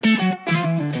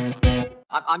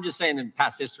I'm just saying in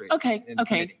past history. Okay.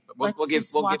 We'll give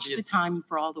you the time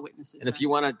for all the witnesses. And if you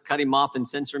want to cut him off and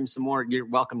censor him some more, you're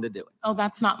welcome to do it. Oh,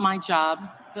 that's not my job.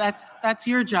 That's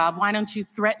your job. Why don't you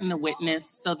threaten a witness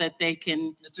so that they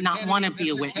can not want to be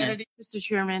a witness? Mr.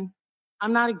 Chairman,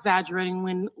 I'm not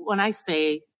exaggerating when I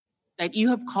say that you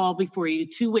have called before you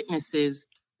 2 witnesses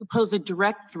who pose a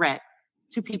direct threat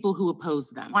to people who oppose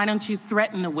them. Why don't you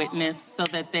threaten a witness so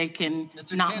that they can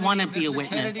not want to be a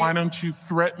witness? Why don't you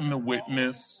threaten a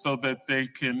witness so that they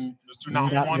can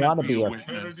not want to be a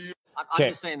witness? I'm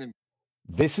just saying.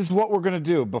 This is what we're going to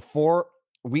do before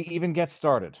we even get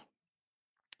started.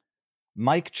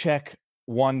 Mic check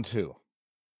 1, 2.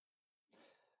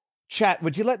 Chat,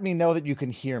 would you let me know that you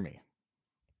can hear me?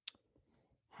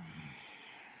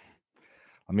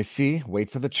 Let me see. Wait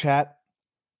for the chat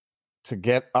to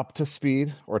get up to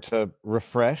speed or to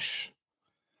refresh.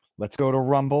 Let's go to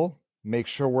Rumble. Make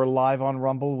sure we're live on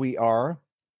Rumble. We are.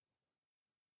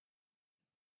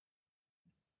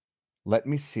 Let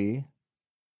me see.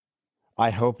 I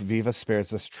hope Viva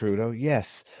spares us Trudeau.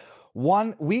 Yes.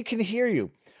 We can hear you.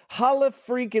 Holla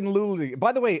freaking Lulu.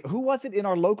 By the way, who was it in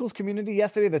our locals community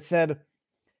yesterday that said,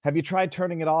 have you tried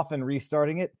turning it off and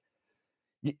restarting it?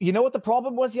 You know what the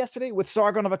problem was yesterday with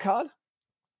Sargon of Akkad?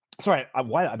 Sorry,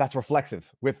 why? That's reflexive.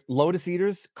 With Lotus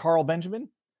Eaters, Carl Benjamin.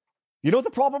 You know what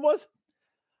the problem was?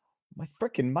 My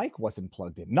freaking mic wasn't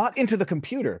plugged in. Not into the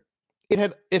computer.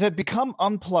 It had become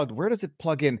unplugged. Where does it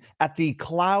plug in? At the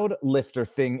cloud lifter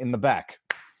thing in the back.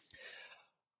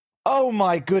 Oh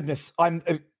my goodness. I'm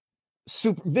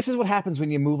super. This is what happens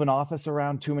when you move an office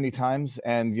around too many times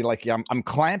and you're like, I'm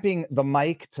clamping the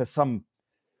mic to some,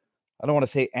 I don't want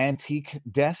to say antique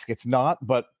desk. It's not,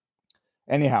 but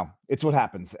anyhow, it's what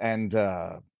happens. And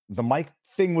the mic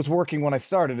thing was working when I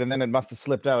started, and then it must have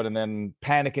slipped out, and then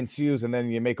panic ensues, and then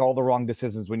you make all the wrong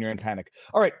decisions when you're in panic.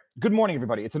 All right. Good morning,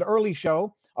 everybody. It's an early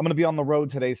show. I'm going to be on the road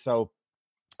today, so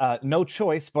no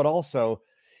choice, but also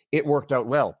it worked out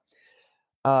well.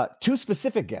 2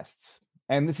 specific guests,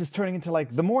 and this is turning into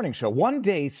like the morning show. One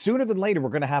day, sooner than later, we're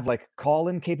going to have like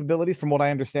call-in capabilities, from what I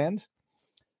understand.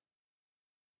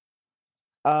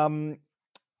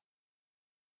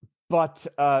 But,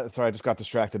 sorry, I just got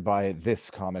distracted by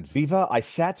this comment. Viva, I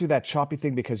sat through that choppy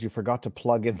thing because you forgot to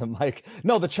plug in the mic.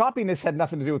 No, the choppiness had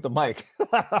nothing to do with the mic.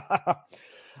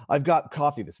 I've got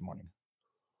coffee this morning.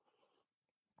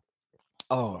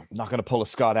 Oh, I'm not going to pull a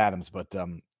Scott Adams, but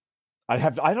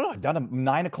I've done a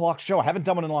 9 o'clock show. I haven't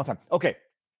done one in a long time. Okay,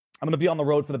 I'm going to be on the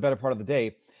road for the better part of the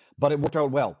day, but it worked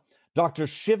out well. Dr.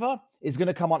 Shiva is going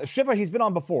to come on. Shiva, he's been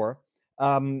on before.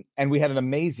 And we had an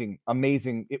amazing,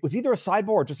 it was either a sidebar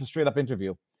or just a straight up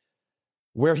interview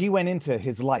where he went into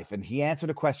his life and he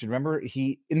answered a question. Remember,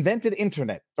 he invented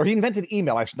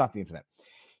email. Not the internet.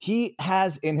 He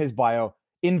has in his bio,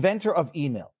 inventor of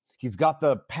email. He's got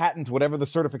the patent, whatever the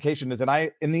certification is.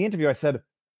 And in the interview, I said,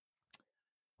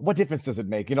 what difference does it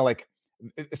make? You know, like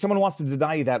if someone wants to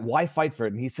deny you that, why fight for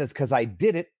it? And he says, because I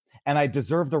did it and I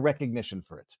deserve the recognition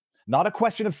for it. Not a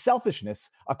question of selfishness,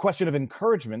 a question of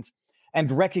encouragement and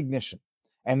recognition.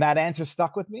 And that answer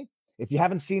stuck with me. If you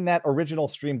haven't seen that original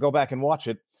stream, go back and watch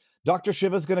it. Dr.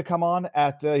 Shiva is going to come on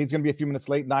he's going to be a few minutes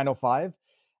late, 9:05.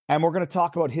 And we're going to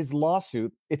talk about his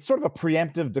lawsuit. It's sort of a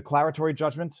preemptive declaratory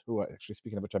judgment. Ooh, actually,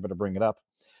 speaking of which, I better bring it up.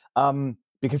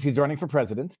 Because he's running for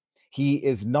president. He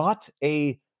is not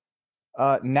a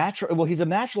he's a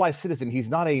naturalized citizen. He's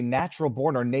not a natural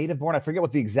born or native born. I forget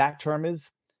what the exact term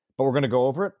is, but we're going to go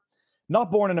over it.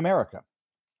 Not born in America.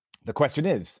 The question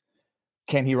is,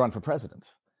 can he run for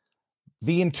president?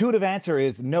 The intuitive answer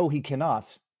is no, he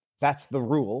cannot. That's the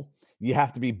rule. You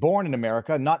have to be born in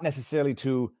America, not necessarily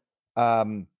to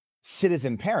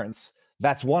citizen parents.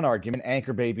 That's one argument,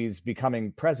 anchor babies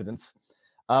becoming presidents.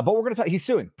 But we're going to talk, he's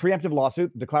suing. Preemptive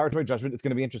lawsuit, declaratory judgment. It's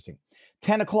going to be interesting.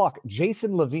 10 o'clock,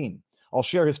 Jason Lavigne. I'll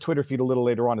share his Twitter feed a little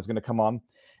later on. Is going to come on.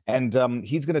 And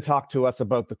he's going to talk to us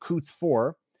about the Coutts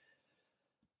 4.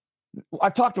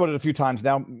 I've talked about it a few times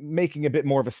now, making a bit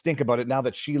more of a stink about it now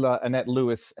that Sheila Annette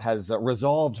Lewis has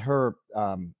resolved her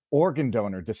organ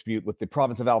donor dispute with the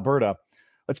province of Alberta.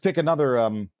 Let's pick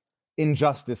another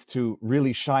injustice to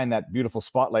really shine that beautiful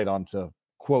spotlight on, to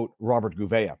quote Robert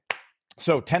Gouveia.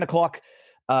 So 10 o'clock,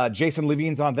 Jason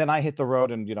Levine's on. Then I hit the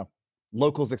road, and,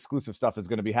 locals exclusive stuff is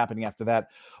going to be happening after that.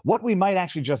 What we might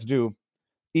actually just do,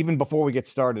 even before we get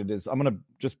started, is I'm going to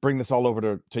just bring this all over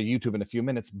to YouTube in a few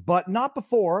minutes, but not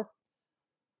before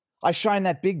I shine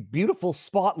that big, beautiful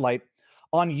spotlight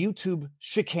on YouTube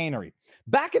chicanery.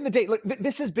 Back in the day, look,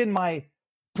 this has been my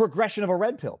progression of a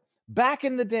red pill. Back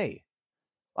in the day,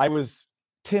 I was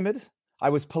timid.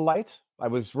 I was polite. I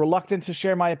was reluctant to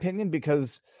share my opinion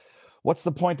because What's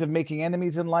the point of making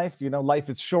enemies in life? Life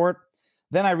is short.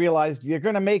 Then I realized you're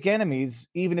going to make enemies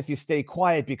even if you stay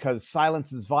quiet, because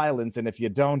silence is violence. And if you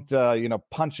don't,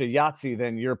 punch a Yahtzee,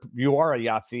 then you are a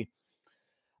Yahtzee.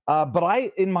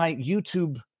 But in my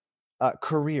YouTube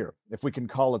career, if we can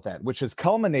call it that, which has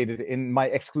culminated in my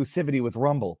exclusivity with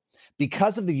Rumble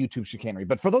because of the YouTube chicanery.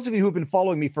 But for those of you who have been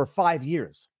following me for 5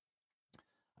 years,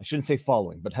 I shouldn't say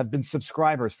following, but have been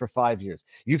subscribers for 5 years,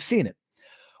 you've seen it.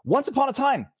 Once upon a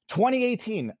time,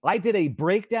 2018, I did a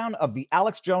breakdown of the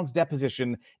Alex Jones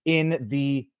deposition in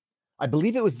I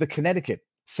believe it was the Connecticut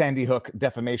Sandy Hook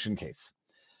defamation case.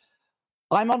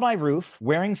 I'm on my roof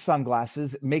wearing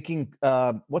sunglasses, making,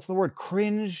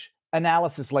 cringe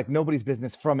analysis like nobody's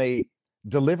business from a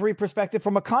delivery perspective.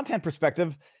 From a content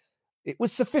perspective, it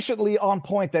was sufficiently on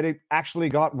point that it actually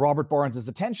got Robert Barnes's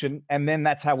attention, and then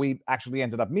that's how we actually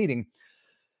ended up meeting.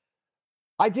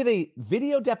 I did a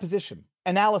video deposition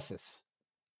analysis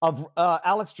of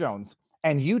Alex Jones,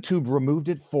 and YouTube removed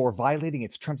it for violating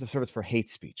its terms of service for hate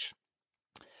speech.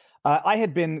 I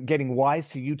had been getting wise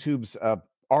to YouTube's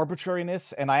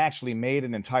arbitrariness, and I actually made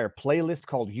an entire playlist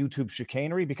called YouTube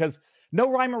Chicanery, because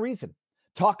no rhyme or reason.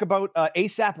 Talk about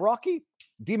ASAP Rocky,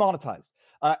 demonetized.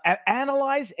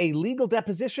 Analyze a legal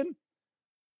deposition,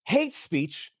 hate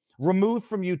speech, removed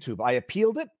from YouTube. I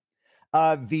appealed it.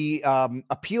 The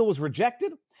appeal was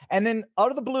rejected. And then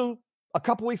out of the blue, a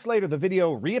couple weeks later, the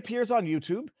video reappears on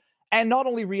YouTube, and not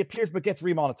only reappears, but gets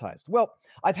remonetized. Well,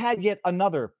 I've had yet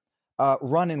another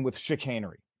run-in with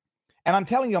chicanery. And I'm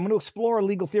telling you, I'm going to explore a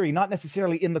legal theory, not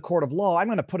necessarily in the court of law. I'm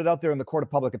going to put it out there in the court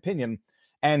of public opinion.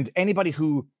 And anybody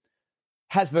who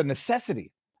has the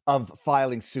necessity of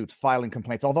filing suit, filing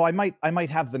complaints, although I might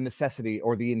have the necessity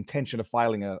or the intention of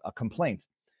filing a complaint,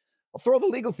 I'll throw the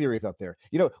legal theories out there.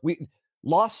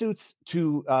 Lawsuits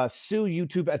to sue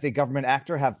YouTube as a government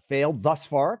actor have failed thus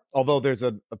far, although there's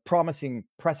a promising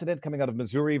precedent coming out of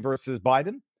Missouri versus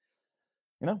Biden.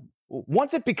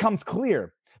 Once it becomes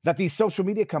clear that these social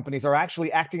media companies are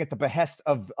actually acting at the behest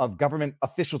of government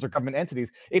officials or government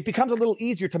entities, it becomes a little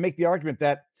easier to make the argument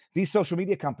that these social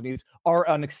media companies are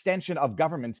an extension of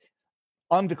government,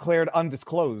 undeclared,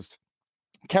 undisclosed,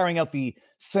 carrying out the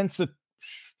censorship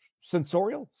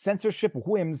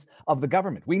whims of the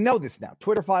government. We know this now.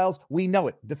 Twitter files, we know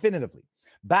it definitively.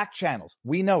 Back channels,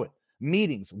 we know it.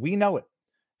 Meetings, we know it.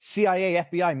 CIA,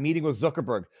 FBI meeting with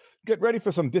Zuckerberg. Get ready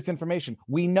for some disinformation.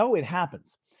 We know it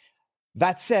happens.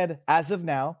 That said, as of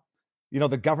now,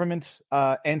 the government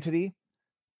entity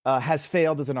has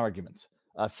failed as an argument.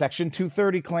 Section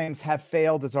 230 claims have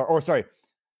failed a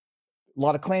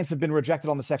lot of claims have been rejected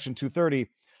on the Section 230.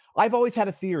 I've always had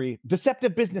a theory: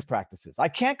 deceptive business practices. I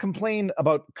can't complain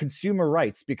about consumer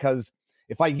rights, because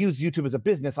if I use YouTube as a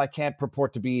business, I can't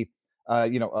purport to be, a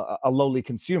lowly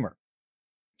consumer.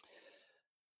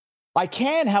 I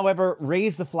can, however,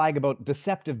 raise the flag about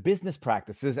deceptive business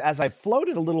practices, as I've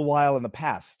floated a little while in the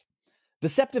past.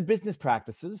 Deceptive business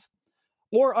practices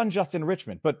or unjust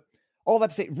enrichment. But all that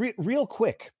to say, real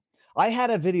quick, I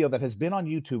had a video that has been on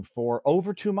YouTube for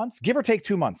over 2 months, give or take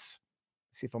 2 months.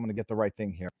 Let's see if I'm going to get the right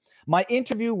thing here. My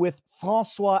interview with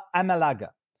François Amalaga,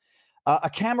 a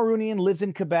Cameroonian, lives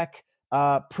in Quebec,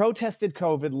 protested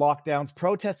COVID lockdowns,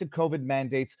 protested COVID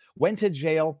mandates, went to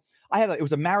jail. It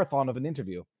was a marathon of an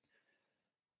interview.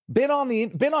 Been on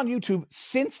YouTube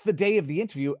since the day of the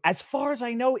interview. As far as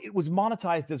I know, it was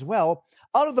monetized as well.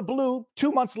 Out of the blue,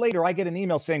 2 months later, I get an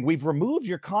email saying, "We've removed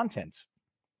your content."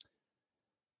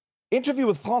 Interview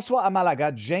with François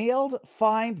Amalaga, jailed,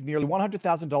 fined nearly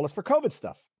 $100,000 for COVID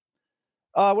stuff.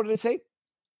 What did it say?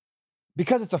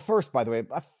 Because it's a first, by the way,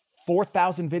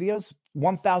 4,000 videos,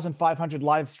 1,500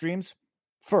 live streams.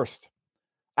 First,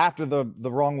 after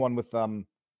the wrong one with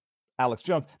Alex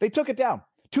Jones, they took it down.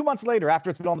 2 months later, after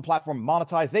it's been on the platform,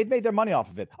 monetized, they've made their money off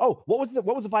of it. Oh, what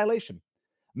was the violation?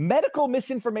 Medical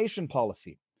misinformation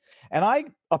policy. And I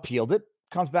appealed it.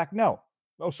 Comes back, no.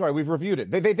 Oh, sorry, we've reviewed it.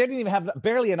 They didn't even have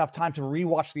barely enough time to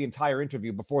rewatch the entire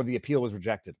interview before the appeal was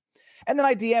rejected. And then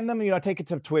I DM them, take it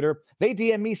to Twitter. They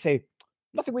DM me, say,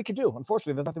 nothing we can do.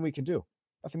 Unfortunately, there's nothing we can do.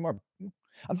 Nothing more.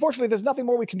 Unfortunately, there's nothing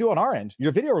more we can do on our end.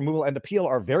 Your video removal and appeal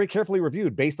are very carefully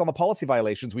reviewed based on the policy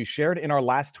violations we shared in our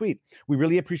last tweet. We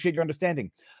really appreciate your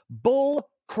understanding. Bull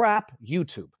crap,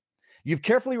 YouTube. You've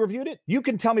carefully reviewed it. You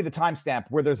can tell me the timestamp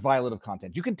where there's violative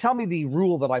content. You can tell me the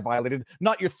rule that I violated,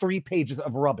 not your 3 pages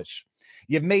of rubbish.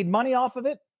 You've made money off of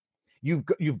it.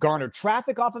 You've garnered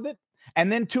traffic off of it.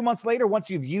 And then 2 months later,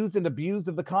 once you've used and abused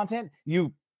of the content,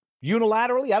 you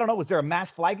unilaterally, I don't know, was there a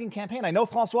mass flagging campaign? I know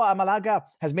François Amalaga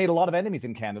has made a lot of enemies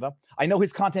in Canada. I know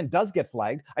his content does get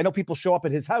flagged. I know people show up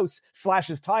at his house, slash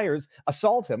his tires,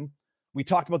 assault him. We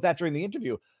talked about that during the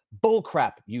interview.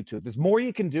 Bullcrap, YouTube. There's more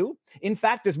you can do. In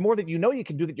fact, there's more that you know you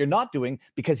can do that you're not doing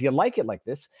because you like it like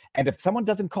this. And if someone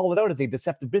doesn't call it out as a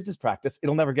deceptive business practice,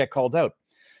 it'll never get called out.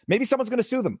 Maybe someone's going to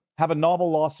sue them, have a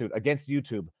novel lawsuit against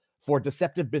YouTube for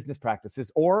deceptive business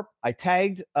practices. Or I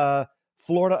tagged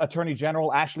Florida Attorney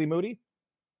General Ashley Moody.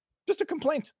 Just a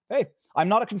complaint. Hey, I'm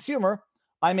not a consumer.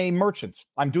 I'm a merchant.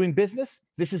 I'm doing business.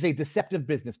 This is a deceptive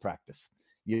business practice.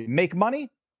 You make money,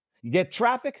 you get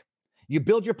traffic, you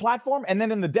build your platform, and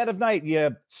then in the dead of night,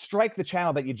 you strike the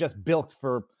channel that you just built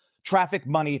for traffic,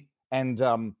 money, and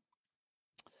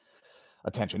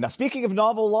attention. Now, speaking of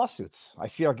novel lawsuits, I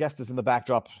see our guest is in the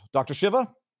backdrop. Dr. Shiva?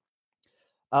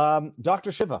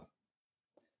 Dr. Shiva,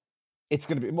 it's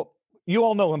going to be, well, you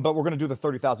all know him, but we're going to do the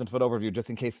 30,000-foot overview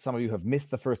just in case some of you have missed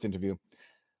the first interview.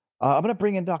 I'm going to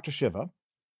bring in Dr. Shiva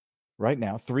right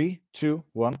now. 3, 2,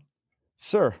 1.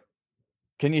 Sir,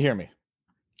 can you hear me?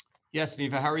 Yes,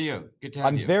 Viva. How are you? Good to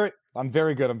have you. I'm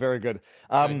very good. I'm very good.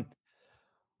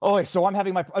 So I'm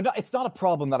having it's not a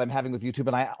problem that I'm having with YouTube,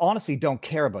 and I honestly don't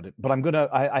care about it, but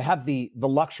I have the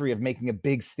luxury of making a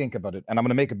big stink about it, and I'm going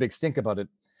to make a big stink about it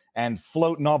and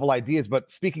float novel ideas. But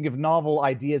speaking of novel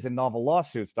ideas and novel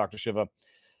lawsuits, Dr. Shiva,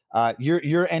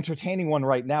 you're entertaining one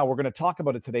right now. We're going to talk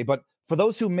about it today, but for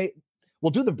those who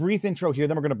we'll do the brief intro here,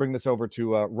 then we're going to bring this over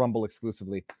to Rumble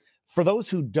exclusively. For those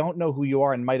who don't know who you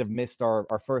are and might have missed our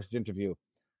first interview,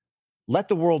 let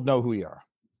the world know who you are.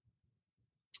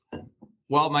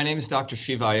 Well, my name is Dr.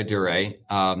 Shiva Ayyaduria.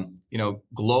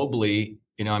 Globally,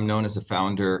 I'm known as the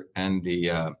founder and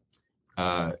the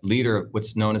leader of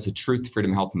what's known as the Truth,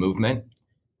 Freedom, Health movement.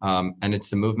 And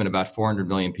it's a movement about 400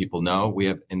 million people know. We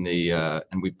have and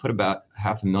we put about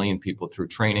 500,000 people through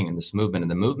training in this movement.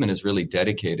 And the movement is really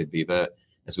dedicated, Viva,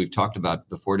 as we've talked about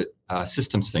before, to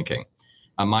systems thinking.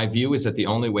 My view is that the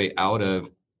only way out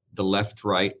of the left,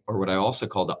 right, or what I also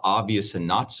call the obvious and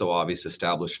not so obvious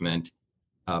establishment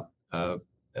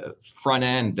front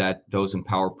end that those in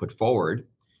power put forward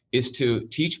is to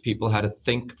teach people how to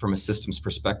think from a systems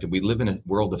perspective. We live in a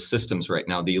world of systems right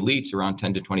now. The elites, around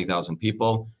 10 to 20,000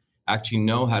 people, actually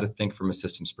know how to think from a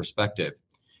systems perspective.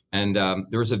 And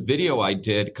there was a video I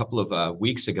did a couple of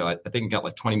weeks ago. I think it got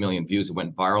like 20 million views. It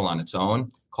went viral on its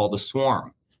own, called The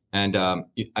Swarm. And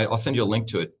I'll send you a link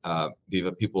to it,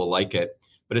 Viva. People will like it.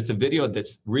 But it's a video that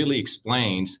really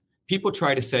explains. People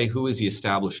try to say, who is the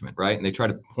establishment, right? And they try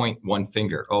to point one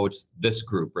finger. Oh, it's this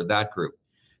group or that group.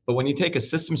 But when you take a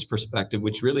systems perspective,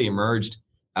 which really emerged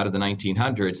out of the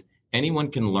 1900s,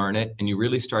 anyone can learn it. And you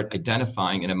really start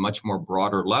identifying in a much more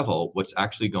broader level what's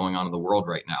actually going on in the world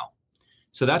right now.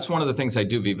 So that's one of the things I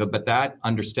do, Viva. But that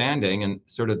understanding and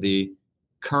sort of the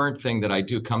current thing that I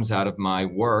do comes out of my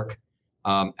work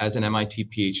as an MIT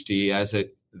PhD, as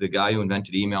the guy who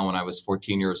invented email when I was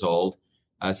 14 years old,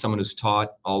 someone who's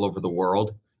taught all over the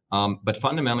world. But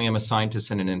fundamentally, I'm a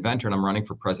scientist and an inventor, and I'm running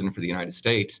for president for the United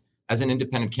States as an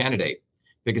independent candidate,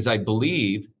 because I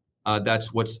believe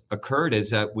that's what's occurred is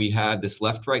that we have this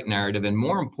left-right narrative, and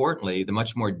more importantly, the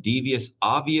much more devious,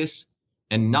 obvious,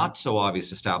 and not so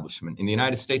obvious establishment. In the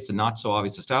United States, the not so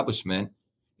obvious establishment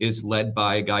is led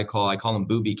by a guy I call him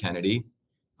Booby Kennedy,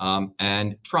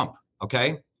 and Trump,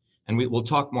 okay? And we'll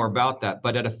talk more about that.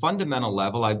 But at a fundamental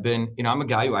level, I'm a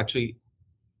guy who actually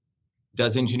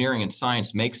does engineering and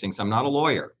science, makes things. I'm not a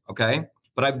lawyer, okay?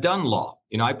 But I've done law.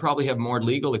 I probably have more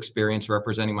legal experience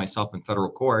representing myself in federal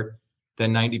court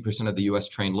than 90% of the US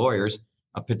trained lawyers,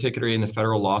 particularly in the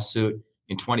federal lawsuit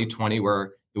in 2020,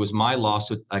 where it was my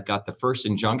lawsuit that got the first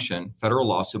injunction, federal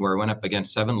lawsuit, where I went up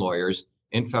against 7 lawyers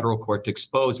in federal court to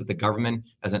expose that the government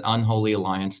has an unholy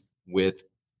alliance with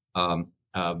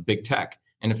big tech.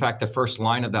 And in fact, the first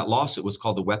line of that lawsuit was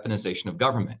called the weaponization of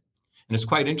government. And it's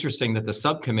quite interesting that the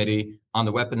subcommittee on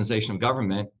the weaponization of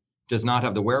government does not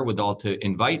have the wherewithal to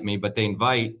invite me, but they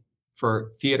invite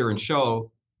for theater and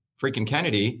show freaking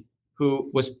Kennedy,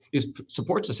 who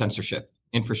supports the censorship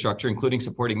infrastructure, including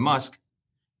supporting Musk.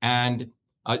 And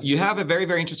you have a very,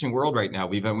 very interesting world right now,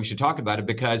 Viva, and we should talk about it,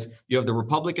 because you have the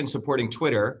Republicans supporting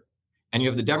Twitter and you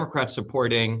have the Democrats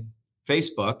supporting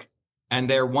Facebook. And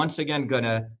they're once again going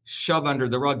to shove under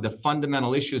the rug the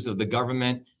fundamental issues of the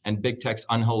government and big tech's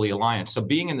unholy alliance. So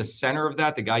being in the center of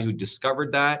that, the guy who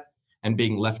discovered that, and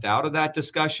being left out of that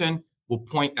discussion will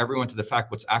point everyone to the fact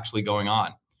what's actually going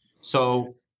on.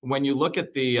 So when you look at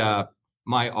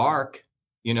my arc,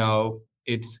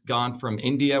 it's gone from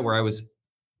India, where I was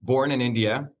born in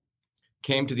India,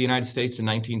 came to the United States in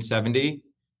 1970,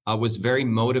 was very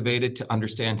motivated to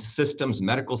understand systems,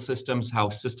 medical systems, how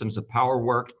systems of power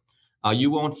work. You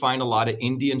won't find a lot of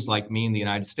Indians like me in the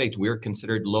United States. We're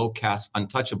considered low caste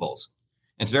untouchables.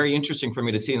 And it's very interesting for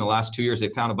me to see in the last 2 years, they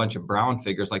found a bunch of brown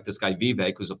figures like this guy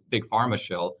Viva, who's a big pharma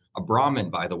shill, a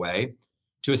Brahmin, by the way.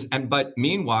 But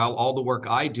meanwhile, all the work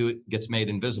I do gets made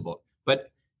invisible. But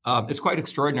it's quite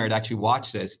extraordinary to actually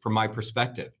watch this from my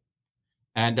perspective.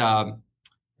 And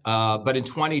but in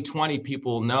 2020,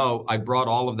 people know I brought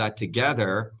all of that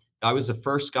together. I was the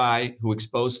first guy who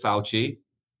exposed Fauci,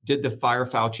 did the Fire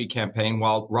Fauci campaign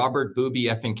while Robert Booby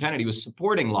effing Kennedy was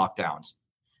supporting lockdowns.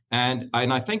 And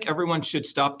I think everyone should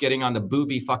stop getting on the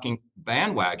Booby fucking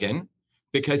bandwagon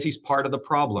because he's part of the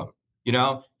problem. You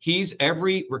know, he's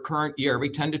every recurrent year, every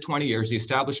 10 to 20 years, the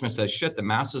establishment says, shit, the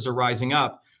masses are rising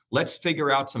up. Let's figure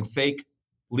out some fake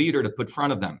leader to put in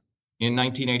front of them. In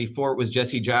 1984, it was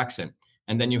Jesse Jackson.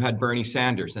 And then you had Bernie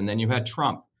Sanders. And then you had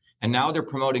Trump. And now they're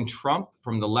promoting Trump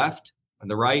from the left and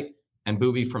the right and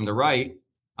Booby from the right,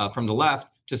 from the left,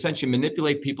 to essentially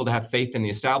manipulate people to have faith in the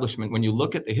establishment. When you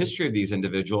look at the history of these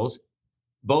individuals,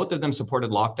 both of them supported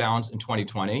lockdowns in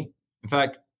 2020. In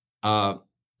fact,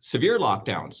 severe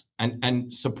lockdowns,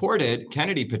 and supported,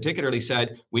 Kennedy particularly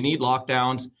said, we need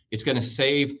lockdowns. It's going to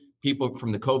save people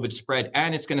from the COVID spread,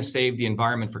 and it's going to save the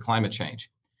environment for climate change.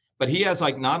 But he has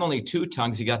like not only 2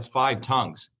 tongues, he got 5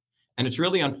 tongues. And it's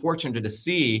really unfortunate to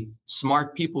see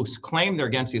smart people who claim they're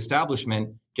against the establishment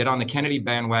get on the Kennedy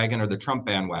bandwagon or the Trump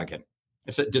bandwagon.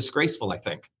 It's disgraceful, I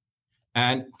think.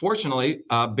 And fortunately,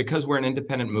 because we're an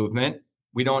independent movement,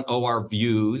 we don't owe our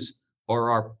views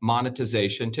or our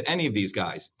monetization to any of these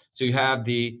guys. So you have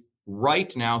the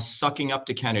right now sucking up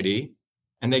to Kennedy,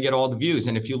 and they get all the views.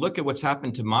 And if you look at what's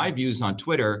happened to my views on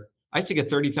Twitter, I used to get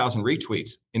 30,000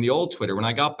 retweets in the old Twitter. When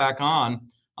I got back on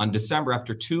December,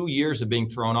 after 2 years of being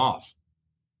thrown off,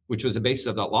 which was the basis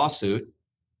of that lawsuit,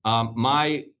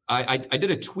 I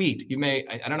did a tweet.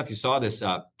 I don't know if you saw this.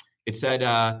 It said,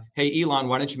 hey, Elon,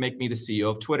 why don't you make me the CEO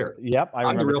of Twitter? Yep,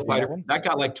 I'm the real fighter. That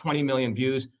got like 20 million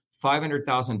views,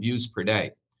 500,000 views per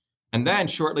day. And then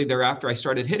shortly thereafter, I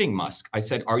started hitting Musk. I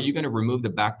said, are you going to remove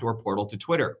the backdoor portal to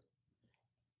Twitter?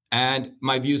 And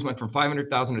my views went from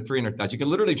 500,000 to 300,000. You can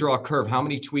literally draw a curve, how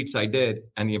many tweets I did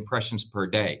and the impressions per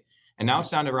day. And now it's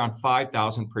down to around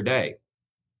 5,000 per day,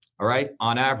 all right,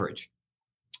 on average.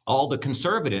 All the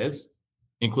conservatives,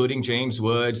 including James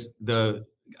Woods,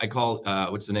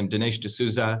 what's the name, Dinesh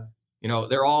D'Souza, you know,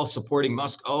 they're all supporting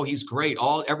Musk. Oh, he's great.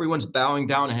 Everyone's bowing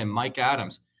down to him, Mike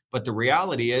Adams. But the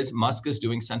reality is Musk is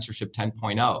doing censorship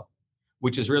 10.0,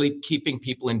 which is really keeping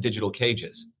people in digital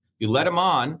cages. You let him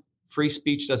on, free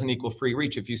speech doesn't equal free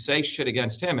reach. If you say shit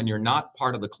against him and you're not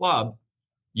part of the club,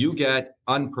 you get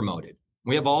unpromoted.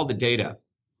 We have all the data,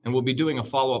 and we'll be doing a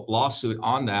follow-up lawsuit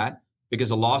on that,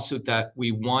 because a lawsuit that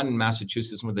we won in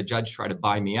Massachusetts when the judge tried to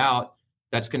buy me out,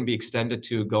 that's going to be extended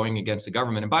to going against the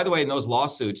government. And by the way, in those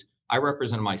lawsuits, I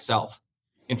represented myself.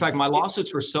 In fact, my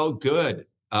lawsuits were so good,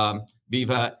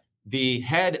 Viva, the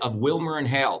head of Wilmer &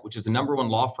 Hale, which is the #1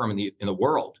 law firm in the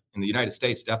world, in the United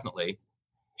States, definitely,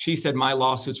 she said my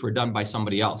lawsuits were done by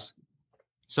somebody else.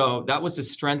 So that was the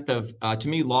strength of, to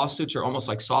me, lawsuits are almost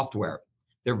like software.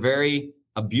 They're very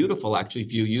beautiful, actually,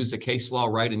 if you use the case law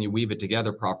right and you weave it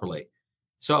together properly.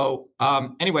 So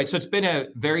anyway, so it's been a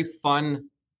very fun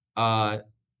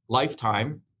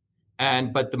lifetime.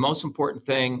 But the most important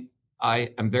thing I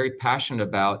am very passionate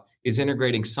about is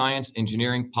integrating science,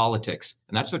 engineering, politics.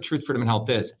 And that's what Truth, Freedom, and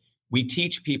Health is. We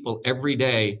teach people every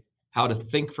day how to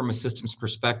think from a systems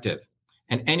perspective.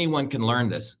 And anyone can learn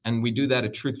this. And we do that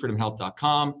at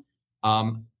truthfreedomhealth.com.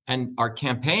 And our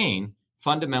campaign,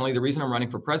 fundamentally, the reason I'm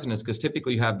running for president is because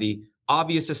typically you have the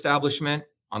obvious establishment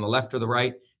on the left or the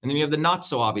right, and then you have the not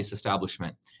so obvious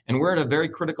establishment. And we're at a very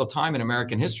critical time in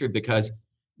American history because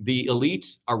the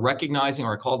elites are recognizing,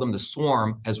 or I call them the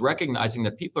swarm, as recognizing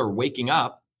that people are waking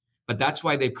up, but that's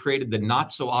why they've created the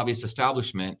not so obvious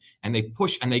establishment, and they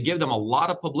push and they give them a lot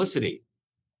of publicity,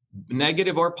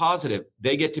 negative or positive.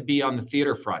 They get to be on the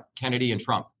theater front, Kennedy and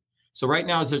Trump. So right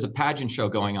now, there's a pageant show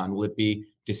going on. Will it be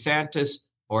DeSantis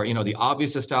or, you know, the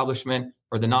obvious establishment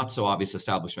or the not so obvious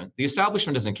establishment? The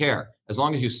establishment doesn't care as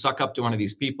long as you suck up to one of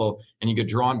these people and you get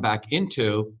drawn back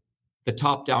into the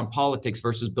top-down politics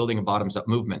versus building a bottoms-up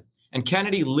movement. And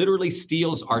Kennedy literally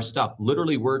steals our stuff,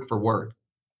 literally word for word.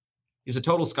 He's a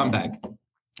total scumbag.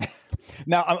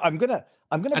 Now I'm gonna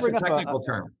That's bring a up technical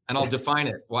term, and I'll define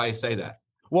it. Why I say that.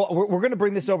 Well, we're going to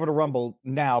bring this over to Rumble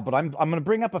now, but I'm going to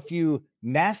bring up a few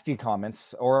nasty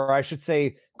comments, or I should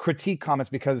say critique comments,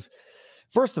 because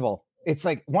first of all, it's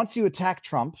like once you attack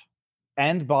Trump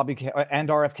and and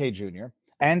RFK Jr.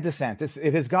 and DeSantis,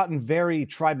 it has gotten very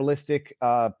tribalistic,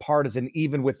 partisan,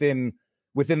 even within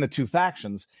within the two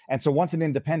factions. And so once an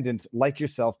independent like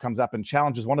yourself comes up and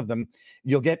challenges one of them,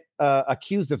 you'll get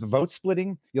accused of vote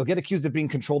splitting. You'll get accused of being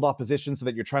controlled opposition, so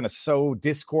that you're trying to sow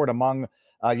discord among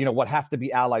what have to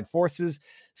be allied forces.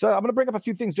 So I'm going to bring up a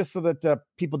few things just so that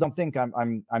people don't think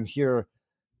I'm here.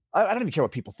 I don't even care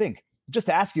what people think. Just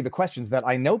to ask you the questions that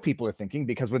I know people are thinking,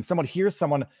 because when someone hears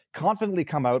someone confidently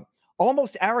come out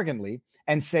almost arrogantly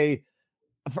and say,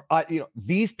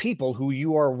 these people who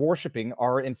you are worshiping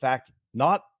are in fact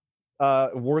not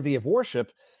worthy of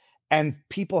worship, and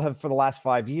people have for the last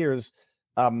 5 years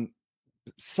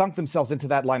sunk themselves into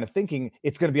that line of thinking,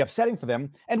 it's going to be upsetting for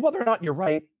them. And whether or not you're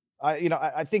right,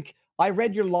 I think I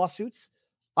read your lawsuits.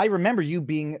 I remember you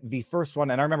being the first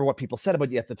one, and I remember what people said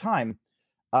about you at the time.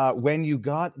 When you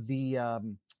got the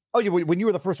when you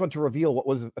were the first one to reveal what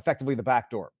was effectively the back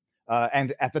door,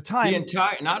 and at the time,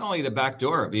 not only the back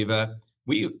door, Viva,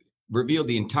 we revealed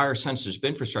the entire censorship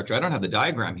infrastructure. I don't have the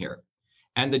diagram here,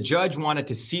 and the judge wanted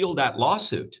to seal that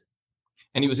lawsuit,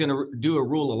 and he was going to do a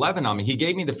Rule 11 on me. He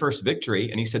gave me the first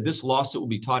victory, and he said this lawsuit will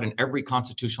be taught in every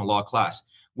constitutional law class.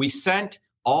 We sent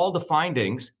all the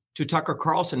findings to Tucker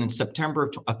Carlson in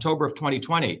October of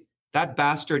 2020. That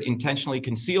bastard intentionally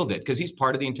concealed it because he's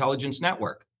part of the intelligence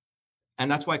network.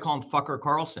 And that's why I call him Fucker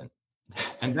Carlson.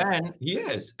 And then he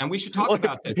is. And we should talk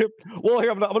about this. Well,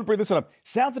 here, I'm going to bring this one up.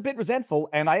 Sounds a bit resentful.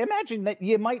 And I imagine that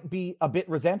you might be a bit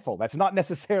resentful. That's not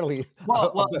necessarily.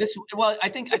 I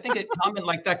think a comment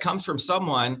like that comes from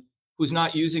someone who's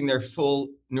not using their full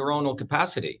neuronal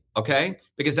capacity. Okay.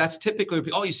 Because that's typically,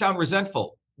 you sound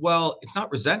resentful. Well, it's not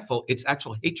resentful. It's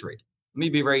actual hatred. Let me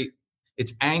be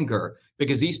it's anger,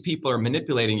 because these people are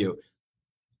manipulating you.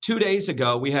 2 days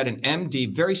ago, we had an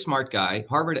MD, very smart guy,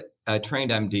 Harvard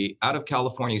trained MD out of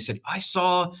California. He said, I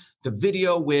saw the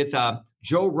video with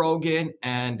Joe Rogan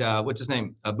and what's his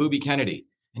name? Booby Kennedy.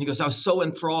 And he goes, I was so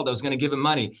enthralled, I was going to give him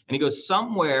money. And he goes,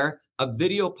 somewhere a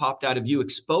video popped out of you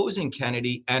exposing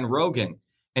Kennedy and Rogan.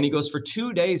 And he goes, for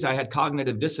 2 days, I had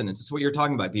cognitive dissonance. That's what you're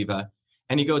talking about, Viva.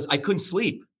 And he goes, I couldn't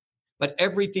sleep, but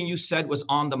everything you said was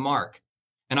on the mark.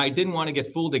 And I didn't want to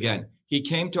get fooled again. He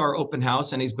came to our open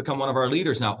house and he's become one of our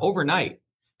leaders now overnight.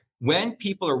 When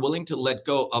people are willing to let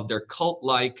go of their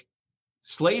cult-like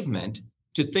enslavement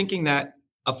to thinking that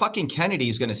a fucking Kennedy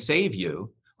is going to save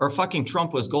you, or fucking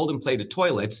Trump was golden plated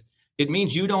toilets, it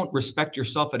means you don't respect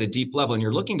yourself at a deep level. And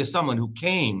you're looking to someone who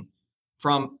came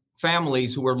from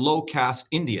families who were low caste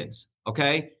Indians,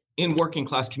 okay, in working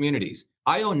class communities.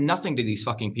 I owe nothing to these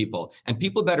fucking people. And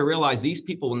people better realize these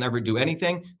people will never do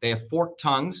anything. They have forked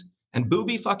tongues. And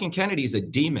Booby fucking Kennedy is a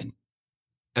demon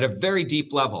at a very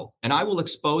deep level. And I will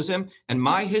expose him. And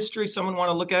my history, if someone want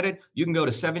to look at it, you can go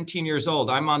to 17 years old.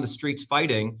 I'm on the streets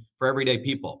fighting for everyday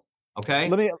people. Okay?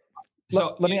 Let me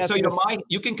ask you this.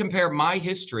 You can compare my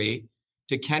history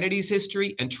to Kennedy's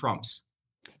history and Trump's.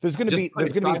 There's going to be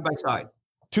side by side.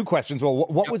 Two questions. Well,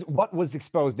 what was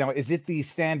exposed? Now, is it the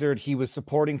standard he was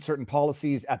supporting certain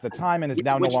policies at the time and is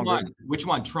now no longer? Which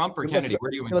one, Trump or Kennedy? Where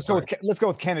do you let's go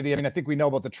with Kennedy. I mean, I think we know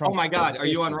about the Trump. Oh my God, are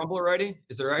you on Rumble already?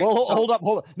 Is that right? Well, hold up.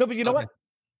 No, but you know what?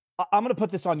 I'm going to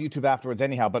put this on YouTube afterwards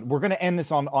anyhow, but we're going to end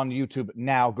this on YouTube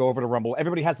now. Go over to Rumble.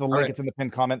 Everybody has the link. Right. It's in the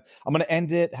pinned comment. I'm going to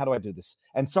end it. How do I do this?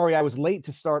 And sorry, I was late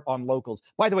to start on locals.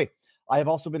 By the way, I have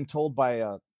also been told by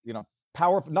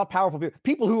not powerful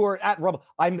people who are at Rumble.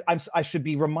 I should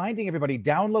be reminding everybody,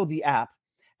 download the app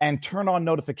and turn on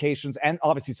notifications, and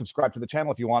obviously subscribe to the channel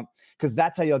if you want, because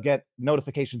that's how you'll get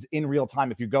notifications in real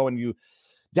time. If you go and you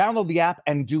download the app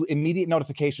and do immediate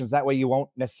notifications, that way you won't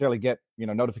necessarily get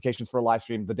notifications for a live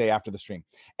stream the day after the stream.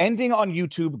 Ending on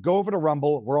YouTube, go over to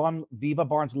Rumble. We're on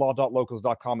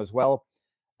vivabarneslaw.locals.com as well,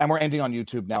 and we're ending on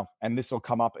YouTube now, and this will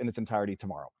come up in its entirety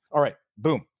tomorrow. All right,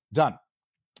 boom, done.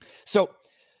 So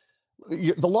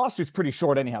the lawsuit's pretty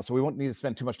short anyhow, so we won't need to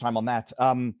spend too much time on that.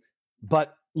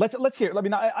 But let's hear. I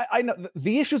mean, I know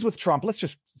the issues with Trump. Let's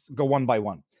just go one by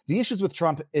one. The issues with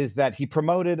Trump is that he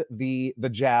promoted the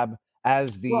jab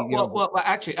as the.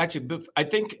 Actually, I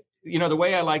think the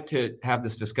way I like to have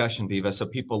this discussion, Viva, so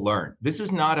people learn. This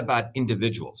is not about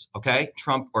individuals, okay?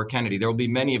 Trump or Kennedy. There will be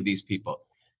many of these people.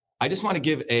 I just want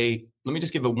to let me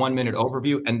just give a 1 minute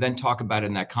overview and then talk about it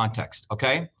in that context,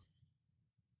 okay?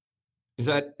 Is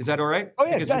that all right? Oh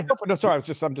yeah, go for it. No, sorry, I'm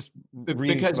just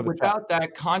reading. Because without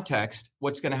that context,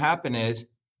 what's going to happen is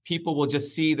people will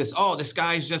just see this. Oh, this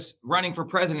guy's just running for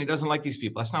president. He doesn't like these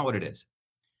people. That's not what it is.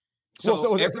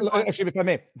 Actually, if I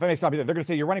may stop you there, they're going to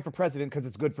say you're running for president because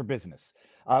it's good for business.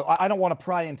 I don't want to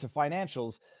pry into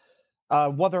financials.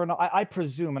 Whether or not I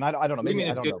presume, and I don't know. Maybe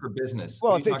it's good for business.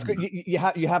 Well, it's good. You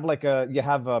have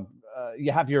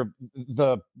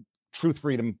the truth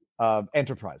freedom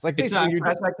enterprise. Like it's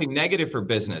actually negative for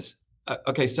business.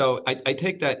 Okay, so I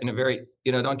take that in a very,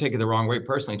 don't take it the wrong way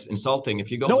personally. It's insulting.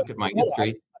 If you go look at my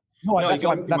history, you go look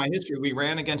at my history. We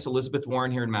ran against Elizabeth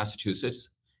Warren here in Massachusetts.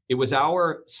 It was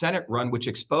our Senate run which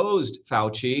exposed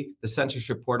Fauci, the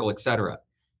censorship portal, et cetera.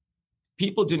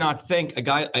 People do not think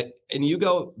and you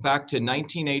go back to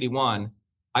 1981,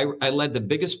 I led the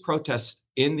biggest protest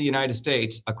in the United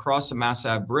States across the Mass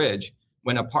Ave Bridge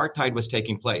when apartheid was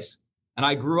taking place. And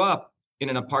I grew up in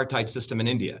an apartheid system in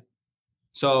India.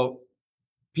 So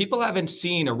people haven't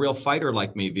seen a real fighter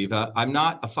like me, Viva. I'm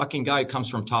not a fucking guy who comes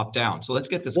from top down. So let's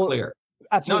get this clear.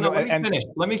 Absolutely. No,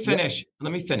 let me finish.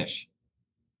 Let me finish.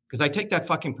 Because I take that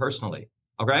fucking personally.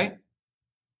 Okay?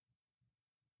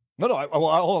 No,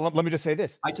 hold on. Let me just say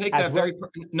this. I take that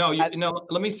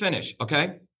let me finish,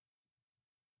 okay?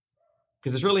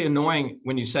 Because it's really annoying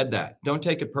when you said that. Don't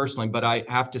take it personally, but I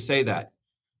have to say that.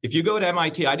 If you go to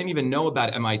MIT, I didn't even know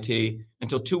about MIT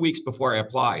until 2 weeks before I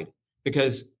applied,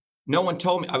 because no one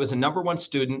told me. I was a #1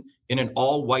 student in an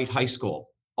all-white high school,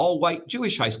 all-white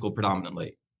Jewish high school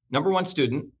predominantly. #1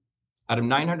 student out of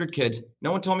 900 kids.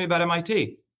 No one told me about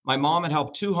MIT. My mom had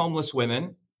helped 2 homeless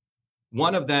women.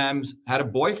 One of them had a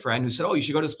boyfriend who said, "Oh, you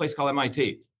should go to this place called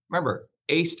MIT." Remember,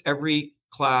 aced every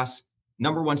class,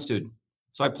 #1 student.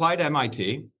 So I applied to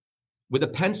MIT with a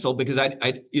pencil because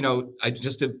I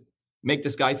just to make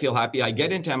this guy feel happy. I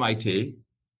get into MIT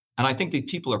and I think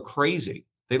these people are crazy.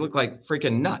 They look like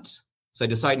freaking nuts. So I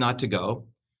decide not to go.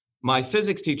 My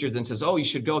physics teacher then says, "Oh, you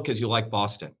should go because you like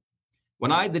Boston."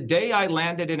 The day I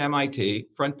landed in MIT,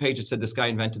 front page, it said this guy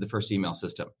invented the first email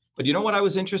system. But you know what I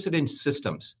was interested in?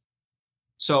 Systems.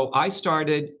 So I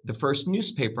started the first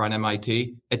newspaper on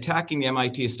MIT, attacking the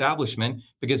MIT establishment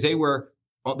because there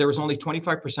was only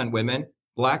 25% women,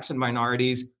 blacks and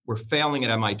minorities were failing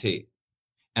at MIT.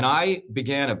 And I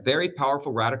began a very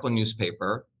powerful radical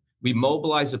newspaper. We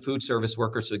mobilized the food service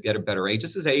workers to get a better wage.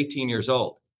 This is 18 years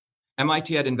old.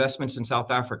 MIT had investments in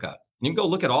South Africa. And you can go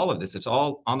look at all of this. It's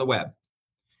all on the web.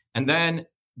 And then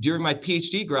during my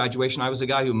PhD graduation, I was the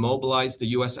guy who mobilized the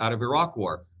US out of Iraq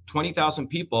war. 20,000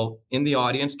 people in the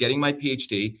audience getting my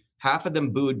PhD. Half of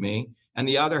them booed me, and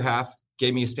the other half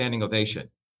gave me a standing ovation.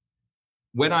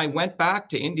 When I went back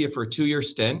to India for a 2-year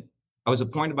stint, I was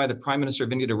appointed by the Prime Minister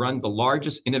of India to run the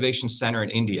largest innovation center in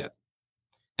India.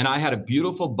 And I had a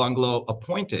beautiful bungalow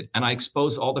appointed, and I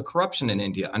exposed all the corruption in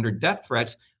India. Under death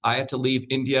threats, I had to leave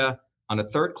India on a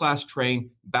 3rd-class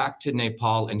train back to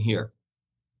Nepal and here.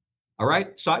 All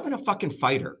right? So I've been a fucking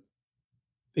fighter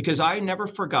because I never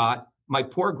forgot my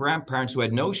poor grandparents who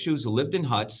had no shoes, who lived in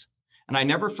huts, and I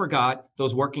never forgot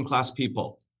those working class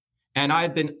people. And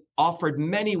I've been offered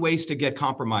many ways to get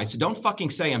compromised. So don't fucking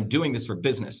say I'm doing this for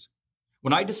business.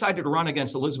 When I decided to run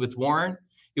against Elizabeth Warren,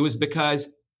 it was because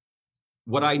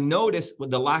what I noticed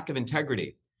with the lack of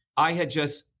integrity.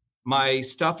 My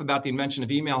stuff about the invention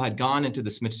of email had gone into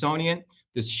the Smithsonian,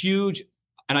 this huge,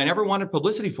 and I never wanted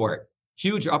publicity for it.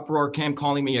 Huge uproar came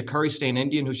calling me a curry-stained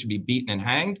Indian who should be beaten and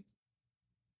hanged,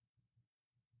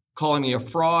 calling me a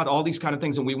fraud, all these kind of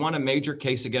things. And we won a major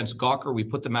case against Gawker. We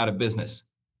put them out of business.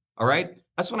 All right.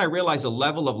 That's when I realized the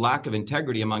level of lack of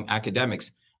integrity among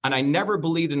academics. And I never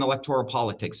believed in electoral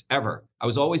politics, ever. I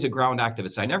was always a ground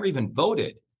activist. I never even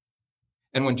voted.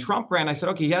 And when Trump ran, I said,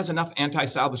 okay, he has enough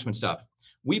anti-establishment stuff.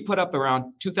 We put up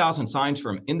around 2,000 signs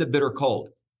for him in the bitter cold.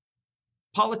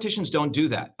 Politicians don't do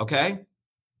that. Okay.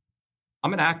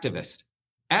 I'm an activist.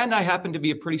 And I happen to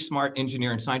be a pretty smart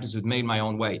engineer and scientist who's made my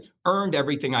own way, earned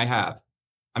everything I have.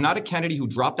 I'm not a Kennedy who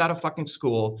dropped out of fucking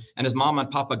school and his mom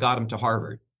and papa got him to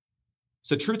Harvard.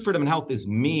 So Truth, Freedom, and Health is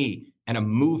me and a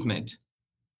movement.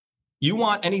 You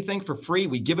want anything for free?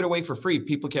 We give it away for free.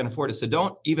 People can't afford it. So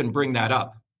don't even bring that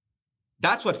up.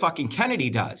 That's what fucking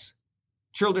Kennedy does.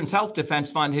 Children's Health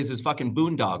Defense Fund is his fucking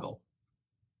boondoggle.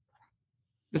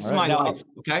 This is my life,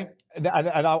 okay? And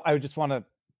I just want to...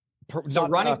 So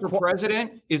running for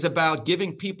president is about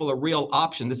giving people a real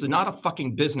option. This is not a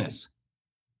fucking business.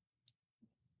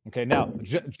 Okay, now,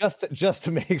 just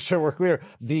to make sure we're clear,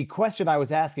 the question I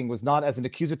was asking was not as an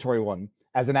accusatory one,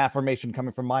 as an affirmation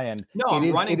coming from my end. No,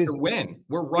 I'm running to win.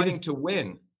 We're running to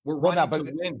win. We're running to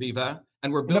win, Viva,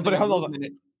 and we're building a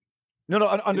movement. No,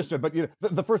 understood. But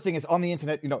the first thing is on the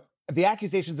internet. The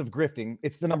accusations of grifting.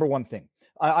 It's the number one thing.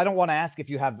 I don't want to ask if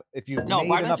you. No,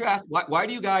 why don't you ask?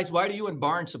 Why do you and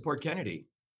Barnes support Kennedy?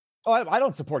 Oh, I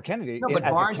don't support Kennedy. No, but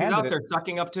Barnes is out there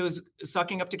sucking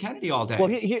up to Kennedy all day. Well,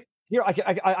 here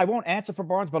I won't answer for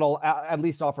Barnes, but I'll at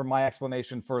least offer my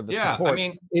explanation for the support. I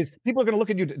mean, is people are going to look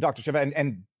at you, Dr. Shiva,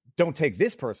 and don't take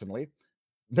this personally.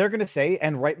 They're going to say,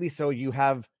 and rightly so, you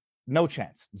have no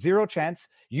chance, zero chance.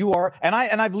 You are, and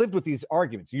I've lived with these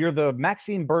arguments. You're the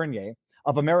Maxime Bernier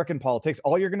of American politics.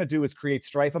 All you're going to do is create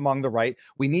strife among the right.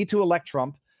 We need to elect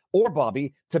Trump or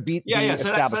Bobby to beat the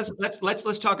establishment. So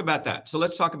let's talk about that. So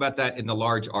let's talk about that in the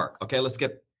large arc. Okay,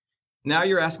 now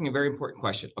you're asking a very important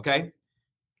question. Okay,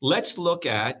 let's look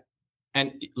at,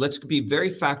 and let's be very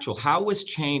factual. How was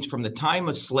change from the time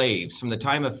of slaves, from the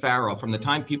time of Pharaoh, from the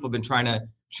time people have been trying to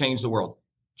change the world?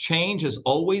 Change has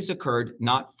always occurred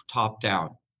not top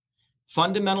down.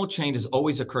 Fundamental change has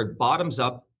always occurred bottoms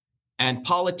up, and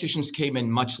politicians came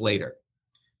in much later.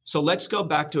 So let's go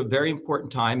back to a very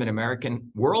important time in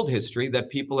American world history that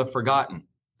people have forgotten,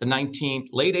 the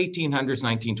late 1800s,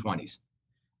 1920s.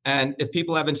 And if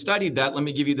people haven't studied that, let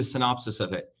me give you the synopsis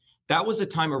of it. That was a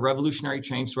time of revolutionary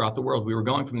change throughout the world. We were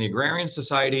going from the agrarian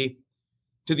society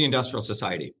to the industrial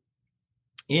society.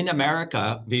 In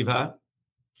America, Viva,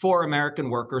 4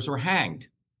 American workers were hanged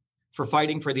for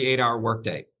fighting for the 8-hour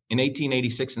workday in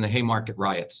 1886 in the Haymarket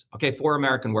riots. Okay, 4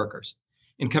 American workers.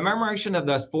 In commemoration of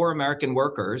those 4 American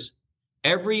workers,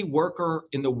 every worker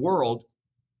in the world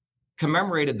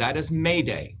commemorated that as May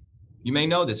Day. You may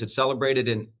know this. It's celebrated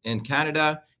in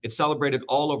Canada. It's celebrated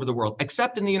all over the world,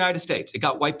 except in the United States. It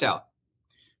got wiped out.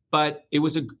 But it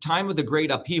was a time of the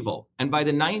great upheaval. And by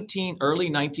the early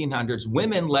 1900s,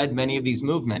 women led many of these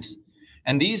movements.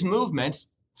 And these movements,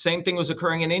 same thing was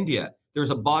occurring in India. There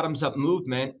was a bottoms-up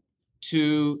movement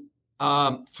to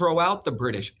throw out the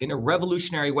British in a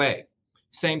revolutionary way.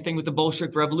 Same thing with the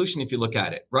Bolshevik Revolution, if you look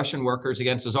at it. Russian workers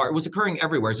against the Tsar. It was occurring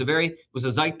everywhere. It was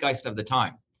a zeitgeist of the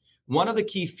time. One of the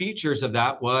key features of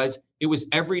that was it was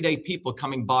everyday people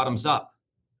coming bottoms up.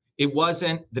 It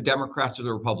wasn't the Democrats or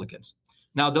the Republicans.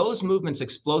 Now, those movements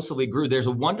explosively grew. There's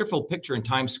a wonderful picture in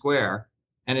Times Square,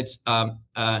 and it's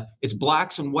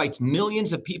blacks and whites,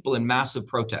 millions of people in massive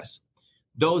protests.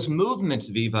 Those movements,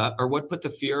 Viva, are what put the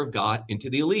fear of God into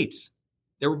the elites.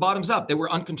 They were bottoms up. They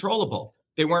were uncontrollable.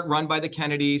 They weren't run by the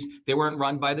Kennedys. They weren't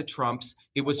run by the Trumps.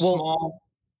 It was small,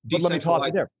 decentralized. Let me pause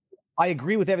you there. I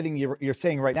agree with everything you're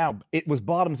saying right now. It was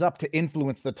bottoms up to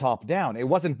influence the top down. It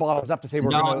wasn't bottoms up to say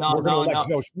we're going to elect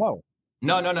Joe Schmo.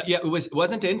 No. Yeah, it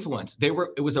wasn't to influence.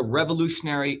 It was a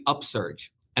revolutionary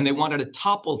upsurge, and they wanted to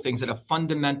topple things at a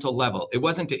fundamental level. It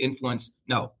wasn't to influence.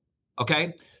 No.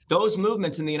 Okay. Those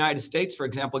movements in the United States, for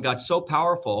example, got so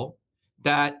powerful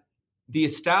that the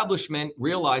establishment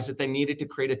realized that they needed to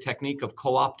create a technique of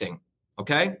co-opting.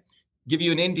 Okay. Give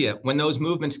you in India, when those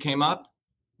movements came up,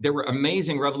 there were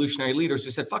amazing revolutionary leaders who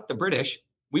said, fuck the British.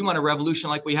 We want a revolution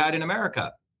like we had in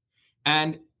America.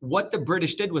 And what the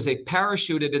British did was they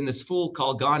parachuted in this fool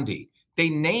called Gandhi. They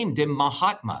named him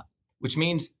Mahatma, which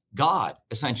means God,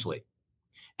 essentially.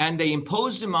 And they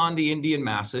imposed him on the Indian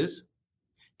masses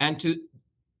and to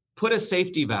put a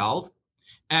safety valve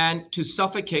and to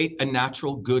suffocate a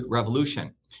natural good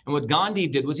revolution. And what Gandhi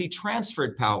did was he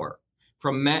transferred power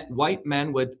from white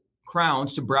men with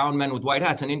crowns to brown men with white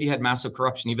hats. And India had massive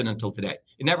corruption even until today.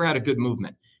 It never had a good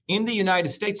movement. In the United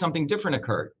States, something different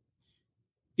occurred.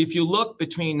 If you look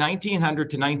between 1900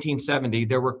 to 1970,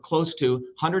 there were close to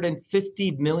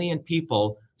 150 million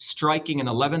people striking in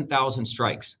 11,000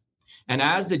 strikes. And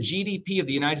as the GDP of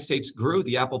the United States grew,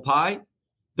 the apple pie,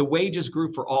 the wages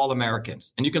grew for all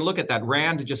Americans. And you can look at that.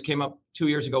 Rand just came up 2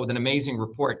 years ago with an amazing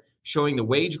report showing the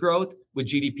wage growth with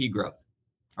GDP growth.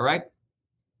 All right.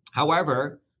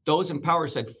 However, those in power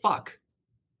said, fuck,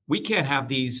 we can't have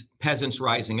these peasants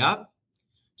rising up.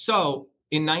 So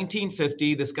in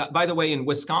 1950, this guy, by the way, in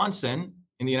Wisconsin,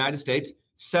 in the United States,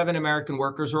 7 American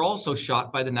workers are also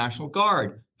shot by the National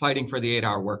Guard fighting for the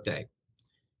 8-hour workday.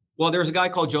 Well, there's a guy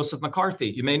called Joseph McCarthy.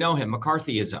 You may know him.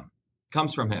 McCarthyism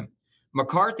comes from him.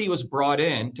 McCarthy was brought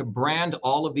in to brand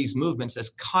all of these movements as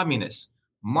communists,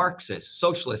 Marxists,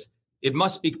 socialists. It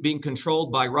must be being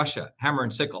controlled by Russia, hammer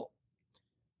and sickle.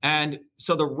 And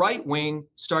so the right wing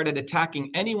started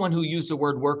attacking anyone who used the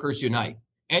word workers unite,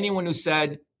 anyone who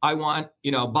said, I want,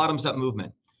 bottoms up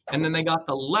movement. And then they got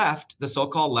the left, the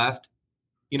so-called left,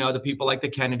 the people like the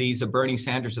Kennedys, the Bernie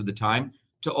Sanders of the time,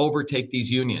 to overtake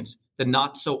these unions, the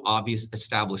not so obvious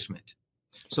establishment.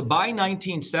 So by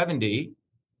 1970,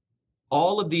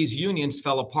 all of these unions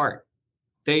fell apart.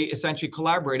 They essentially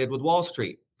collaborated with Wall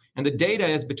Street. And the data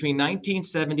is between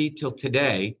 1970 till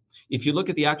today, if you look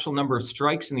at the actual number of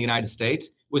strikes in the United States,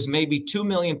 it was maybe 2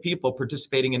 million people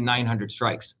participating in 900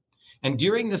 strikes. And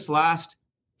during this last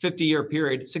 60-year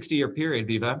period,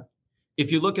 Viva,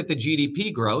 if you look at the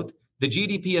GDP growth, the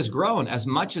GDP has grown as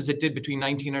much as it did between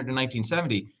 1900 and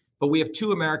 1970, but we have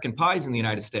 2 American pies in the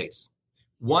United States.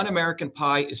 One American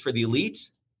pie is for the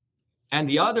elites, and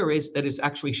the other is that it's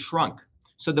actually shrunk.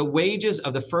 So the wages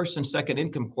of the first and second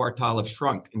income quartile have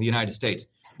shrunk in the United States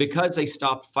because they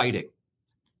stopped fighting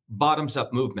bottoms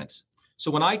up movements. So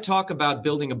when I talk about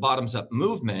building a bottoms-up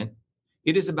movement,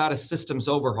 it is about a systems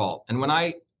overhaul. And when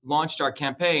I launched our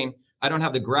campaign, I don't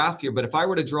have the graph here, but if I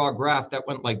were to draw a graph that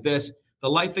went like this, the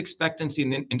life expectancy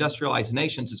in the industrialized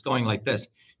nations is going like this.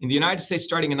 In the United States,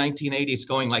 starting in 1980, it's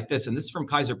going like this. And this is from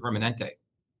Kaiser Permanente.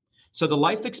 So the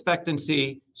life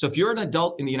expectancy, so if you're an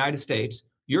adult in the United States,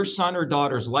 your son or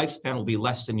daughter's lifespan will be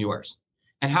less than yours.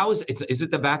 And how is it? Is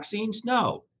it the vaccines?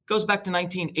 No. It goes back to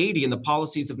 1980 and the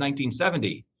policies of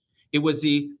 1970. It was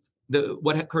the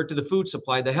what occurred to the food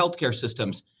supply, the healthcare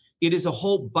systems. It is a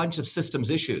whole bunch of systems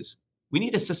issues. We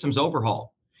need a systems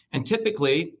overhaul. And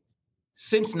typically,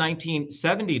 since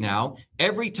 1970 now,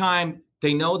 every time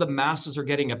they know the masses are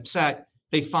getting upset,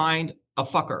 they find a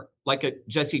fucker like a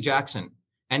Jesse Jackson.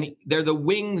 And they're the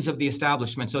wings of the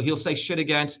establishment. So he'll say shit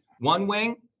against one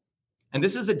wing. And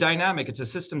this is a dynamic. It's a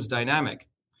systems dynamic.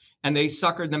 And they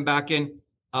suckered them back in.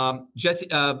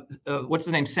 What's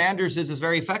the name? Sanders is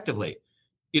very effectively.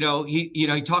 He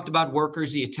talked about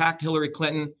workers. He attacked Hillary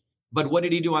Clinton. But what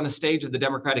did he do on the stage of the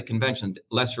Democratic Convention?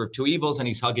 Lesser of two evils, and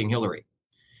he's hugging Hillary.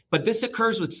 But this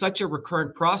occurs with such a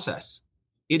recurrent process.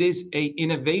 It is an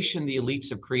innovation the elites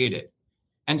have created.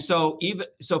 And so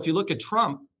if you look at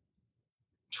Trump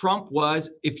was,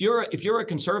 if you're a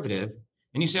conservative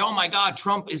and you say, oh my God,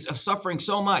 Trump is suffering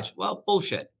so much. Well,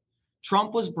 bullshit.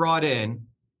 Trump was brought in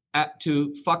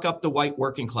to fuck up the white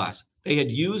working class. They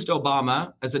had used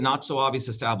Obama as a not so obvious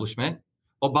establishment.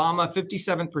 Obama,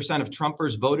 57% of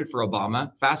Trumpers voted for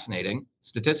Obama. Fascinating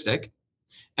statistic.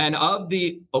 And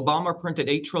Obama printed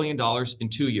 $8 trillion in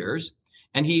 2 years,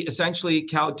 and he essentially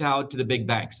kowtowed to the big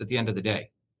banks at the end of the day.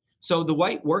 So the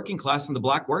white working class and the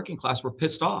black working class were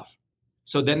pissed off.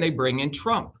 So then they bring in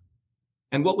Trump.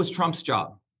 And what was Trump's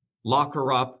job? Lock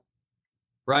her up,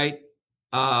 right?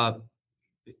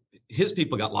 His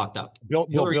people got locked up.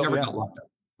 Hillary never got locked up,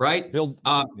 right?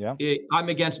 I'm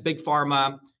against big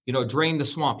pharma, drain the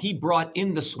swamp. He brought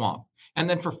in the swamp. And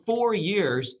then for 4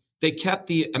 years, they kept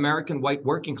the American white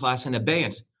working class in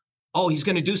abeyance. Oh, he's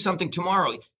going to do something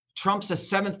tomorrow. Trump's a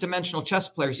seventh dimensional chess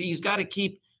player. See, he's got to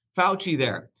keep Fauci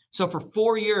there. So for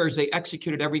 4 years, they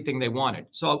executed everything they wanted.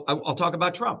 So I'll talk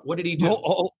about Trump. What did he do?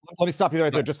 Let me stop you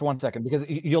right there just for 1 second, because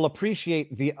you'll appreciate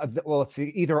let's see,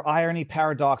 either irony,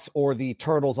 paradox, or the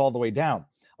turtles all the way down.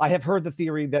 I have heard the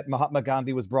theory that Mahatma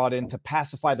Gandhi was brought in to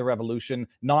pacify the revolution,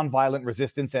 nonviolent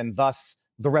resistance, and thus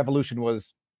the revolution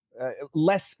was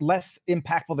less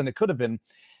impactful than it could have been.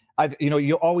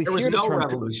 You always hear the term. There was no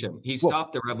revolution. He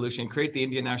stopped the revolution, created the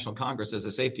Indian National Congress as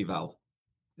a safety valve.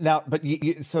 Now, but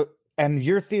and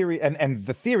your theory and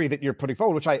the theory that you're putting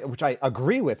forward, which I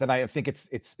agree with, and I think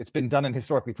it's been done and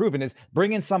historically proven, is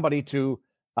bring in somebody to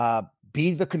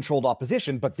be the controlled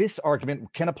opposition. But this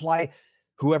argument can apply,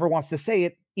 whoever wants to say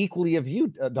it, equally of you,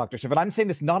 Dr. Shiva. And I'm saying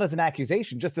this not as an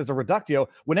accusation, just as a reductio.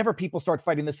 Whenever people start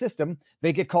fighting the system,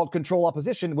 they get called control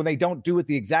opposition when they don't do it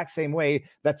the exact same way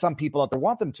that some people out there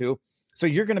want them to. So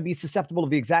you're going to be susceptible of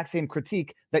the exact same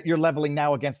critique that you're leveling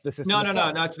now against the system.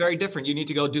 No, it's very different. You need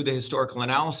to go do the historical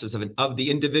analysis of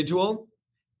the individual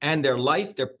and their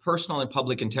life, their personal and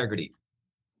public integrity.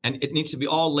 And it needs to be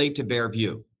all laid to bare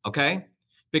view, okay?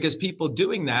 Because people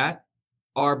doing that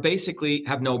are basically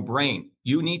have no brain.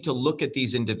 You need to look at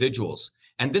these individuals.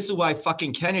 And this is why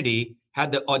fucking Kennedy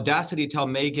had the audacity to tell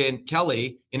Megyn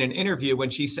Kelly in an interview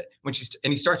and he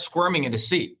starts squirming in his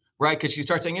seat, right? Because she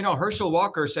starts saying, Herschel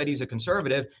Walker said he's a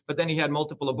conservative, but then he had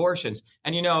multiple abortions.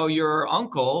 And, your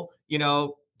uncle,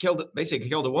 killed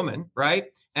a woman, right?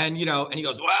 And, and he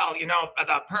goes, well,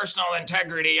 the personal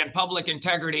integrity and public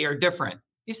integrity are different.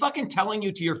 He's fucking telling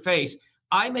you to your face,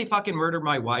 I may fucking murder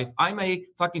my wife. I may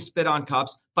fucking spit on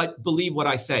cops, but believe what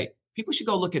I say. People should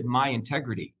go look at my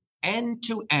integrity end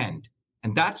to end.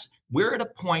 And we're at a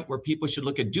point where people should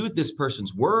look at, do this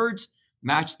person's words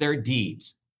match their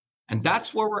deeds? And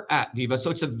that's where we're at, Viva.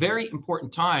 So it's a very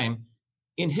important time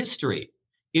in history.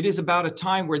 It is about a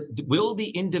time where will the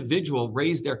individual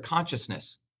raise their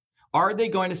consciousness? Are they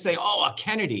going to say, oh, a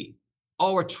Kennedy,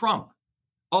 oh, a Trump?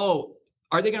 Oh,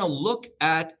 are they going to look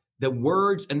at the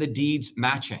words and the deeds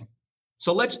matching?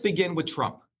 So let's begin with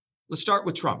Trump. Let's start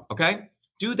with Trump, okay?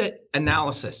 Do the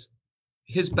analysis.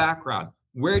 His background,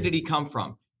 where did he come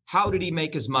from? How did he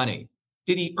make his money?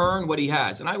 Did he earn what he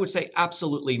has? And I would say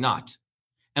absolutely not.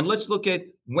 And let's look at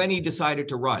when he decided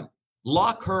to run.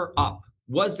 Lock her up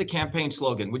was the campaign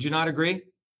slogan. Would you not agree?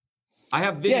 I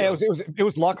have videos. Yeah, it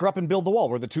was lock her up and build the wall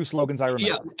were the two slogans I remember.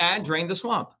 Yeah, and drain the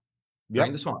swamp.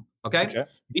 Drain the swamp. Okay?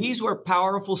 These were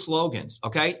powerful slogans.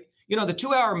 Okay. The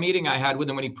 2-hour meeting I had with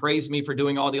him when he praised me for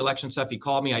doing all the election stuff, he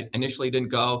called me. I initially didn't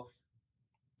go.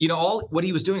 All what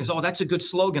he was doing is, oh, that's a good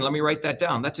slogan. Let me write that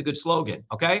down. That's a good slogan.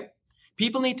 Okay.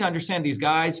 People need to understand these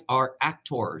guys are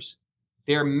actors.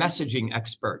 They're messaging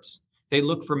experts. They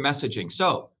look for messaging.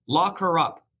 So lock her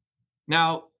up.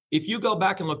 Now, if you go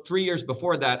back and look 3 years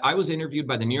before that, I was interviewed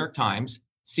by the New York Times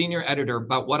senior editor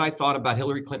about what I thought about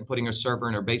Hillary Clinton putting her server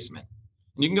in her basement.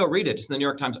 And you can go read it. It's in the New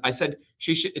York Times. I said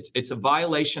it's a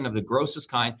violation of the grossest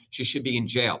kind. She should be in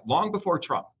jail long before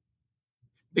Trump,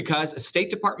 because a State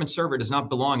Department server does not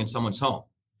belong in someone's home.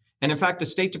 And in fact, a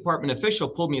State Department official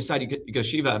pulled me aside. He goes,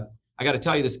 Shiva, I got to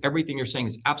tell you this. Everything you're saying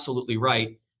is absolutely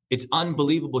right. It's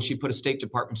unbelievable she put a State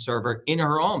Department server in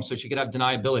her home so she could have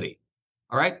deniability.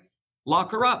 All right?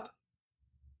 Lock her up.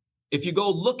 If you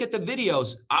go look at the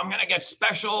videos, I'm going to get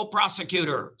special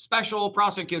prosecutor.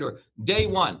 Day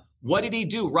one. What did he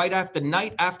do right after the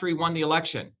night after he won the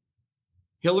election?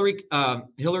 Hillary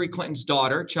Clinton's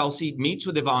daughter, Chelsea, meets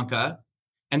with Ivanka.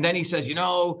 And then he says, you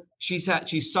know, she's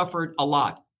suffered a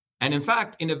lot. And in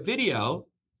fact, in a video,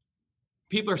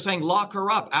 people are saying, lock her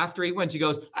up after he wins. He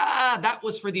goes, that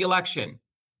was for the election.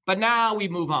 But now we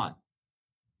move on.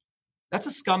 That's a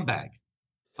scumbag.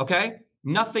 Okay?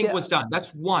 Nothing was done. That's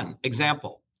one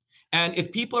example. And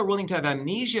if people are willing to have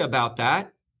amnesia about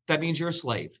that, that means you're a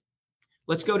slave.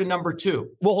 Let's go to number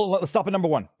two. Well, let's stop at number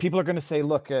one. People are going to say,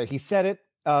 look, he said it,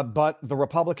 but the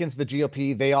Republicans, the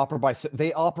GOP, they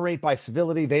operate by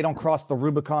civility. They don't cross the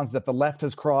Rubicons that the left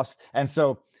has crossed. And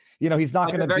so, you know, he's not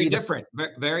going to be different.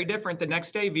 Very different. The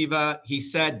next day, Viva, he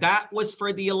said that was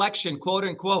for the election, quote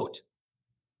unquote,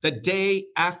 the day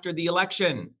after the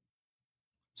election.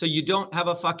 So you don't have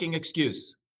a fucking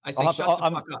excuse. I say, shut the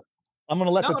fuck up. I'm going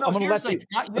to let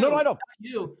not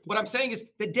you. What I'm saying is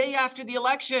the day after the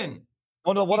election.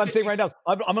 Oh, no, what I'm saying right now is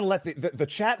I'm going to let the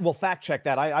chat will fact check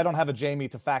that. I don't have a Jamie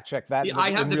to fact check that. Yeah,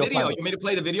 I have the video. You want me to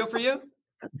play the video for you?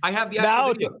 I have the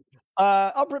actual video.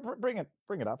 I'll bring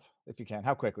it up if you can.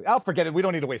 How quickly? I'll forget it. We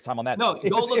don't need to waste time on that. No,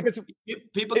 people can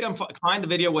find the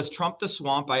video. Was Trump the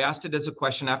swamp? I asked it as a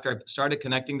question after I started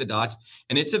connecting the dots.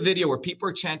 And it's a video where people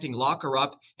are chanting, lock her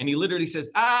up. And he literally says,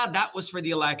 that was for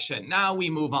the election. Now we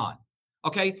move on.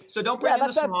 Okay, so don't bring in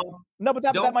the swamp. No, but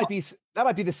that might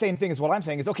be the same thing as what I'm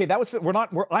saying is, okay,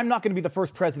 I'm not going to be the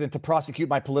first president to prosecute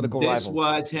my political rivals. This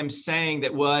was him saying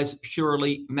that was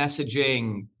purely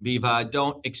messaging, Viva.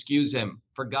 Don't excuse him,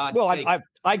 for God's sake.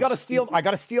 I got to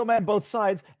steel man both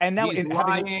sides. And now he's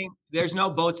lying. There's no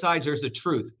both sides. There's the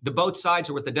truth. The both sides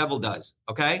are what the devil does.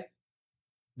 Okay,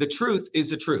 the truth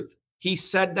is the truth. He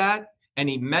said that and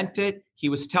he meant it. He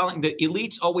was telling the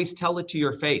elites always tell it to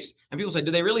your face. And people say,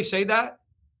 do they really say that?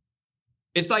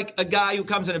 It's like a guy who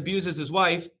comes and abuses his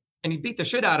wife and he beat the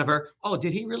shit out of her. Oh,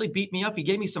 did he really beat me up? He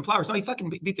gave me some flowers. No, he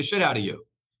fucking beat the shit out of you.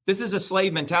 This is a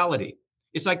slave mentality.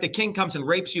 It's like the king comes and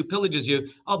rapes you, pillages you.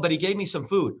 Oh, but he gave me some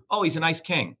food. Oh, he's a nice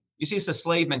king. You see, it's a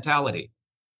slave mentality.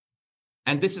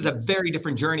 And this is a very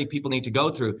different journey people need to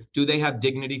go through. Do they have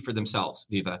dignity for themselves,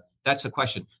 Viva? That's the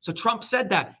question. So Trump said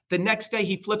that. The next day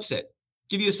he flips it.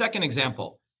 Give you a second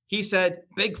example. He said,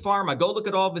 Big Pharma, go look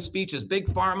at all of his speeches. Big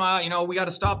Pharma, we got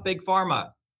to stop Big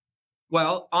Pharma.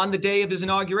 Well, on the day of his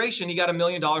inauguration, he got $1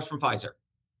 million from Pfizer.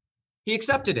 He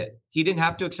accepted it. He didn't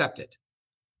have to accept it.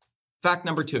 Fact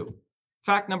number two.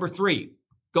 Fact number three,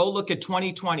 go look at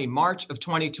 2020, March of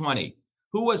 2020.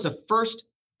 Who was the first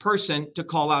person to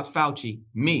call out Fauci?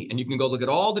 Me. And you can go look at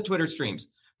all the Twitter streams.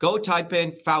 Go type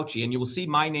in Fauci and you will see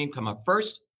my name come up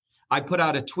first. I put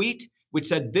out a tweet which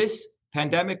said this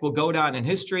pandemic will go down in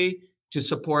history to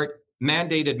support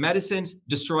mandated medicines,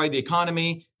 destroy the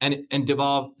economy, and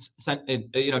devolve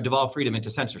freedom into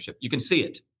censorship. You can see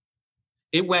it.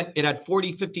 It had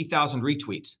 40, 50,000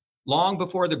 retweets long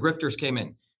before the grifters came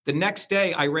in. The next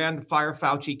day, I ran the Fire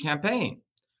Fauci campaign.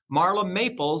 Marla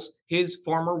Maples, his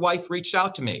former wife, reached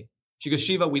out to me. She goes,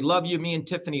 Shiva, we love you. Me and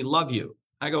Tiffany love you.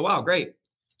 I go, wow, great.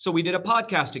 So we did a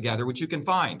podcast together, which you can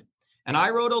find. And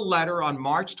I wrote a letter on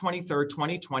March 23rd,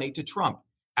 2020 to Trump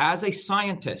as a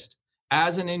scientist,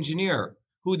 as an engineer,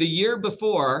 who the year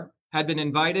before had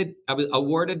been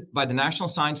awarded by the National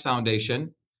Science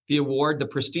Foundation, the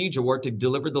prestige award to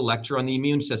deliver the lecture on the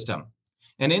immune system.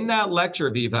 And in that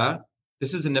lecture, Viva,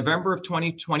 this is in November of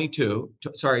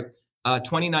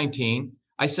 2019,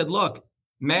 I said, look,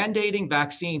 mandating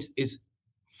vaccines is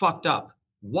fucked up.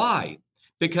 Why?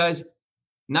 Because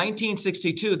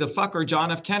 1962, the fucker John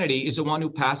F. Kennedy is the one who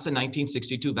passed the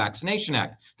 1962 Vaccination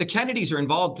Act. The Kennedys are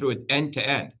involved through it end to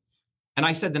end. And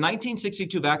I said the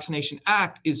 1962 Vaccination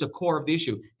Act is the core of the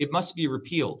issue. It must be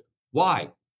repealed.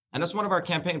 Why? And that's one of our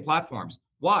campaign platforms.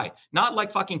 Why? Not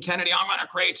like fucking Kennedy, I'm going to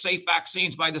create safe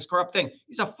vaccines by this corrupt thing.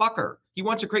 He's a fucker. He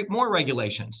wants to create more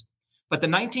regulations. But the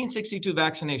 1962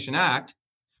 Vaccination Act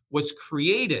was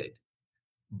created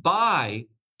by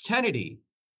Kennedy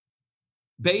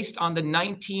based on the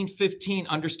 1915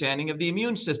 understanding of the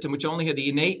immune system, which only had the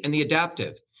innate and the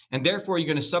adaptive. And therefore, you're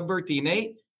going to subvert the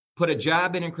innate, put a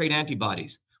jab in and create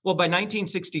antibodies. Well, by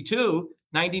 1962,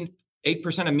 98%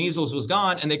 of measles was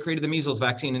gone, and they created the measles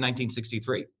vaccine in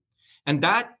 1963. And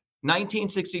that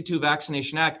 1962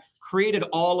 Vaccination Act created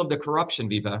all of the corruption,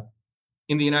 Viva,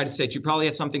 in the United States. You probably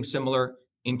had something similar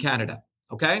in Canada,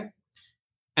 okay?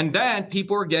 And then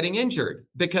people were getting injured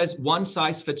because one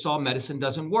size fits all medicine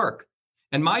doesn't work.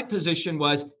 And my position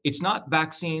was, it's not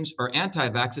vaccines or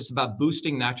anti-vax, it's about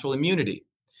boosting natural immunity.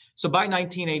 So by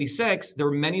 1986, there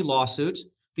were many lawsuits.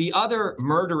 The other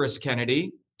murderous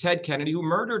Kennedy, Ted Kennedy, who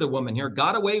murdered a woman here,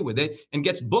 got away with it and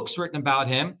gets books written about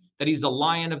him that he's the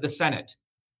lion of the Senate.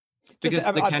 Because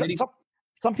the Kennedys...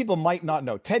 Some people might not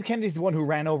know. Ted Kennedy's the one who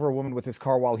ran over a woman with his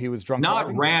car while he was drunk.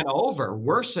 Not ran over.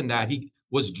 Worse than that. He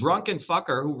was drunken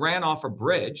fucker who ran off a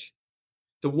bridge.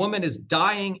 The woman is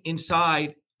dying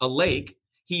inside a lake.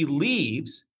 He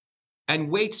leaves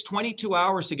and waits 22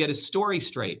 hours to get his story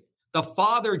straight. The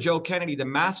father, Joe Kennedy, the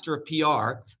master of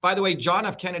PR. By the way, John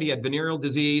F. Kennedy had venereal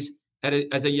disease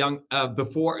as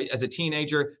a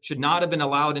teenager, should not have been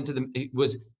allowed he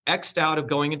was X'd out of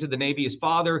going into the Navy. His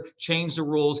father changed the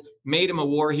rules, made him a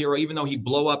war hero, even though he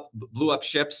blew up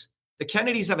ships. The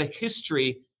Kennedys have a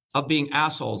history of being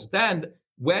assholes. Then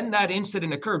when that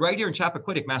incident occurred right here in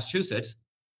Chappaquiddick, Massachusetts,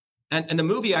 and the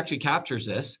movie actually captures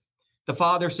this, the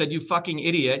father said, "You fucking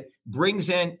idiot," brings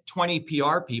in 20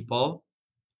 PR people,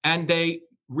 and they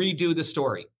redo the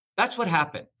story. That's what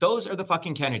happened. Those are the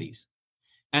fucking Kennedys.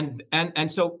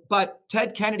 But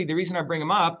Ted Kennedy, the reason I bring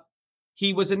him up,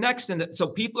 he was the next so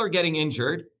people are getting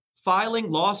injured,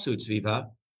 filing lawsuits, Viva,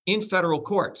 in federal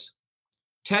courts.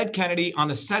 Ted Kennedy on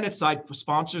the Senate side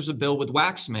sponsors a bill with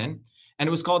Waxman, and it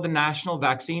was called the National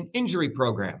Vaccine Injury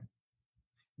Program.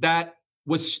 That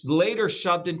was later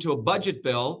shoved into a budget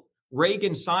bill.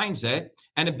 Reagan signs it,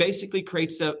 and it basically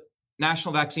creates a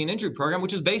National Vaccine Injury Program,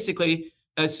 which is basically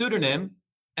a pseudonym,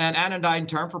 an anodyne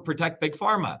term for protect Big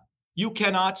Pharma. You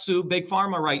cannot sue Big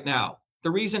Pharma right now.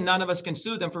 The reason none of us can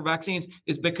sue them for vaccines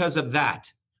is because of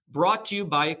that. Brought to you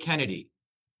by a Kennedy.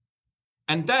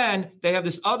 And then they have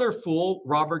this other fool,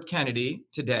 Robert Kennedy,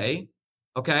 today,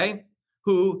 okay,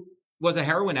 who was a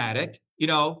heroin addict,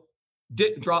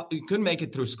 couldn't make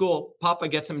it through school. Papa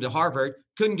gets him to Harvard,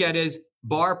 couldn't get his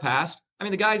bar passed. I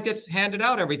mean, the guy gets handed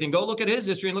out everything. Go look at his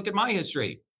history and look at my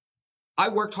history. I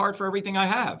worked hard for everything I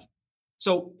have.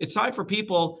 So it's time for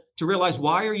people to realize,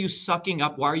 why are you sucking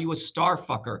up? Why are you a star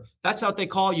fucker? That's what they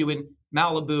call you in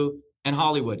Malibu and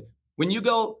Hollywood. When you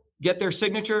go get their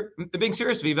signature, I'm being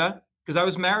serious, Viva, because I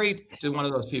was married to one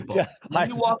of those people. Yeah, when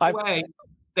you walk away,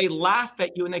 they laugh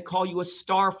at you and they call you a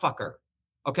star fucker.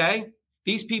 Okay?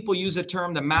 These people use the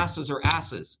term the masses are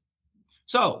asses.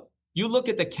 So you look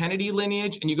at the Kennedy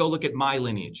lineage and you go look at my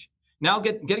lineage. Now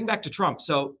getting back to Trump.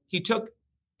 So he took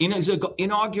in his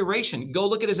inauguration, go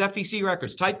look at his FEC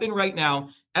records. Type in right now,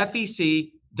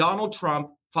 FEC, Donald Trump,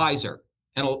 Pfizer,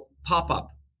 and it'll pop up.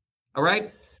 All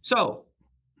right? So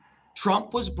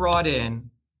Trump was brought in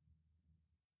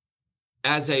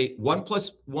as a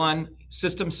 1+1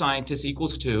 system scientist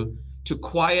equals 2 to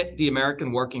quiet the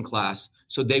American working class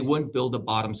so they wouldn't build a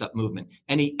bottoms-up movement.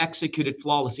 And he executed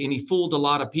flawlessly, and he fooled a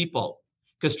lot of people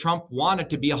because Trump wanted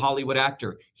to be a Hollywood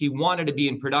actor. He wanted to be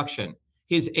in production.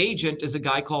 His agent is a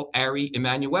guy called Ari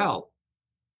Emanuel,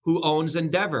 who owns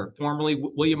Endeavor, formerly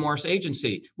William Morris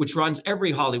Agency, which runs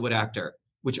every Hollywood actor,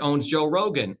 which owns Joe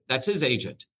Rogan. That's his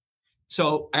agent.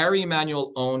 So Ari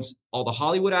Emanuel owns all the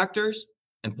Hollywood actors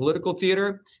and political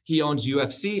theater. He owns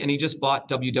UFC, and he just bought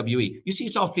WWE. You see,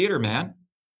 it's all theater, man.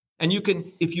 And you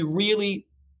can, if you really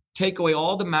take away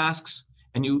all the masks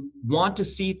and you want to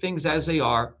see things as they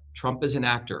are, Trump is an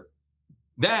actor.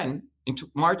 Then in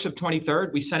March of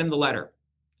 23rd, we sent him the letter.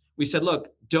 We said,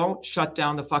 look, don't shut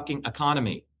down the fucking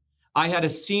economy. I had a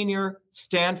senior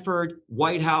Stanford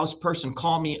White House person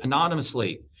call me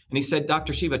anonymously. And he said,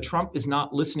 Dr. Shiva, Trump is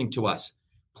not listening to us.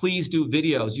 Please do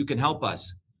videos. You can help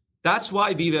us. That's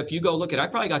why, Viva, if you go look at it, I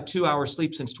probably got 2 hours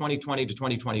sleep since 2020 to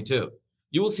 2022.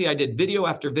 You will see I did video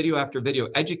after video after video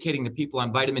educating the people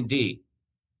on vitamin D,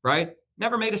 right?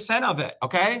 Never made a cent of it,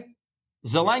 okay?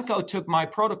 Zelenko took my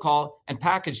protocol and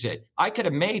packaged it. I could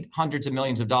have made hundreds of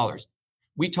millions of dollars.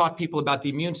 We taught people about the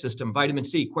immune system, vitamin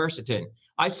C, quercetin.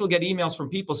 I still get emails from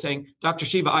people saying, Dr.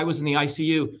 Shiva, I was in the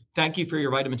ICU. Thank you for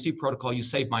your vitamin C protocol. You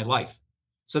saved my life.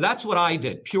 So that's what I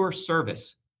did, pure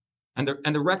service. And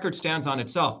the record stands on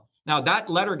itself. Now, that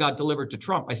letter got delivered to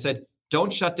Trump. I said,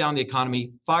 don't shut down the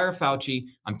economy. Fire Fauci.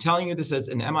 I'm telling you this as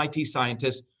an MIT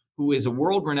scientist who is a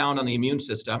world renowned on the immune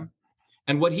system.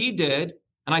 And what he did,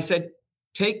 and I said,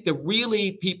 take the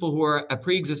really people who are at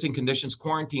pre-existing conditions,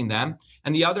 quarantine them,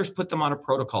 and the others put them on a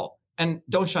protocol and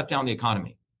don't shut down the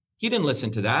economy. He didn't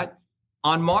listen to that.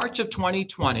 On March of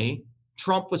 2020,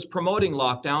 Trump was promoting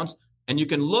lockdowns, and you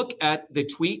can look at the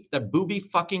tweet that booby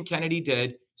fucking Kennedy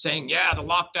did saying, yeah, the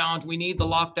lockdowns, we need the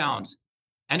lockdowns.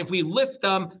 And if we lift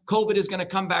them, COVID is going to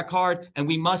come back hard, and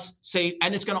we must save,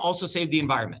 and it's going to also save the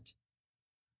environment.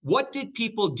 What did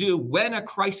people do when a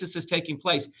crisis is taking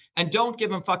place? And don't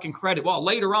give him fucking credit. Well,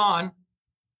 later on,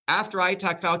 after I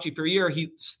attack Fauci for a year,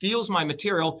 he steals my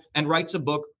material and writes a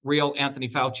book, Real Anthony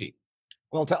Fauci.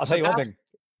 Well, I'll tell you one thing.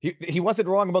 He wasn't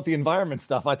wrong about the environment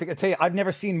stuff. I tell you, I've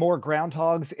never seen more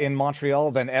groundhogs in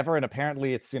Montreal than ever, and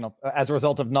apparently it's, as a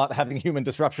result of not having human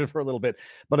disruption for a little bit.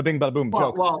 Bada bing, bada boom,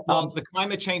 joke. Well, the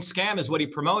climate change scam is what he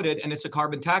promoted, and it's a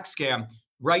carbon tax scam.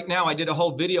 Right now, I did a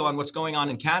whole video on what's going on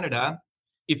in Canada.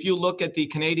 If you look at the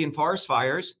Canadian forest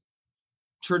fires,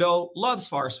 Trudeau loves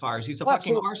forest fires. He's a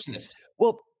fucking arsonist.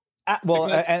 Well,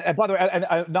 and by the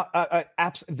way,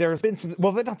 there's been some.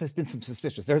 Well, there's been some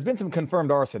suspicious. There's been some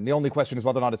confirmed arson. The only question is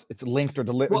whether or not it's linked or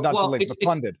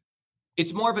funded.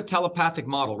 It's more of a telepathic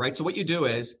model, right? So what you do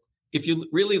is, if you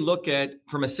really look at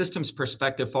from a systems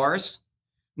perspective, forests.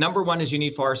 Number one is you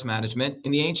need forest management.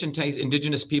 In the ancient days,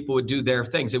 indigenous people would do their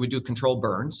things. They would do controlled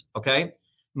burns. Okay.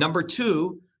 Number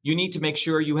two, you need to make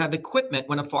sure you have equipment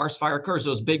when a forest fire occurs,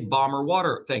 those big bomber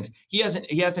water things. He hasn't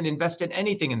invested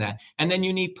anything in that. And then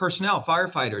you need personnel,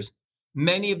 firefighters.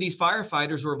 Many of these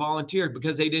firefighters were volunteered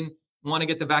because they didn't want to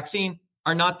get the vaccine,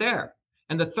 are not there.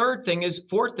 And the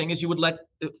fourth thing is you would let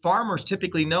farmers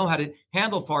typically know how to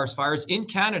handle forest fires. In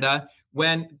Canada,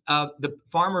 when the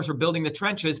farmers were building the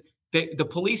trenches, the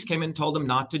police came and told them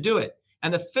not to do it.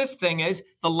 And the fifth thing is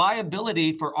the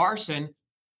liability for arson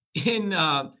in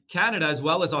Canada, as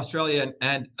well as Australia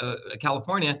and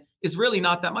California, is really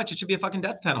not that much. It should be a fucking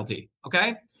death penalty.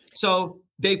 Okay. So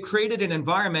they've created an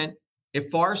environment.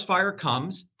 If forest fire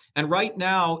comes, and right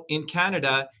now in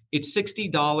Canada, it's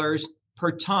 $60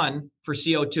 per ton for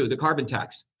CO2, the carbon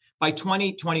tax. By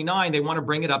 2029, they want to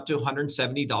bring it up to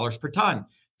 $170 per ton.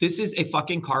 This is a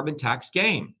fucking carbon tax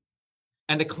game.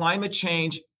 And the climate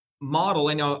change model,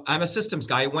 and I'm a systems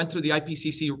guy. I went through the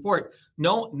IPCC report.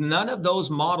 No, none of those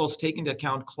models take into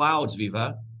account clouds,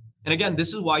 Viva. And again,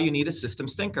 this is why you need a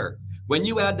systems thinker. When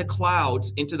you add the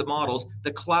clouds into the models,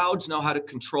 the clouds know how to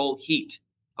control heat,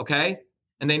 okay?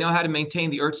 And they know how to maintain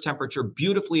the Earth's temperature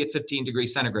beautifully at 15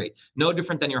 degrees centigrade. No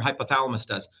different than your hypothalamus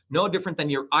does. No different than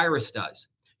your iris does.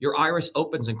 Your iris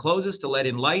opens and closes to let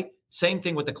in light. Same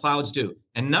thing with the clouds do.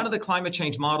 And none of the climate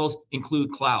change models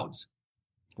include clouds.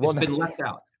 It's been left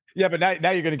out. Yeah, but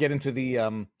now you're going to get into the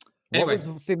what was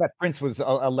the thing that Prince was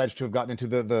alleged to have gotten into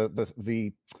the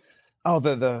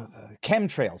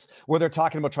chemtrails, where they're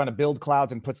talking about trying to build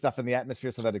clouds and put stuff in the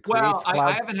atmosphere so that it creates clouds.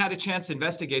 I haven't had a chance to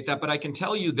investigate that, but I can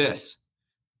tell you this.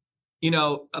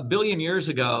 A billion years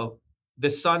ago, the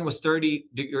sun was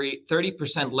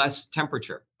 30% less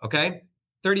temperature. Okay,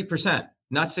 30%,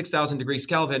 not 6,000 degrees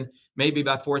Kelvin, maybe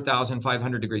about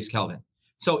 4,500 degrees Kelvin.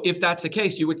 So if that's the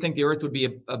case, you would think the Earth would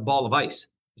be a ball of ice.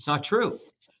 It's not true.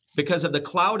 Because of the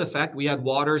cloud effect, we had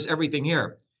waters, everything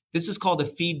here. This is called a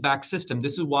feedback system.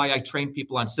 This is why I train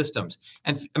people on systems.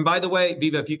 And by the way,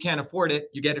 Viva, if you can't afford it,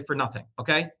 you get it for nothing.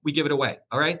 Okay? We give it away.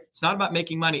 All right? It's not about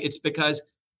making money. It's because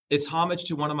it's homage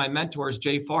to one of my mentors,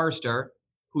 Jay Forrester,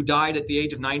 who died at the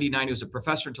age of 99. He was a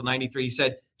professor until 93. He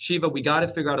said, Shiva, we got to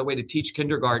figure out a way to teach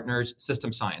kindergartners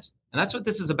system science. And that's what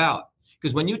this is about.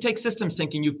 Because when you take systems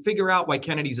thinking, you figure out why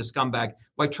Kennedy's a scumbag,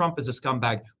 why Trump is a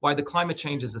scumbag, why the climate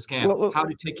change is a scam, how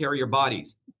to take care of your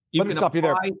bodies. You can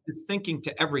apply this thinking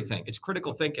to everything. It's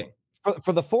critical thinking.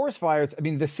 For the forest fires, I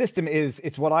mean, the system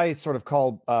it's what I sort of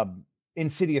call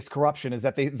insidious corruption, is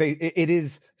that it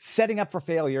is setting up for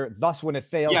failure. Thus, when it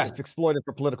fails, it's exploited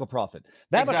for political profit.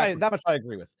 That much I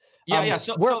agree with.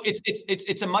 So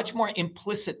it's a much more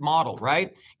implicit model,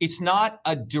 right? It's not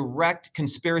a direct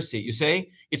conspiracy. You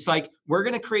say it's like we're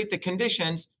going to create the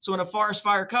conditions so when a forest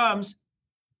fire comes,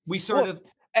 we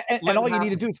and all you need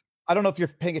to do is, I don't know if you're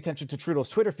paying attention to Trudeau's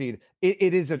Twitter feed.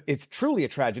 It's truly a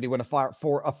tragedy when a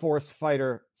forest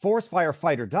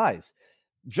firefighter dies.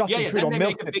 Justin Trudeau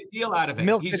makes a big deal out of it.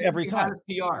 Milks it every time.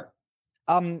 PR.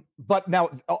 But now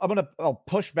I'll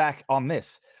push back on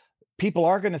this. People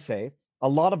are going to say a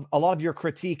lot of your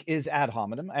critique is ad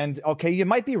hominem, and okay, you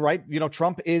might be right.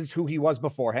 Trump is who he was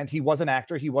beforehand. He was an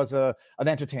actor. He was an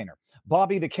entertainer.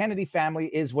 Bobby, the Kennedy family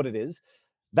is what it is.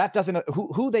 That doesn't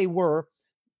who they were.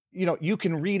 You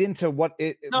can read into what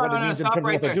it means in terms of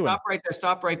what they're doing.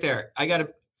 Stop right there. I got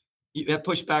to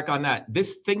push back on that.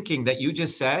 This thinking that you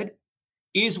just said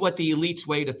is what the elite's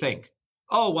way to think.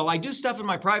 Oh, well, I do stuff in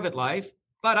my private life,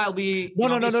 but I'll be No.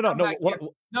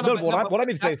 What I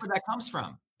mean to say is that's where that comes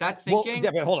from. That well, thinking.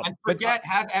 yeah, but hold on. And forget,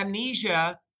 have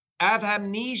amnesia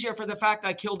for the fact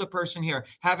I killed a person here.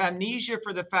 Have amnesia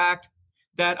for the fact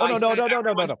that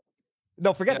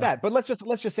No, forget that. But let's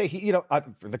just say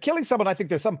for the killing someone, I think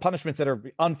there's some punishments that are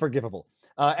unforgivable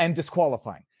and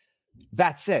disqualifying.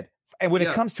 That said, and when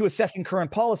it comes to assessing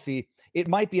current policy, it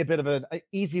might be a bit of an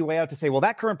easy way out to say, well,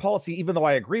 that current policy, even though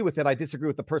I agree with it, I disagree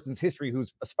with the person's history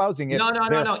who's espousing it.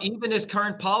 No. Even his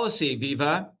current policy,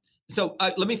 Viva. So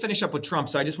let me finish up with Trump.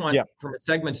 So I just want, from a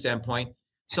segment standpoint.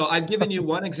 So I've given you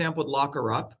one example with Lock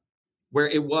Her Up, where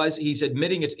he's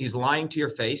admitting he's lying to your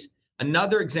face.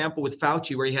 Another example with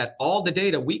Fauci, where he had all the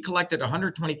data. We collected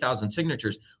 120,000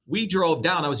 signatures. We drove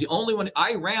down. I was the only one.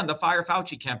 I ran the Fire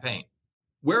Fauci campaign.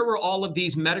 Where were all of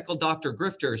these medical doctor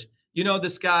grifters?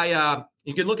 This guy,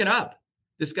 you can look it up.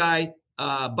 This guy,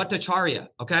 Bhattacharya,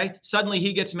 okay? Suddenly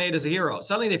he gets made as a hero.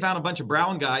 Suddenly they found a bunch of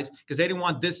brown guys because they didn't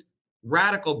want this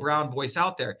radical brown voice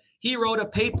out there. He wrote a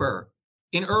paper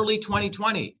in early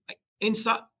 2020,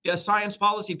 a science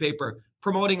policy paper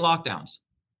promoting lockdowns.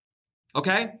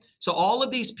 Okay? So all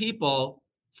of these people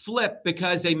flip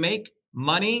because they make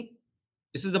money.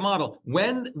 This is the model.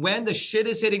 When the shit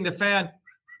is hitting the fan,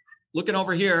 looking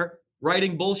over here,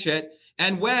 writing bullshit.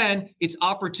 And when it's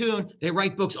opportune, they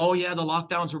write books. Oh, yeah, the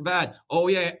lockdowns were bad. Oh,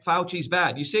 yeah, Fauci's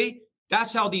bad. You see,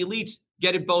 that's how the elites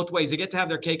get it both ways. They get to have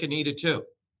their cake and eat it too.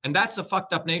 And that's the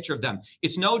fucked up nature of them.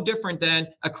 It's no different than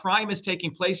a crime is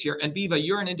taking place here. And Viva,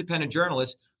 you're an independent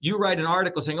journalist. You write an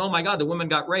article saying, oh, my God, the woman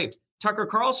got raped. Tucker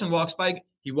Carlson walks by.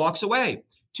 He walks away.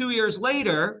 2 years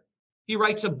later, he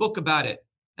writes a book about it.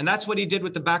 And that's what he did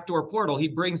with the backdoor portal. He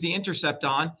brings The Intercept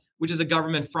on, which is a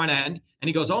government front end. And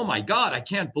he goes, oh, my God, I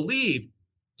can't believe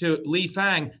to Li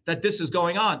Fang that this is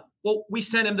going on. Well, we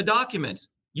sent him the documents.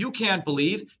 You can't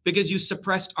believe because you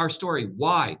suppressed our story.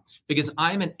 Why? Because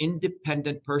I'm an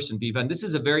independent person, Viva. And this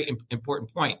is a very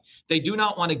important point. They do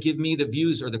not want to give me the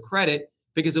views or the credit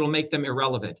because it'll make them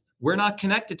irrelevant. We're not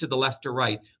connected to the left or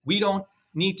right. We don't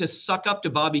need to suck up to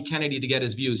Bobby Kennedy to get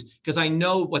his views because I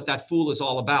know what that fool is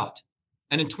all about.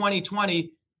 And in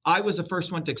 2020, I was the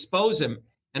first one to expose him.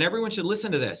 And everyone should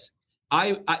listen to this.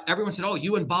 Everyone said, oh,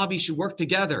 you and Bobby should work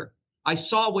together. I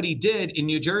saw what he did in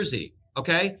New Jersey.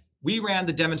 Okay. We ran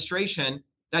the demonstration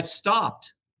that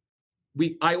stopped.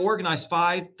 I organized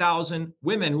 5,000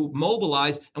 women who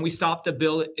mobilized, and we stopped the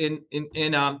bill in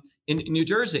New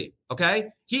Jersey. Okay,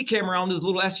 he came around with his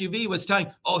little SUV, was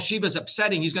telling, "Oh, Shiva's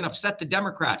upsetting. He's going to upset the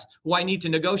Democrats, who I need to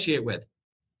negotiate with."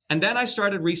 And then I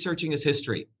started researching his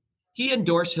history. He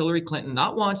endorsed Hillary Clinton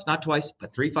not once, not twice,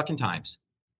 but 3 fucking times.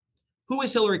 Who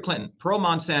is Hillary Clinton? Pro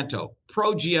Monsanto,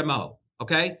 pro GMO.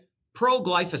 Okay, pro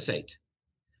glyphosate.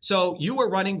 So you were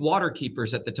running Water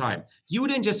Keepers at the time. You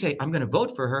didn't just say, I'm going to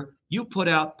vote for her. You put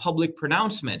out public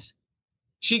pronouncements.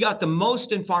 She got the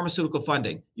most in pharmaceutical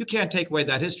funding. You can't take away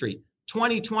that history.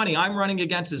 2020, I'm running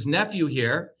against his nephew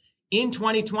here. In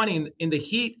 2020, in the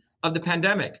heat of the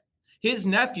pandemic, his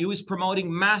nephew is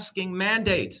promoting masking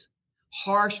mandates,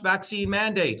 harsh vaccine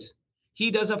mandates. He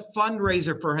does a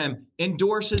fundraiser for him,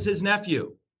 endorses his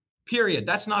nephew. Period.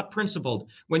 That's not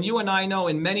principled. When you and I know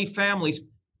in many families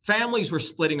were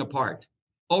splitting apart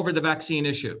over the vaccine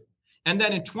issue. And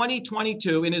then in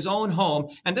 2022, in his own home,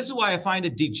 and this is why I find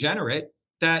it degenerate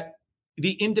that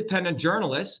the independent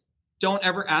journalists don't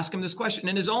ever ask him this question.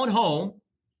 In his own home,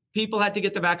 people had to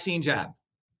get the vaccine jab.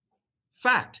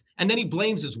 Fact. And then he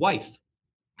blames his wife.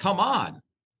 Come on.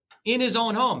 In his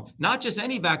own home, not just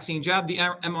any vaccine jab, the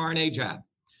mRNA jab.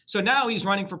 So now he's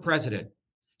running for president.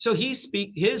 So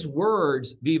his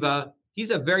words, Viva, he's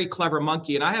a very clever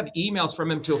monkey. And I have emails from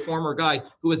him to a former guy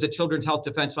who was the Children's Health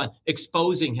Defense Fund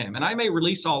exposing him. And I may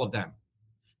release all of them.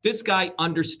 This guy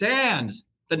understands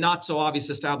the not so obvious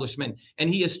establishment, and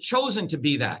he has chosen to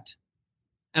be that.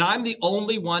 And I'm the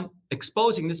only one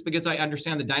exposing this because I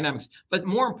understand the dynamics. But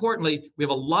more importantly, we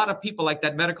have a lot of people like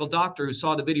that medical doctor who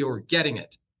saw the video who are getting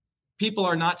it. People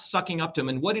are not sucking up to him.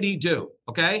 And what did he do?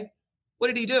 Okay. What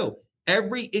did he do?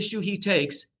 Every issue he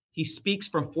takes, he speaks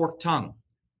from forked tongue.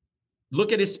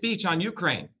 Look at his speech on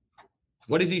Ukraine.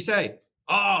 What does he say?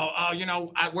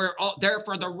 We're all there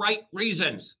for the right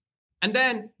reasons. And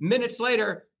then minutes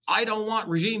later, I don't want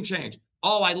regime change.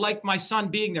 Oh, I like my son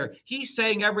being there. He's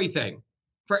saying everything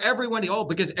for everyone. Oh,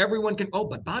 because everyone can. Oh,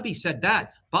 but Bobby said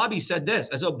that. Bobby said this,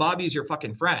 as though Bobby's your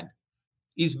fucking friend.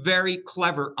 He's very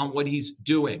clever on what he's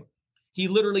doing. He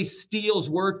literally steals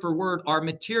word for word our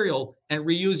material and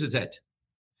reuses it.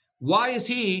 Why is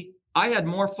he? I had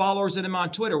more followers than him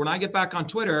on Twitter. When I get back on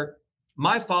Twitter,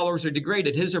 my followers are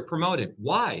degraded. His are promoted.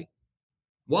 Why?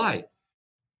 Why?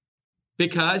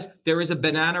 because there is a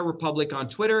banana republic on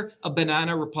Twitter, a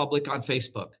banana republic on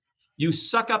Facebook. You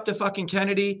suck up to fucking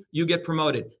Kennedy, you get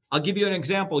promoted. I'll give you an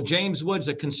example. James Woods,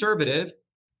 a conservative,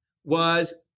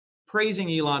 was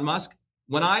praising Elon Musk.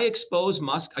 When I exposed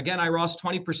Musk, again, I lost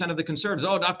 20% of the conservatives.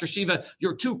 Oh, Dr. Shiva,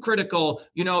 you're too critical.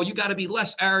 You got to be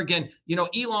less arrogant.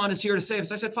 Elon is here to save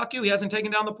us. I said, fuck you. He hasn't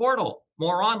taken down the portal.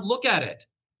 Moron, look at it.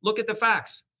 Look at the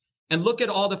facts and look at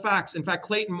all the facts. In fact,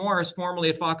 Clayton Morris, formerly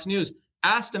at Fox News,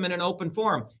 asked him in an open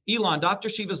forum, Elon, Dr.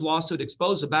 Shiva's lawsuit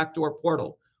exposed the backdoor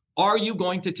portal. Are you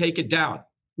going to take it down?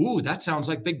 Ooh, that sounds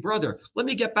like Big Brother. Let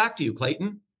me get back to you,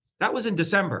 Clayton. That was in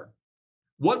December.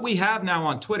 What we have now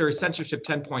on Twitter is censorship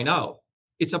 10.0.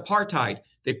 It's apartheid.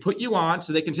 They put you on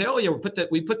so they can say, oh, yeah,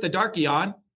 we put the darkie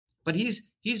on, but he's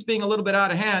being a little bit out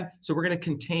of hand, so we're going to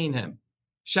contain him,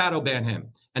 shadow ban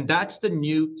him. And that's the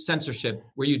new censorship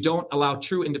where you don't allow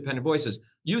true independent voices.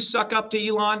 You suck up to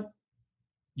Elon,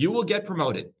 you will get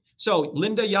promoted. So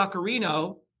Linda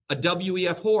Yaccarino, a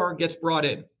WEF whore, gets brought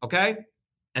in, okay?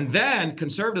 And then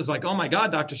conservatives like, oh my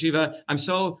God, Dr. Shiva, I'm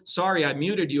so sorry, I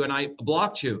muted you and I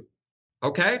blocked you,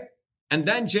 okay? And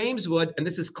then James Wood, and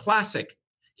this is classic,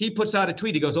 he puts out a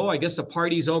tweet. He goes, oh, I guess the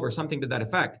party's over, something to that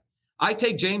effect. I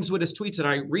take James Wood's tweets and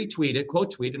I retweet it,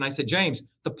 quote tweet, and I said, James,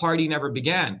 the party never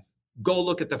began. Go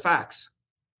look at the facts.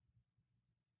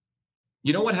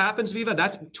 You know what happens, Viva?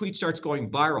 That tweet starts going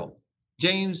viral.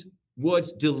 James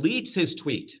Woods deletes his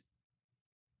tweet.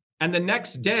 And the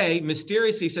next day,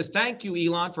 mysteriously says, thank you,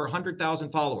 Elon, for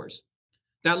 100,000 followers.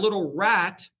 That little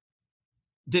rat,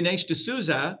 Dinesh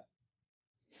D'Souza,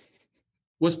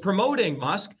 was promoting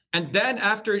Musk. And then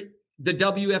after the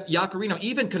WF Yaccarino,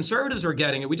 even conservatives are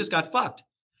getting it. We just got fucked.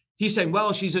 He's saying,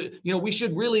 well, we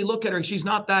should really look at her. She's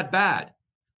not that bad.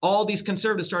 All these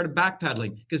conservatives started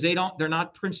backpedaling because they're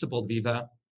not principled, Viva.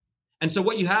 And so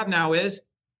what you have now is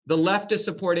the left is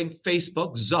supporting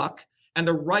Facebook, Zuck, and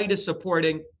the right is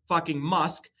supporting fucking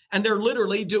Musk. And they're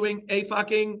literally doing a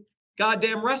fucking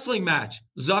goddamn wrestling match,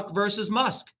 Zuck versus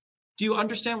Musk. Do you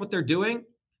understand what they're doing?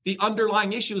 The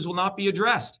underlying issues will not be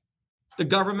addressed. The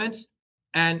governments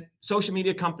and social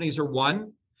media companies are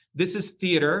one. This is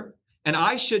theater. And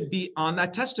I should be on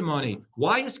that testimony.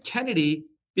 Why is Kennedy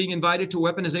being invited to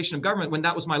weaponization of government when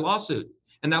that was my lawsuit?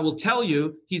 And that will tell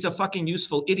you he's a fucking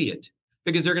useful idiot,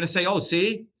 because they're going to say, oh,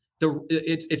 see,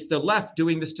 it's the left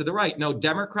doing this to the right. No,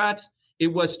 Democrats, it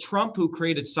was Trump who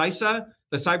created CISA,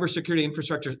 the Cybersecurity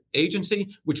Infrastructure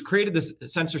Agency, which created this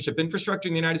censorship infrastructure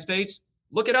in the United States.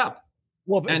 Look it up.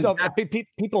 Well,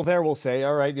 people there will say,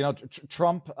 all right,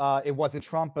 Trump, it wasn't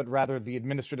Trump, but rather the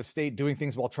administrative state doing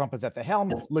things while Trump is at the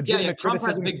helm. Legitimate Trump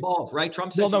criticism. has big balls, right?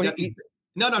 Trump says No,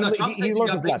 Trump says he's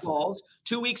got big balls.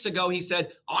 2 weeks ago, he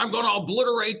said, I'm going to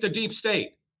obliterate the deep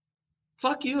state.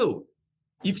 Fuck you.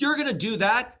 If you're going to do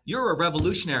that, you're a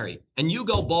revolutionary and you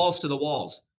go balls to the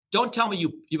walls. Don't tell me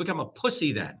you become a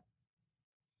pussy then.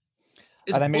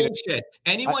 It's bullshit.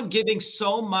 Anyone giving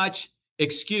so much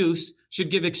excuse should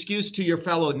give excuse to your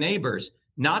fellow neighbors,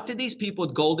 not to these people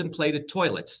with golden plated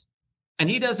toilets. And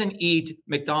he doesn't eat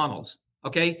McDonald's,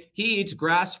 okay? He eats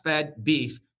grass-fed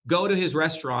beef. Go to his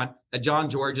restaurant at John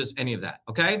George's, any of that,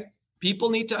 okay? People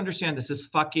need to understand this is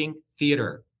fucking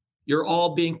theater. You're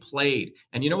all being played.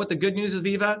 And you know what the good news is,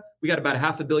 Viva? We got about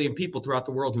 500 million people throughout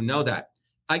the world who know that.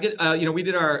 We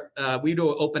do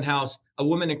an open house. A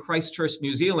woman in Christchurch,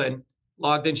 New Zealand,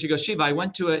 logged in. She goes, Shiva, I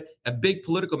went to a big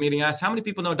political meeting. I asked, how many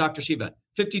people know Dr. Shiva?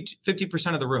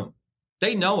 50% of the room.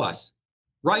 They know us.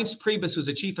 Reince Priebus, who's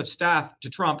the chief of staff to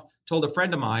Trump, told a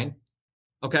friend of mine,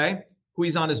 okay, who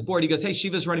he's on his board. He goes, hey,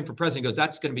 Shiva's running for president. He goes,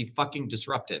 that's going to be fucking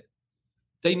disruptive.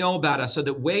 They know about us. So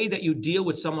the way that you deal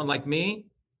with someone like me,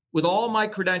 with all my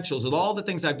credentials, with all the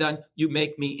things I've done, you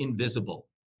make me invisible.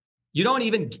 You don't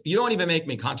even make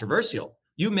me controversial.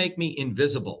 You make me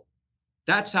invisible.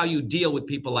 That's how you deal with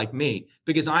people like me,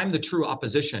 because I'm the true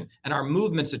opposition and our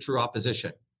movement's the true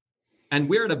opposition. And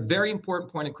we're at a very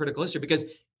important point in critical history, because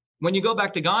when you go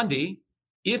back to Gandhi,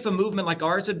 if a movement like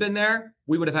ours had been there,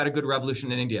 we would have had a good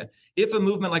revolution in India. If a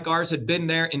movement like ours had been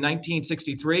there in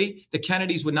 1963, the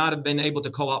Kennedys would not have been able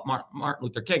to co-opt Martin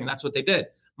Luther King. And that's what they did.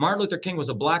 Martin Luther King was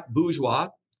a black bourgeois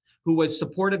who was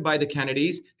supported by the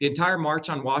Kennedys. The entire March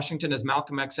on Washington, as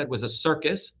Malcolm X said, was a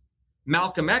circus.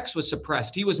 Malcolm X was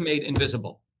suppressed. He was made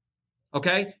invisible.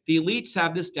 Okay? The elites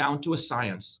have this down to a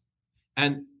science.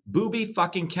 And Booby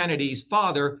fucking Kennedy's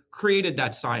father created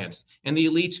that science. And the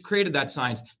elites created that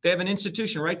science. They have an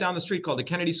institution right down the street called the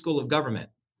Kennedy School of Government.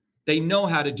 They know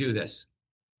how to do this.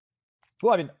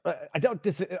 Well, I mean, I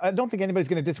don't think anybody's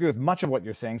going to disagree with much of what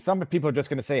you're saying. Some people are just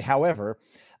going to say, however,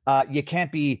 you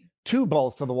can't be too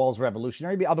balls to the walls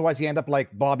revolutionary, otherwise you end up like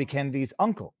Bobby Kennedy's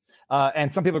uncle.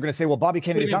 And some people are going to say, well, Bobby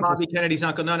Kennedy's uncle. Bobby Kennedy's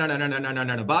uncle.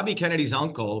 No. Bobby Kennedy's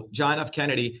uncle, John F.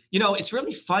 Kennedy. You know, it's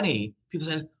really funny. People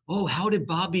say, oh, how did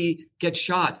Bobby get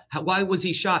shot? Why was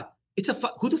he shot?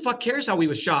 Who the fuck cares how he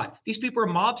was shot? These people are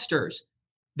mobsters.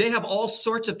 They have all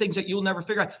sorts of things that you'll never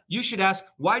figure out. You should ask,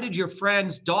 why did your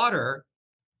friend's daughter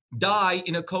die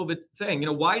in a COVID thing? You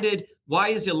know, why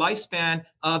is the lifespan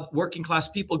of working class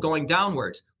people going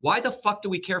downwards? Why the fuck do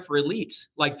we care for elites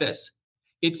like this?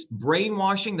 It's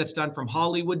brainwashing that's done from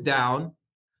Hollywood down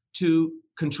to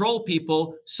control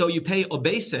people so you pay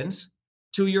obeisance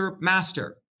to your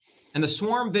master. And the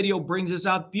swarm video brings this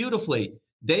out beautifully.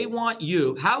 They want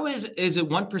you. How is it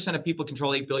 1% of people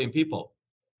control 8 billion people?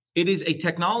 It is a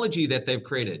technology that they've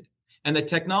created. And the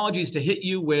technology is to hit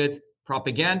you with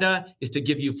propaganda, is to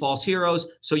give you false heroes.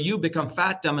 So you become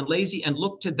fat, dumb, and lazy and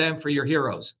look to them for your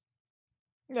heroes.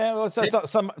 Yeah, well,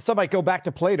 some might go back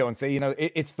to Plato and say, you know,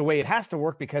 it's the way it has to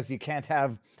work because you can't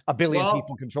have a billion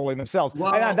people controlling themselves.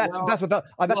 That's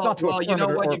not true. Well, you know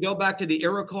what? You go back to the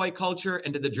Iroquois culture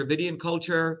and to the Dravidian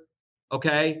culture,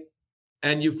 okay?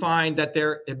 And you find that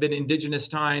there have been indigenous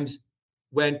times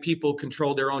when people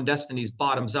control their own destinies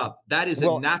bottoms up. That is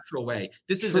a natural way.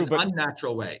 This is an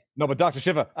unnatural way. No, but Dr.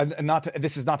 Shiva,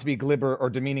 this is not to be glibber or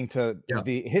demeaning to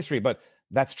the history, but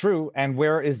that's true. And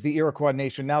where is the Iroquois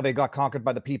nation now? They got conquered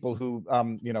by the people who,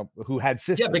 who had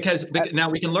systems. Yeah, because now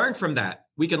we can learn from that.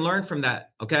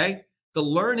 Okay? The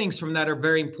learnings from that are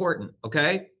very important,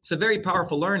 okay? It's a very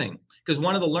powerful learning because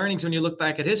one of the learnings when you look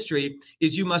back at history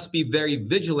is you must be very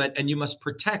vigilant and you must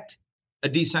protect a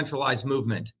decentralized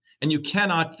movement. And you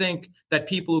cannot think that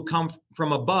people who come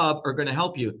from above are going to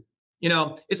help you. You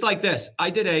know, it's like this. I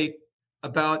did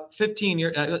about 15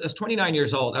 years, I was 29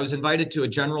 years old. I was invited to a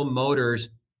General Motors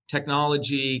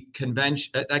technology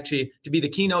convention, actually to be the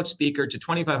keynote speaker to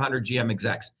 2,500 GM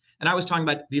execs. And I was talking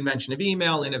about the invention of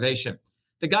email innovation.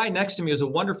 The guy next to me was a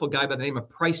wonderful guy by the name of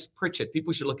Price Pritchett.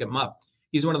 People should look him up.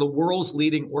 He's one of the world's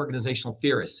leading organizational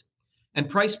theorists. And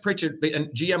Price Pritchett, and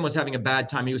GM was having a bad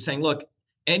time. He was saying, look,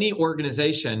 any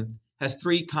organization has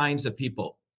 3 kinds of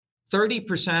people.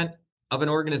 30% of an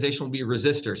organization will be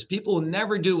resistors. People who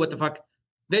never do what the fuck.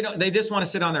 They just want to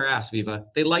sit on their ass, Viva.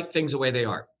 They like things the way they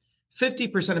are.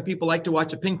 50% of people like to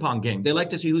watch a ping pong game. They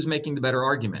like to see who's making the better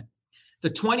argument.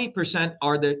 The 20%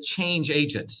 are the change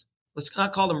agents. Let's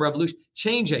not call them revolution,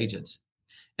 change agents.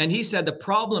 And he said the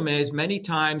problem is many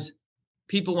times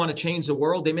people want to change the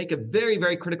world. They make a very,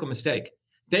 very critical mistake.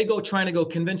 They go trying to go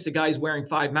convince the guy who's wearing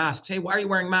 5 masks. Hey, why are you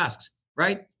wearing masks?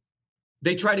 Right?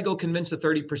 They try to go convince the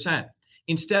 30%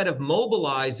 instead of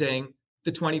mobilizing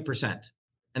the 20%.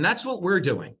 And that's what we're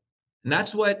doing. And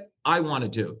that's what I want to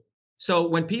do. So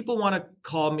when people want to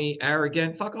call me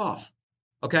arrogant, fuck off.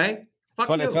 Okay?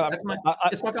 Fuck you.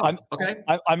 Fuck off. Okay?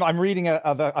 I'm reading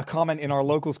a comment in our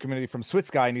locals community from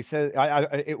Switz and he says,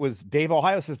 it was Dave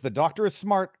Ohio says, the doctor is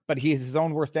smart, but he is his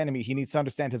own worst enemy. He needs to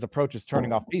understand his approach is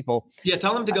turning off people. Yeah,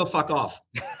 tell him to go fuck off.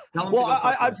 Tell him to go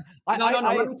fuck off. No,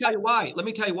 let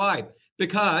me tell you why.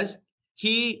 Because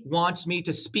he wants me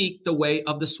to speak the way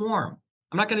of the swarm.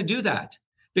 I'm not going to do that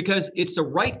because it's the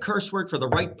right curse word for the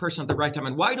right person at the right time.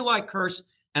 And why do I curse?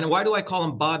 And why do I call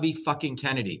him Bobby fucking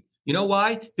Kennedy? You know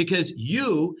why? Because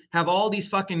you have all these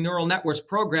fucking neural networks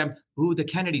programmed. Ooh, the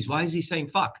Kennedys. Why is he saying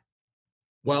fuck?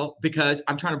 Well, because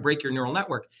I'm trying to break your neural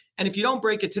network. And if you don't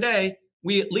break it today,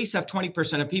 we at least have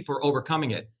 20% of people are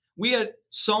overcoming it. We had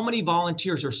so many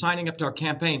volunteers who are signing up to our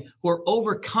campaign who are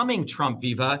overcoming Trump,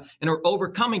 Viva, and are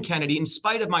overcoming Kennedy in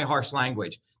spite of my harsh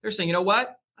language. They're saying, you know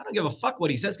what? I don't give a fuck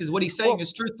what he says because what he's saying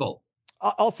is truthful.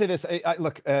 I'll say this.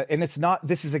 Look, and it's not,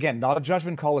 this is, again, not a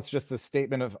judgment call. It's just a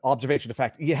statement of observation of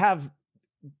fact. You have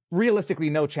realistically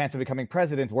no chance of becoming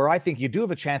president. Where I think you do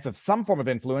have a chance of some form of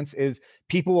influence is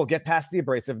people will get past the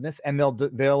abrasiveness and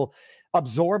they'll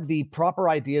absorb the proper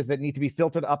ideas that need to be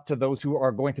filtered up to those who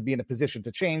are going to be in a position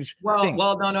to change. No.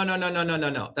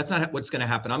 That's not what's going to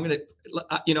happen. I'm going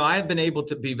to, I have been able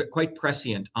to be quite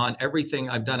prescient on everything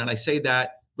I've done. And I say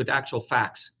that with actual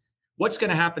facts. What's going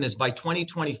to happen is by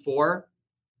 2024,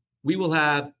 we will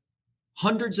have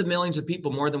hundreds of millions of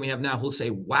people more than we have now who'll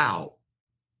say, wow,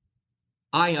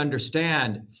 I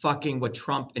understand fucking what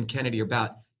Trump and Kennedy are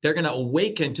about. They're going to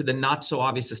awaken to the not so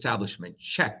obvious establishment.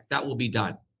 Check. That will be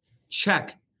done.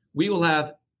 Check. We will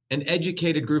have an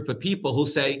educated group of people who'll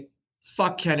say,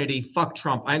 fuck Kennedy, fuck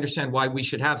Trump. I understand why we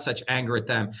should have such anger at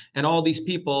them. And all these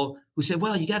people who say,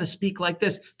 well, you got to speak like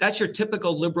this. That's your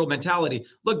typical liberal mentality.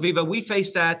 Look, Viva, we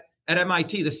face that at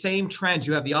MIT, the same trend.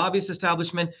 You have the obvious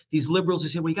establishment, these liberals who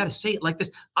say, well, you got to say it like this.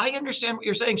 I understand what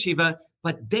you're saying, Shiva,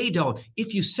 but they don't.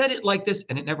 If you said it like this,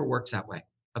 and it never works that way.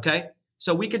 Okay.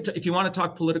 So we could, if you want to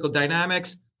talk political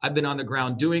dynamics, I've been on the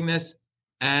ground doing this.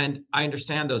 And I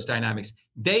understand those dynamics.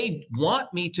 They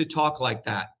want me to talk like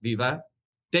that, Viva.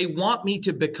 They want me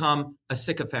to become a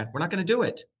sycophant. We're not going to do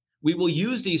it. We will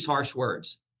use these harsh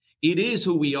words. It is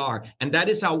who we are. And that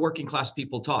is how working class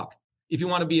people talk. If you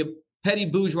want to be a petty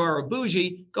bourgeois or a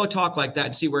bougie, go talk like that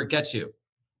and see where it gets you.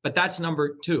 But that's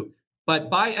number two.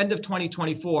 But by end of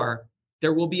 2024,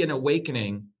 there will be an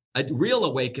awakening, a real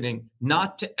awakening,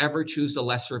 not to ever choose the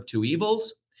lesser of two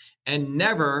evils and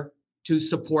never to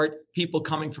support people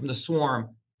coming from the swarm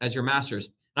as your masters.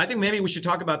 And I think maybe we should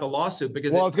talk about the lawsuit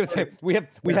because. Well, I was going to say we have.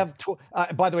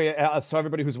 By the way, so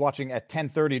everybody who's watching at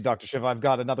 10:30, Dr. Shiva, I've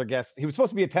got another guest. He was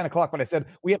supposed to be at 10 o'clock, but I said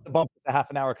we have to bump this a half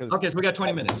an hour because. Okay, so we got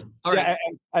 20 minutes. All right.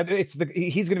 He's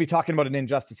going to be talking about an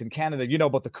injustice in Canada. You know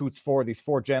about the Coutts these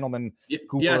four gentlemen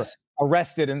who were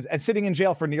arrested and sitting in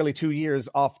jail for nearly 2 years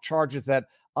off charges that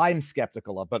I'm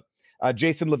skeptical of, but.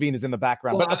 Jason Lavigne is in the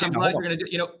background. Well, but I'm glad you're going to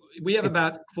do. We have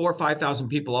about 4,000 or 5,000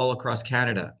 people all across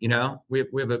Canada. We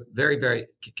have a very, very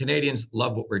Canadians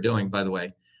love what we're doing. By the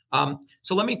way,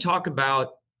 so let me talk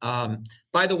about.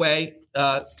 By the way,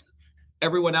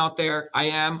 everyone out there, I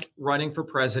am running for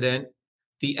president.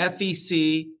 The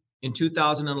FEC in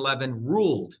 2011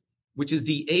 ruled, which is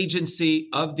the agency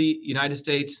of the United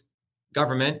States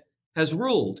government, has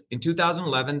ruled in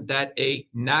 2011 that a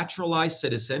naturalized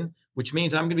citizen, which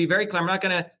means I'm going to be very clear. I'm not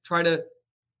going to try to.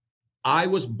 I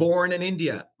was born in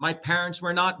India. My parents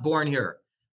were not born here.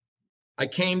 I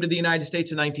came to the United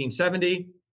States in 1970.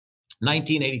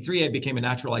 1983, I became a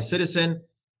naturalized citizen.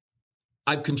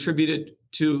 I've contributed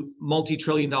to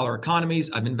multi-trillion-dollar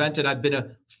economies. I've been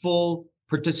a full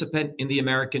participant in the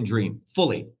American dream,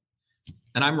 fully.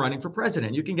 And I'm running for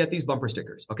president. You can get these bumper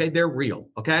stickers, okay? They're real,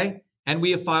 okay? And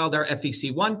we have filed our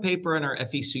FEC 1 paper and our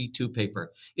FEC 2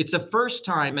 paper. It's the first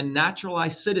time a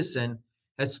naturalized citizen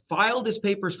has filed his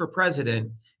papers for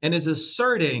president and is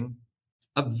asserting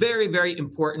a very, very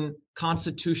important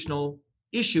constitutional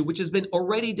issue, which has been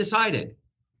already decided.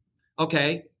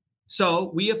 Okay, so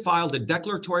we have filed a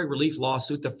declaratory relief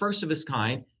lawsuit, the first of its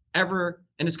kind ever,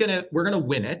 and we're gonna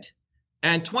win it.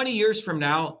 And 20 years from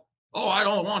now, oh, I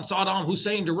don't want Saddam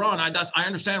Hussein to run. I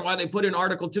understand why they put in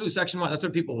Article 2, Section 1. That's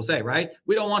what people will say, right?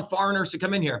 We don't want foreigners to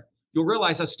come in here. You'll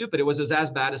realize how stupid it was as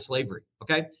bad as slavery,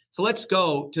 okay? So let's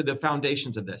go to the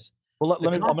foundations of this. Well,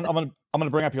 I'm going to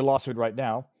bring up your lawsuit right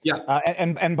now. Yeah.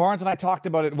 And Barnes and I talked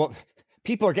about it. Well,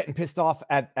 people are getting pissed off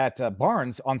at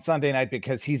Barnes on Sunday night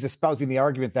because he's espousing the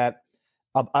argument that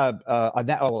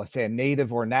let's say a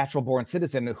native or natural born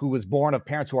citizen who was born of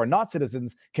parents who are not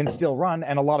citizens can still run,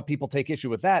 and a lot of people take issue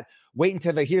with that. Wait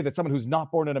until they hear that someone who's not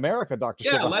born in America, Dr.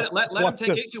 Yeah, Shiva, let him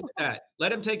take issue with that.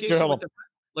 Let him take issue with the.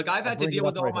 Look, I've had to deal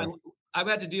with I've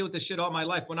had to deal with this shit all my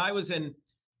life. When I was in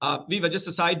Viva, just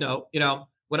a side note,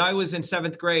 when I was in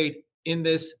 7th grade in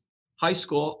this high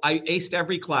school, I aced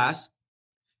every class,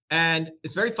 and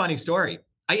it's a very funny story.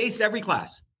 I aced every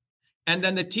class. And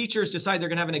then the teachers decide they're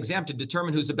going to have an exam to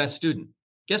determine who's the best student.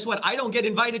 Guess what? I don't get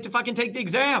invited to fucking take the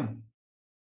exam.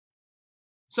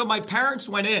 So my parents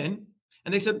went in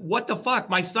and they said, what the fuck?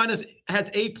 My son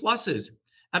has A pluses.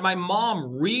 And my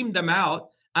mom reamed them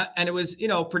out. And it was,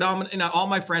 predominant. All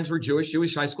my friends were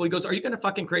Jewish high school. He goes, are you going to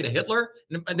fucking create a Hitler?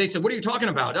 And they said, what are you talking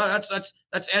about? Oh,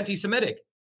 that's anti-Semitic.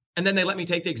 And then they let me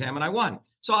take the exam and I won.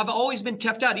 So I've always been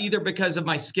kept out either because of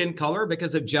my skin color,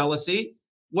 because of jealousy,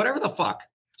 whatever the fuck.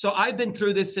 So I've been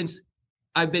through this since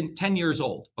I've been 10 years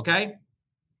old, okay?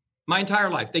 My entire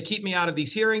life. They keep me out of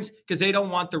these hearings because they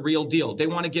don't want the real deal. They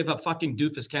want to give up fucking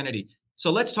doofus Kennedy. So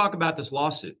let's talk about this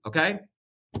lawsuit, okay?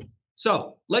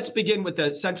 So let's begin with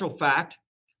the central fact.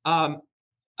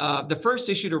 The first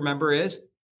issue to remember is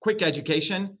quick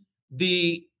education.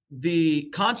 The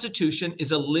Constitution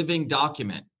is a living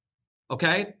document,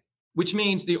 okay? Which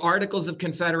means the Articles of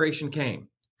Confederation came.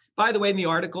 By the way, in the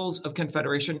Articles of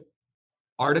Confederation,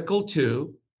 Article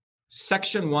 2,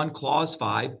 Section 1, Clause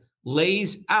 5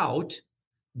 lays out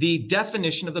the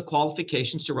definition of the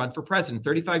qualifications to run for president.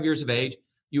 35 years of age,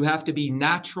 you have to be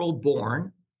natural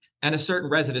born and a certain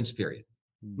residence period.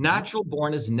 Natural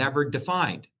born is never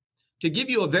defined. To give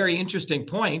you a very interesting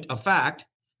point, a fact,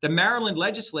 the Maryland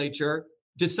legislature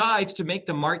decides to make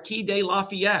the Marquis de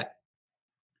Lafayette,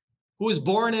 who was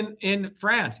born in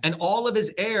France, and all of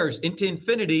his heirs into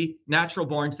infinity, natural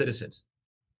born citizens.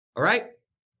 All right?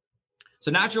 So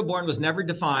natural born was never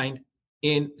defined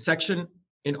in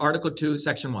Article 2,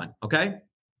 Section 1. Okay,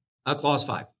 Clause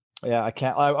 5. Yeah, I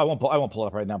can't. I won't pull it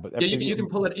up right now. But yeah, you can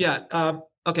pull it. Yeah.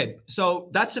 Okay.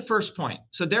 So that's the first point.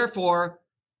 So therefore,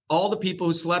 all the people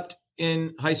who slept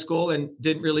in high school and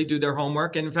didn't really do their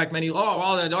homework, and in fact, many, the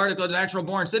article of natural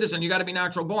born citizen, you got to be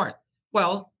natural born.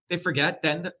 Well, they forget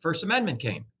then the First Amendment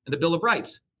came and the Bill of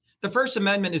Rights. The First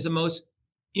Amendment is the most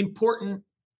important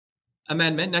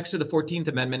amendment next to the 14th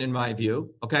Amendment, in my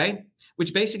view, okay,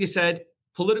 which basically said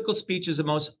political speech is the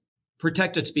most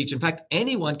protected speech. In fact,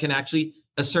 anyone can actually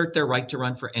assert their right to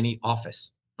run for any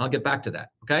office. I'll get back to that,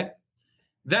 okay?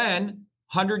 Then,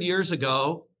 100 years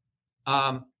ago,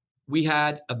 we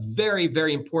had a very,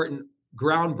 very important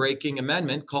groundbreaking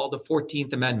amendment called the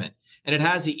 14th Amendment. And it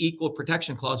has the Equal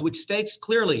Protection Clause, which states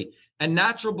clearly a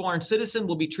natural-born citizen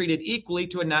will be treated equally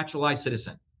to a naturalized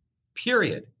citizen,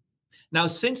 period. Now,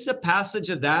 since the passage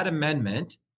of that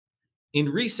amendment, in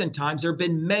recent times, there have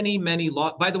been many, many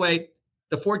laws. By the way,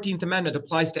 the 14th Amendment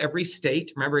applies to every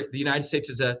state. Remember, the United States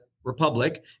is a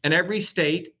republic, and every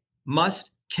state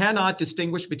cannot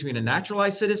distinguish between a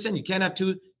naturalized citizen. You can't have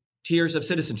two tiers of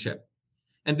citizenship.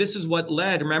 And this is what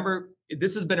led, remember,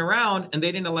 this has been around, and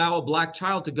they didn't allow a black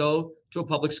child to go to a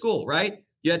public school, right?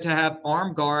 You had to have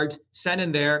armed guards sent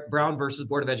in there, Brown versus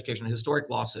Board of Education, a historic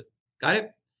lawsuit. Got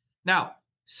it? Now,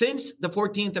 since the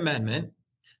 14th Amendment,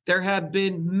 there have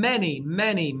been many,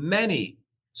 many, many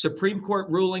Supreme Court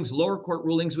rulings, lower court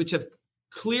rulings, which have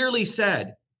clearly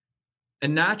said a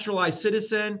naturalized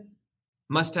citizen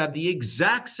must have the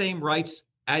exact same rights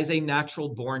as a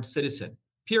natural-born citizen,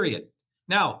 period.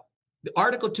 Now, the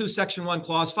Article 2, Section 1,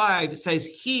 Clause 5 says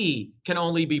he can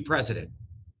only be president,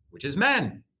 which is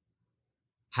men.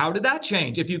 How did that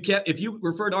change? If you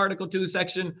refer to Article 2,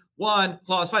 Section 1,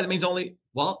 Clause 5, that means only,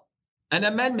 well, an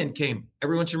amendment came,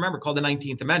 everyone should remember, called the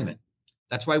 19th Amendment.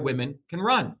 That's why women can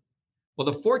run. Well,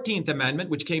 the 14th Amendment,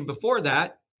 which came before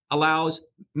that, allows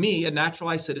me, a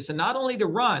naturalized citizen, not only to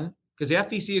run, because the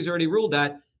FEC has already ruled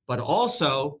that, but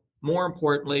also, more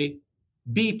importantly,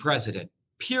 be president,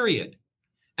 period.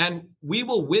 And we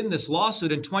will win this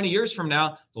lawsuit, and 20 years from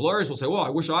now, the lawyers will say, well, I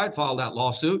wish I had filed that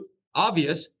lawsuit.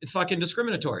 Obvious, it's fucking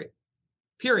discriminatory,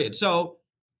 period. So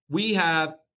we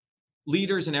have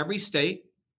leaders in every state,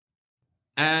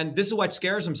 and this is what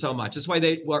scares them so much. That's why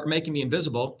they were making me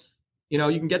invisible. You know,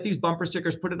 you can get these bumper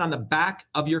stickers, put it on the back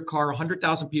of your car,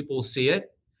 100,000 people will see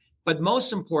it. But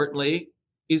most importantly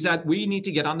is that we need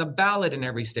to get on the ballot in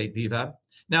every state, Viva.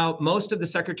 Now, most of the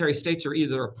Secretary of States are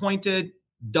either appointed,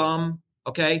 dumb,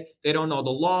 okay? They don't know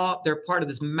the law. They're part of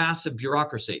this massive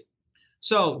bureaucracy.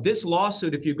 So this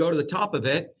lawsuit, if you go to the top of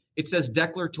it, it says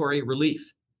declaratory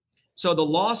relief. So the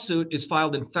lawsuit is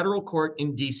filed in federal court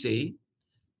in DC.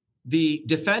 The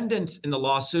defendants in the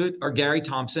lawsuit are Gary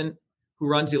Thompson, who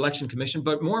runs the Election Commission,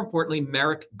 but more importantly,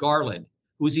 Merrick Garland,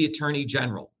 who's the Attorney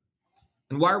General.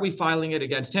 And why are we filing it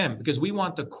against him? Because we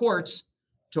want the courts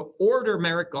to order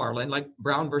Merrick Garland, like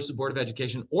Brown versus Board of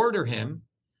Education, order him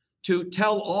to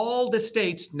tell all the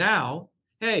states now,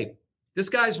 hey, this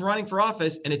guy's running for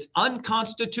office and it's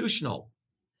unconstitutional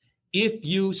if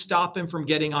you stop him from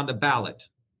getting on the ballot.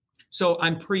 So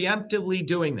I'm preemptively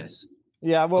doing this.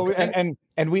 Yeah, well, Okay.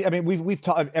 we've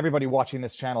taught everybody watching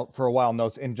this channel for a while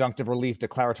knows injunctive relief,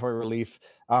 declaratory relief,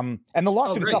 and the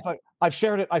lawsuit itself. I've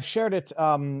shared it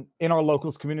in our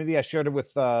locals community. I shared it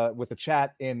with the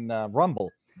chat in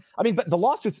Rumble. I mean, but the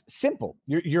lawsuit's simple.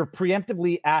 You're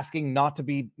preemptively asking not to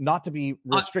be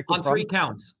restricted on three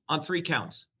counts. On three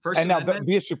counts. First and Amendment. Now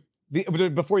the issue.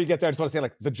 Before you get there, I just want to say,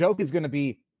 like, the joke is going to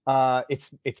be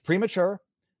it's premature.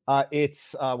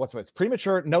 It's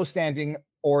premature, no standing,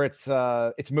 or it's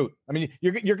moot. I mean,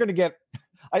 you're going to get.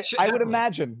 I would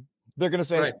imagine they're going to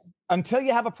say, right, until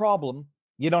you have a problem,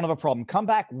 you don't have a problem. Come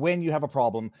back when you have a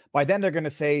problem. By then, they're going to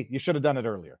say you should have done it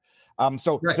earlier.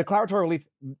 Right. Declaratory relief,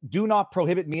 do not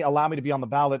prohibit me, allow me to be on the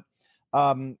ballot.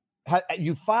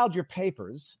 You filed your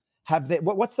papers. Have they?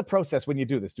 What's the process when you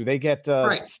do this? Do they get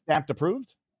stamped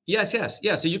approved? Yes.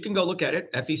 So you can go look at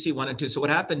it, FEC 1 and 2. So what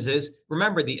happens is,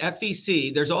 remember, the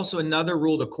FEC, there's also another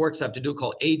rule the courts have to do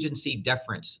called agency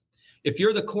deference. If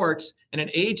you're the courts and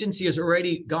an agency has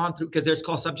already gone through, because there's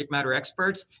called subject matter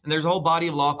experts, and there's a whole body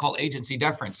of law called agency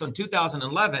deference. So in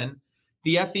 2011,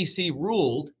 the FEC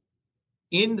ruled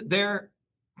in their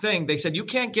thing, they said you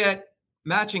can't get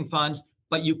matching funds,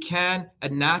 but you can, a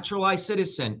naturalized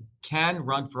citizen can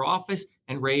run for office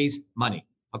and raise money.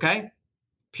 Okay?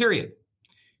 Period.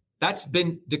 That's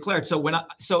been declared.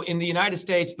 So in the United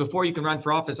States, before you can run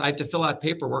for office, I have to fill out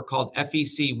paperwork called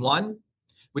FEC 1,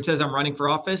 which says I'm running for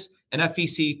office, and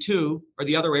FEC 2, or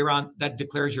the other way around, that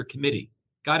declares your committee.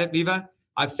 Got it, Viva?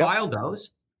 I've filed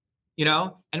those,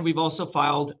 and we've also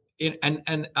filed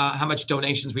how much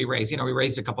donations we raised. We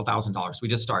raised a couple $1,000s. We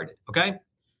just started. Okay.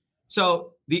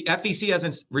 So the FEC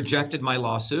hasn't rejected my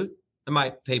lawsuit and my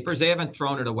papers. They haven't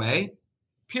thrown it away,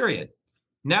 period.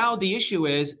 Now the issue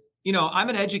is, I'm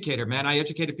an educator, man. I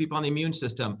educated people on the immune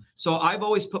system. So I've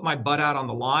always put my butt out on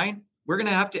the line. We're going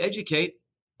to have to educate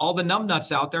all the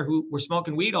numbnuts out there who were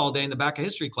smoking weed all day in the back of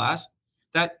history class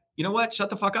that you know what? Shut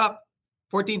the fuck up.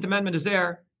 14th Amendment is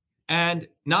there. And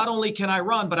not only can I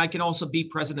run, but I can also be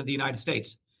president of the United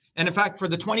States. And in fact, for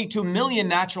the 22 million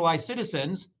naturalized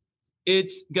citizens,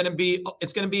 it's going to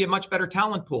be a much better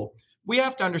talent pool. We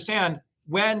have to understand,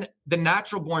 when the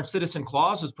natural born citizen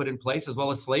clause was put in place, as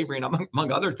well as slavery and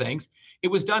among other things, it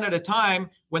was done at a time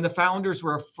when the founders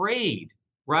were afraid,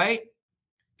 right?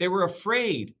 They were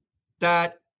afraid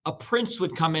that a prince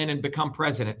would come in and become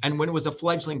president, and when it was a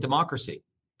fledgling democracy.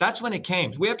 That's when it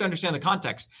came. We have to understand the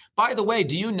context. By the way,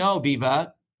 do you know,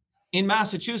 Viva, in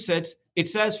Massachusetts, it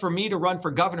says for me to run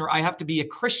for governor, I have to be a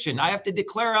Christian. I have to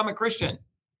declare I'm a Christian.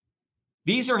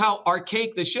 These are how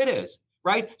archaic this shit is,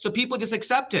 right? So people just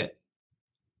accept it.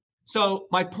 So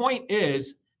my point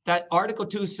is that Article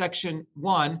 2, Section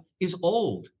 1 is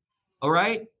old, all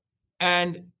right?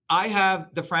 And I have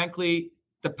frankly,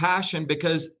 the passion,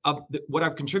 because of what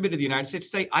I've contributed to the United States, to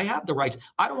say I have the rights.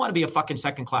 I don't want to be a fucking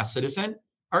second-class citizen.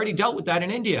 I already dealt with that in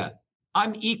India.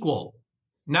 I'm equal.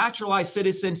 Naturalized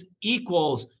citizens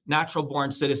equals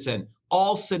natural-born citizen.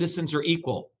 All citizens are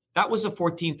equal. That was the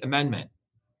 14th Amendment.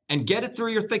 And get it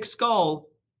through your thick skull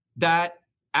that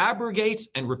abrogates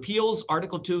and repeals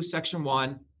Article 2, Section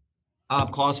 1,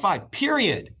 Clause 5,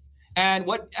 period. And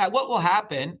what will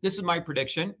happen, this is my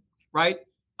prediction, right?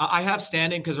 I have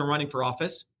standing because I'm running for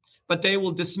office, but they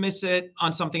will dismiss it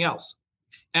on something else.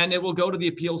 And it will go to the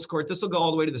appeals court. This will go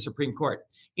all the way to the Supreme Court.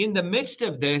 In the midst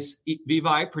of this, Viva,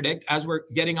 I predict, as we're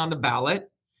getting on the ballot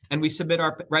and we submit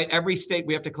every state,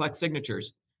 we have to collect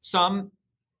signatures. Some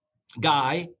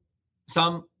guy,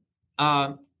 some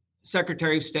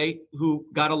Secretary of State who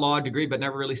got a law degree but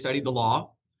never really studied the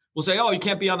law will say, oh, you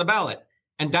can't be on the ballot.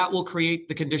 And that will create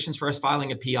the conditions for us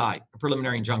filing a PI, a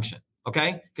preliminary injunction.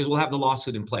 Okay, because we'll have the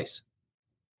lawsuit in place.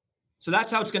 So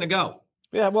that's how it's going to go.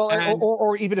 Yeah, well,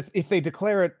 or even if they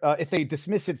declare it, if they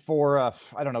dismiss it for,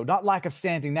 I don't know, not lack of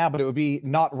standing now, but it would be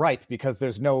not right because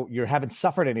you haven't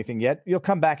suffered anything yet. You'll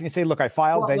come back and you say, look, I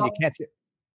filed, then you can't see it.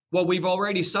 Well, we've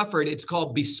already suffered. It's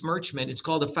called besmirchment. It's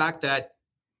called the fact that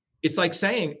it's like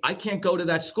saying, I can't go to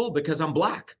that school because I'm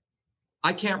black.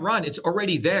 I can't run. It's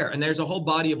already there. And there's a whole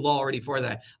body of law already for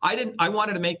that. I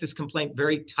wanted to make this complaint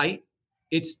very tight.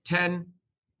 It's 10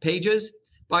 pages.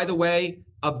 By the way,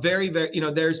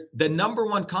 there's the number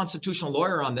one constitutional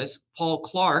lawyer on this, Paul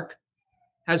Clark,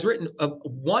 has written a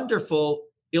wonderful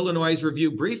Illinois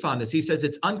Review brief on this. He says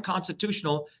it's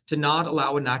unconstitutional to not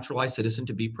allow a naturalized citizen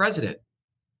to be president.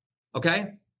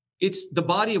 Okay? The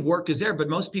body of work is there, but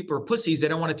most people are pussies. They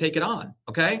don't want to take it on.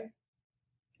 Okay?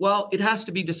 Well, it has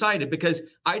to be decided because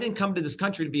I didn't come to this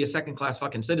country to be a second-class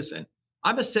fucking citizen.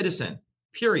 I'm a citizen,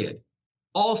 period.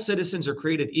 All citizens are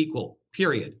created equal,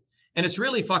 period. And it's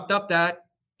really fucked up that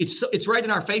it's right in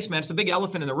our face, man. It's the big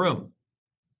elephant in the room.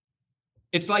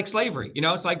 It's like slavery,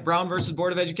 it's like Brown versus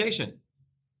Board of Education.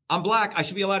 I'm black. I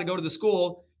should be allowed to go to the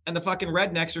school, and the fucking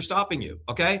rednecks are stopping you.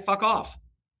 Okay, fuck off.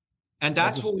 And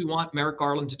that's what we want Merrick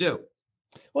Garland to do.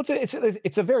 Well, it's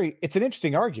an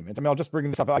interesting argument. I mean, I'll just bring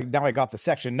this up. Now I got the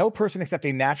section. No person except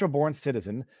a natural-born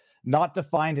citizen, not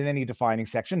defined in any defining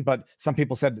section, but some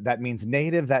people said that means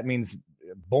native, that means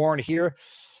born here,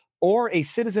 or a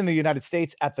citizen of the United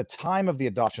States at the time of the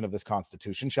adoption of this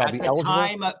Constitution shall be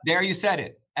eligible. There you said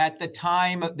it. At the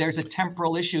time, there's a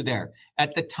temporal issue there.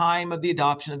 At the time of the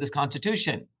adoption of this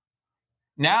Constitution.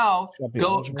 Now,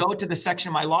 go to the section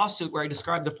of my lawsuit where I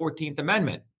describe the 14th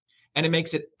Amendment. And it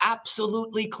makes it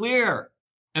absolutely clear.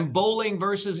 And Bowling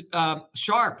versus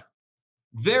Sharp,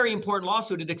 very important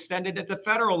lawsuit. It extended at the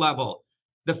federal level.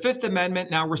 The 5th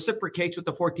Amendment now reciprocates with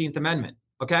the 14th Amendment.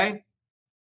 Okay?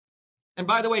 And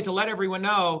by the way, to let everyone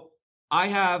know, I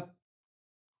have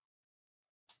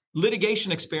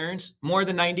litigation experience more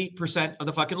than 90% of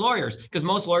the fucking lawyers, because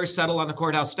most lawyers settle on the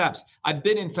courthouse steps. I've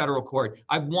been in federal court.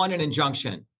 I've won an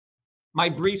injunction. My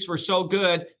briefs were so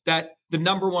good that the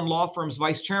number one law firm's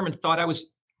vice chairman thought I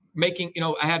was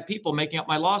I had people making up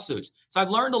my lawsuits. So I've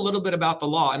learned a little bit about the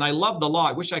law, and I love the law.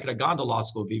 I wish I could have gone to law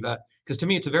school, Viva, because to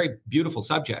me, it's a very beautiful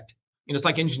subject. It's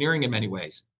like engineering in many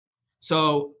ways.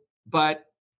 So, but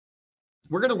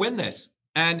we're going to win this.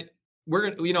 And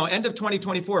we're going to, end of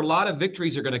 2024, a lot of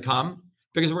victories are going to come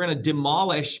because we're going to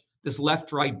demolish this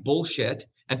left-right bullshit,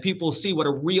 and people will see what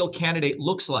a real candidate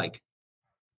looks like,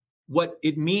 what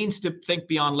it means to think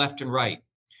beyond left and right.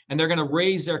 And they're going to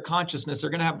raise their consciousness. They're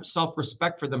going to have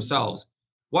self-respect for themselves.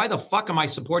 Why the fuck am I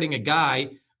supporting a guy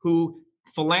who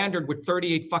philandered with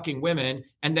 38 fucking women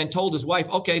and then told his wife,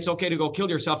 okay, it's okay to go kill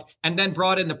yourself, and then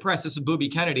brought in the press, this is Booby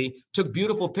Kennedy, took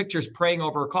beautiful pictures praying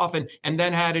over a coffin, and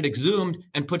then had it exhumed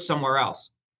and put somewhere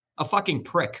else? A fucking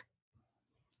prick.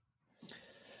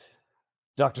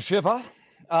 Dr. Shiva,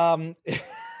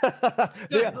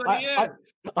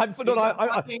 I'm He's a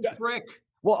fucking prick.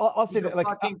 Well, I'll say He's that, a like,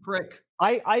 fucking prick.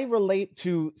 I relate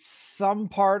to some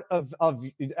part of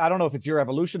I don't know if it's your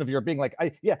evolution of your being like,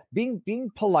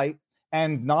 being polite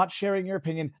and not sharing your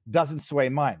opinion doesn't sway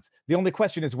minds. The only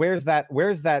question is where's that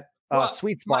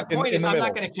sweet spot my point in is the I'm middle.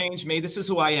 not going to change me. This is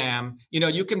who I am. You know,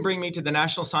 you can bring me to the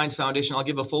National Science Foundation. I'll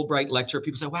give a Fulbright lecture.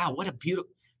 People say, wow, what a beautiful,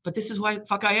 but this is who I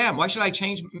am. Why should I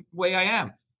change the way I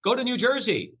am? Go to New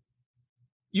Jersey.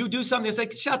 You do something, it's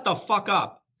like, shut the fuck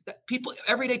up. People,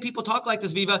 everyday people talk like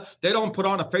this, Viva. They don't put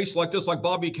on a face like this, like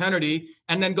Bobby Kennedy,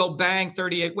 and then go bang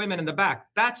 38 women in the back.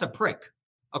 That's a prick,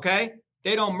 okay?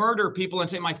 They don't murder people and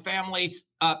say, my family.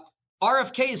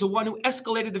 RFK is the one who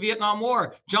escalated the Vietnam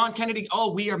War. John Kennedy,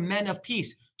 we are men of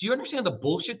peace. Do you understand the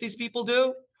bullshit these people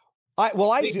do?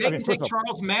 They can take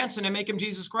Charles Manson and make him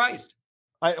Jesus Christ.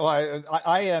 The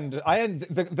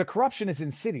corruption is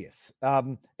insidious.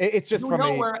 It's just you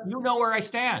know where I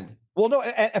stand. Well, no,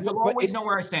 you'll always know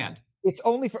where I stand. It's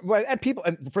only and people.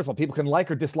 And first of all, people can like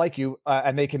or dislike you,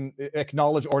 and they can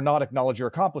acknowledge or not acknowledge your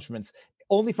accomplishments.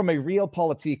 Only from a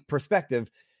realpolitik perspective.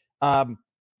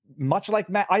 Much like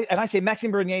I say,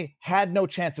 Maxime Bernier had no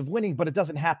chance of winning, but it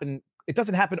doesn't happen. It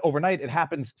doesn't happen overnight. It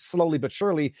happens slowly but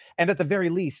surely, and at the very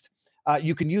least,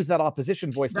 you can use that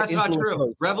opposition voice. That's not true.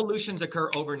 Those. Revolutions occur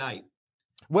overnight.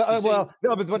 Bamboo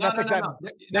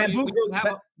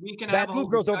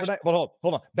grows overnight. Well,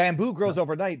 hold on. Bamboo grows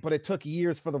overnight, but it took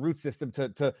years for the root system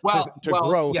to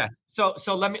grow. Yes.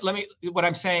 So let me. What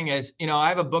I'm saying is, I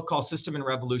have a book called System and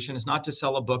Revolution. It's not to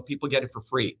sell a book. People get it for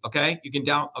free. Okay, you can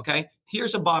Okay.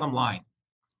 Here's a bottom line.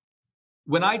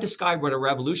 When I describe what a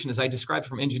revolution is, I describe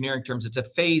from engineering terms. It's a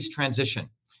phase transition,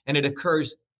 and it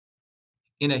occurs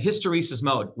in a hysteresis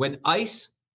mode. When ice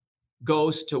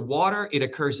goes to water, it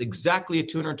occurs exactly at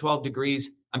 212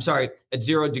 degrees. I'm sorry, at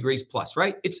 0 degrees plus,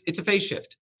 right? It's a phase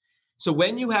shift. So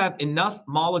when you have enough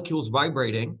molecules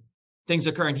vibrating, things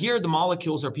occur. And here the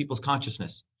molecules are people's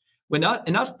consciousness. When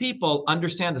enough people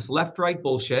understand this left-right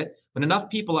bullshit, when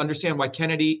enough people understand why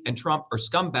Kennedy and Trump are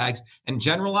scumbags and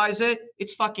generalize it,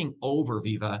 it's fucking over,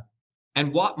 Viva.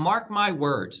 And mark my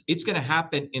words, it's going to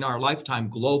happen in our lifetime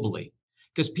globally.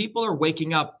 Because people are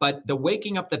waking up, but the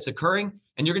waking up that's occurring,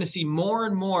 and you're going to see more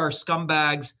and more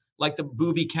scumbags like the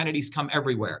booby Kennedys come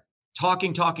everywhere.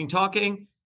 Talking,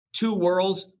 two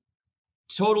worlds,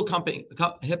 total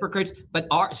hypocrites. But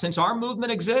since our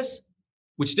movement exists,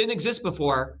 which didn't exist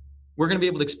before, we're going to be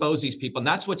able to expose these people. And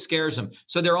that's what scares them.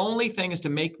 So their only thing is to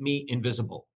make me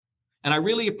invisible. And I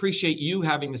really appreciate you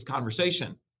having this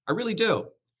conversation. I really do.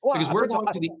 Well, because we're going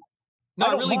to the... No,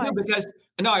 I really do. Because,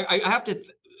 I have to...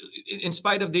 In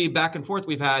spite of the back and forth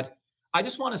we've had, I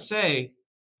just want to say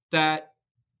that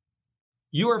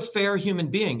you're a fair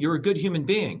human being. You're a good human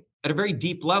being at a very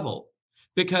deep level,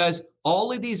 because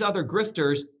all of these other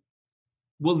grifters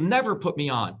will never put me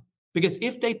on, because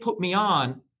if they put me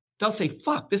on, they'll say,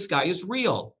 fuck, this guy is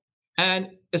real.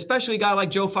 And especially a guy like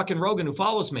Joe fucking Rogan, who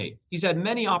follows me. He's had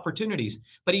many opportunities,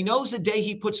 but he knows the day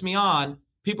he puts me on,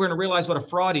 people are going to realize what a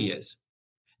fraud he is.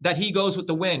 That he goes with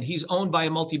the wind. He's owned by a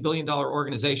multi-billion-dollar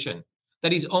organization.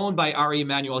 That he's owned by Ari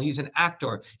Emanuel. He's an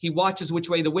actor. He watches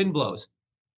which way the wind blows.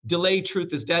 Delayed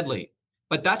truth is deadly.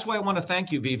 But that's why I want to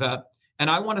thank you, Viva. And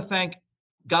I want to thank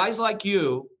guys like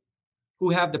you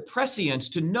who have the prescience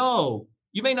to know.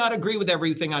 You may not agree with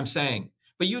everything I'm saying,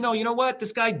 but you know what?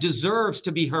 This guy deserves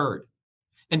to be heard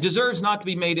and deserves not to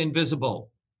be made invisible.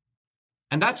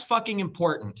 And that's fucking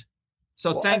important.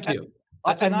 So thank you.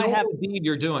 That's a noble deed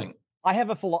you're doing. I have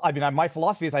my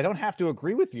philosophy is I don't have to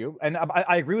agree with you. And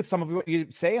I agree with some of what you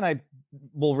say, and I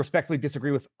will respectfully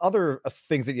disagree with other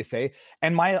things that you say.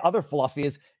 And my other philosophy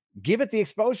is give it the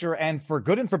exposure, and for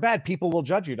good and for bad, people will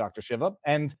judge you, Dr. Shiva.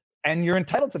 And you're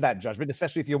entitled to that judgment,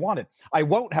 especially if you want it. I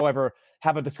won't, however,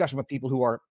 have a discussion with people who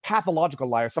are pathological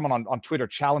liars. Someone on Twitter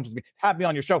challenges me, have me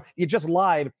on your show. You just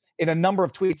lied in a number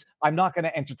of tweets. I'm not going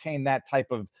to entertain that type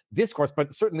of discourse,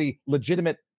 but certainly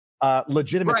legitimate.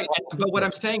 Right. But what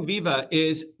I'm saying, Viva,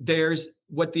 is there's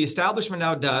what the establishment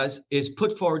now does is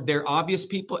put forward their obvious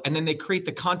people, and then they create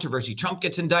the controversy. Trump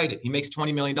gets indicted. He makes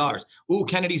 $20 million. Ooh,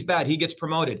 Kennedy's bad. He gets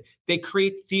promoted. They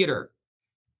create theater.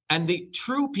 And the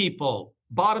true people,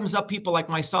 bottoms up people like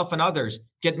myself and others,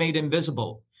 get made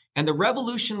invisible. And the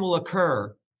revolution will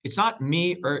occur. It's not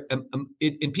me or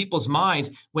in people's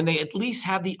minds when they at least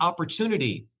have the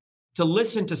opportunity to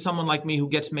listen to someone like me who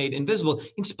gets made invisible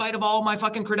in spite of all my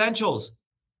fucking credentials.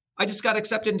 I just got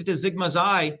accepted into Sigma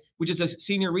Xi, which is a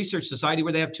senior research society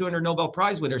where they have 200 Nobel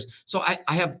Prize winners. So I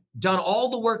have done all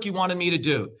the work you wanted me to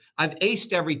do. I've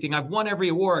aced everything. I've won every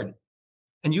award.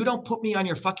 And you don't put me on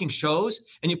your fucking shows,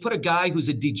 and you put a guy who's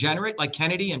a degenerate like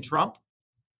Kennedy and Trump?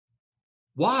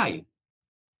 Why?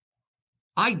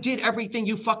 I did everything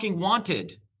you fucking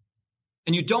wanted.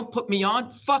 And you don't put me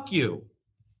on? Fuck you.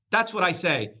 That's what I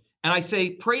say. And I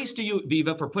say praise to you,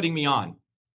 Viva, for putting me on.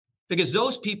 Because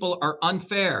those people are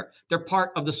unfair. They're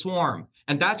part of the swarm.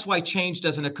 And that's why change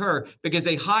doesn't occur, because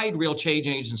they hide real change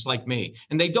agents like me.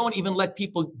 And they don't even let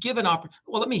people give an opportunity.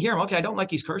 Well, let me hear him. Okay, I don't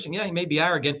like he's cursing. Yeah, he may be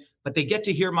arrogant, but they get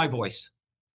to hear my voice.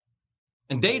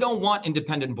 And they don't want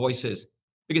independent voices,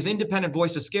 because independent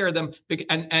voices scare them.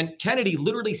 And Kennedy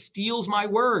literally steals my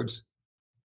words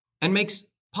and makes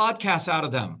podcasts out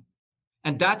of them.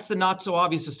 And that's the not so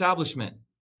obvious establishment.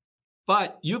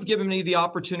 But you've given me the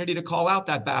opportunity to call out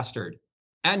that bastard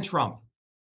and Trump.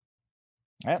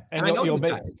 Yeah, and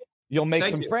you'll make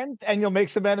some friends and you'll make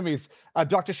some enemies.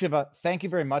 Dr. Shiva, thank you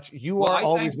very much. You are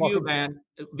always welcome. You, man.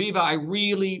 Viva, I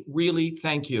really, really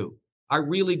thank you. I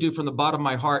really do, from the bottom of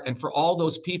my heart, and for all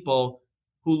those people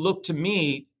who look to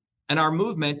me and our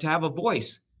movement to have a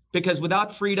voice. Because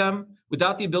without freedom,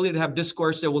 without the ability to have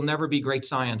discourse, there will never be great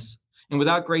science. And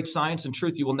without great science and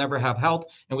truth, you will never have health.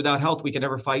 And without health, we can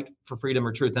never fight for freedom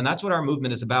or truth. And that's what our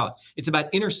movement is about. It's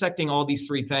about intersecting all these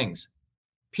three things,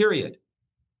 period.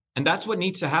 And that's what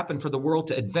needs to happen for the world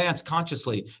to advance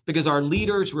consciously, because our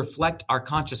leaders reflect our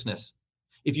consciousness.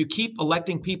 If you keep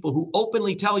electing people who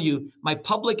openly tell you my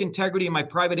public integrity and my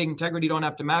private integrity don't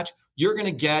have to match, you're going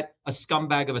to get a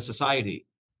scumbag of a society.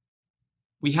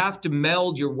 We have to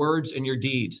meld your words and your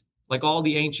deeds, like all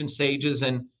the ancient sages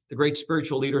and the great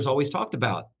spiritual leaders always talked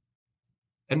about.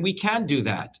 And we can do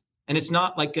that. And it's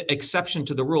not like an exception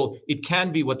to the rule. It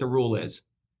can be what the rule is.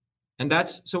 And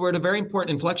so we're at a very important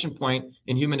inflection point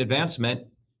in human advancement.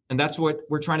 And that's what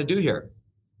we're trying to do here.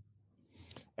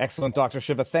 Excellent, Dr.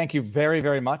 Shiva. Thank you very,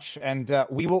 very much. And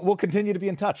we'll continue to be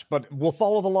in touch, but we'll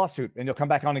follow the lawsuit and you'll come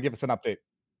back on and give us an update.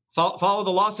 Follow the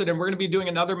lawsuit. And we're going to be doing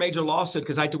another major lawsuit,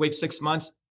 because I had to wait 6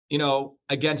 months,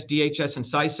 against DHS and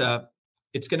CISA.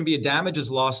 It's going to be a damages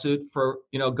lawsuit for,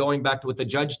 going back to what the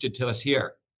judge did to us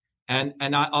here. And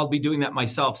I'll be doing that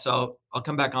myself. So I'll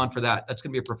come back on for that. That's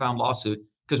going to be a profound lawsuit,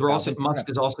 because Musk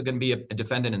is also going to be a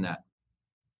defendant in that.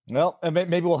 Well,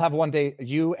 maybe we'll have one day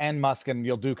you and Musk, and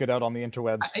you'll duke it out on the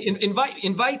interwebs.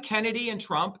 Invite Kennedy and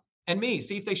Trump and me.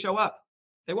 See if they show up.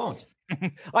 They won't.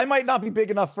 I might not be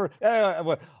big enough for.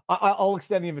 I'll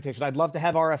extend the invitation. I'd love to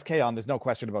have RFK on. There's no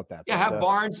question about that. Yeah, have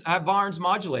Barnes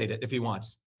modulate it if he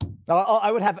wants.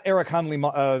 I would have Eric Hunley,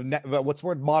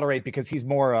 moderate, because he's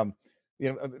more,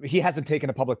 he hasn't taken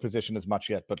a public position as much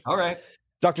yet. But all right,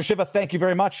 Dr. Shiva, thank you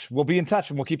very much. We'll be in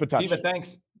touch and we'll keep in touch. Viva,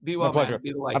 thanks. Be well, my pleasure. Man.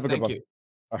 Be the light. Have a good one. You.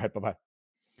 All right, bye-bye.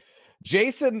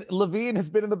 Jason Lavigne has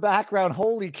been in the background.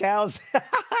 Holy cows.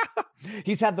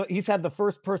 He's had the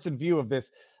first person view of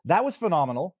this. That was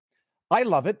phenomenal. I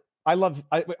love it. I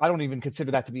don't even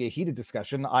consider that to be a heated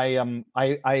discussion.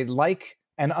 I like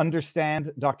and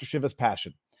understand Dr. Shiva's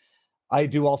passion. I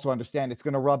do also understand it's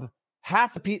going to rub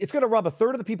it's going to rub a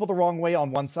third of the people the wrong way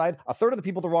on one side, a third of the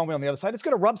people the wrong way on the other side. It's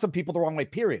going to rub some people the wrong way,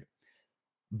 period.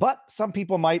 But some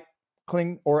people might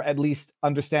cling, or at least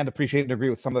understand, appreciate, and agree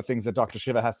with some of the things that Dr.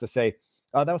 Shiva has to say.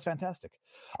 That was fantastic.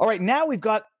 All right, now we've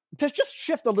got to just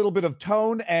shift a little bit of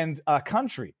tone and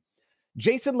country.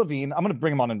 Jason Lavigne, I'm going to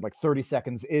bring him on in like 30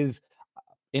 seconds, is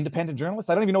independent journalist.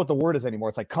 I don't even know what the word is anymore.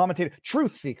 It's like commentator,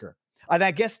 truth seeker. And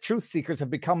I guess truth seekers have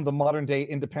become the modern day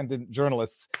independent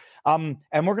journalists. And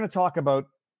we're going to talk about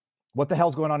what the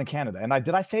hell's going on in Canada. And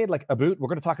did I say it like about? We're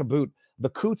going to talk about the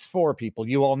Coutts 4 people.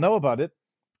 You all know about it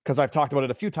because I've talked about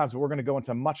it a few times, but we're going to go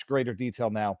into much greater detail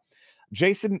now.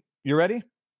 Jason, you ready?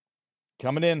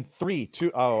 Coming in 3,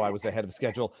 2. Oh, I was ahead of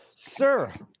schedule.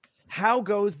 Sir, how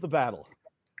goes the battle?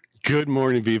 Good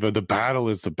morning, Viva. The battle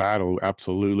is the battle,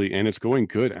 absolutely. And it's going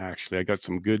good, actually. I got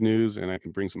some good news, and I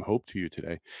can bring some hope to you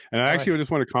today. And I actually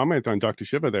just want to comment on Dr.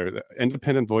 Shiva there. The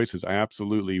independent voices, I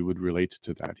absolutely would relate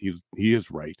to that. He is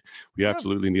right. We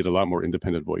absolutely need a lot more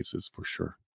independent voices, for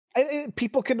sure.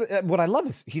 People can. What I love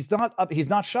is he's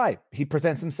not shy. He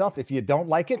presents himself. If you don't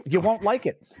like it, you won't like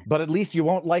it. But at least you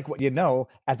won't like what you know,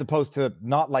 as opposed to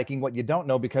not liking what you don't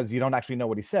know because you don't actually know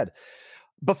what he said.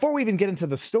 Before we even get into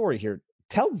the story here,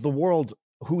 tell the world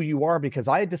who you are, because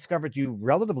I discovered you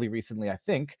relatively recently, I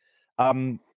think.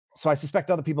 So I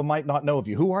suspect other people might not know of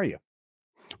you. Who are you?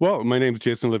 Well, my name is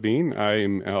Jason Lavigne.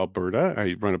 I'm Alberta.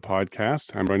 I run a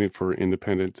podcast. I'm running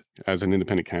as an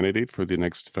independent candidate for the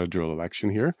next federal election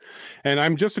here. And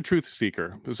I'm just a truth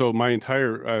seeker. So my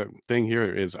entire thing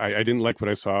here is I didn't like what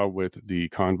I saw with the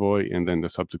convoy and then the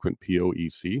subsequent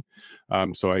POEC.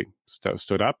 So I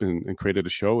stood up and created a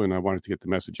show, and I wanted to get the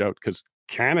message out, because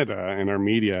Canada and our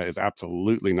media is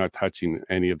absolutely not touching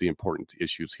any of the important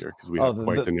issues here, because we have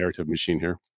quite the narrative machine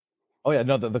here. Oh yeah,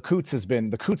 no, the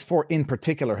Coutts 4 in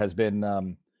particular has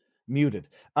been muted.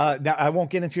 Now, I won't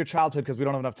get into your childhood because we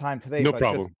don't have enough time today. No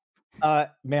problem.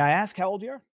 May I ask how old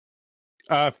you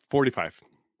are? 45.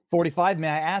 45. May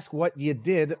I ask what you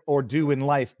did or do in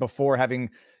life before having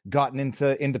gotten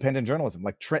into independent journalism,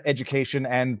 like education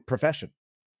and profession?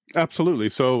 Absolutely.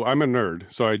 So I'm a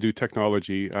nerd. So I do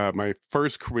technology. My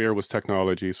first career was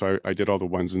technology. So I did all the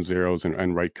ones and zeros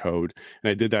and write code.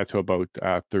 And I did that to about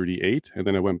 38. And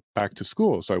then I went back to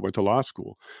school. So I went to law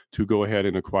school to go ahead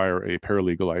and acquire a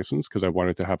paralegal license because I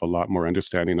wanted to have a lot more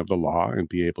understanding of the law and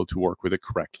be able to work with it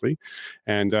correctly.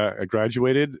 And I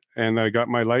graduated and I got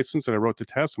my license and I wrote the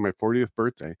test on my 40th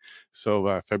birthday.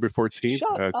 So February 14th,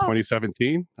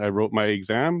 2017, I wrote my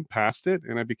exam, passed it,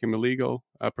 and I became a legal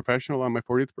professional on my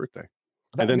 40th birthday.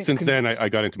 And then since then, I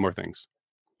got into more things.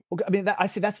 Well, I mean, I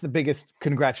see that's the biggest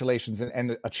congratulations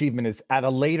and achievement is at a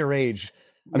later age.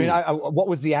 I mean, what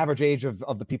was the average age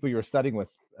of the people you were studying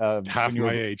with? Half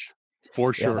my age,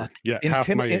 for sure. Yeah, half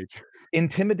my age.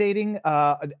 Intimidating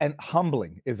and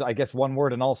humbling is, I guess, one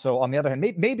word. And also, on the other hand,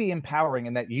 maybe empowering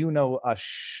in that you know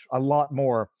a lot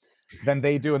more than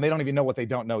they do, and they don't even know what they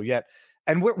don't know yet.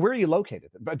 And where are you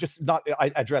located? But just not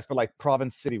address, but like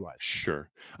province, city-wise. Sure.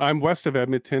 I'm west of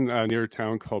Edmonton, near a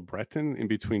town called Breton, in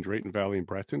between Drayton Valley and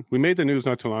Breton. We made the news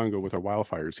not too long ago with our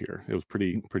wildfires here. It was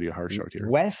pretty harsh out here.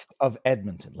 West of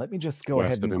Edmonton. Let me just go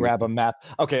ahead and grab a map.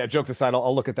 Okay, jokes aside,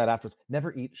 I'll look at that afterwards.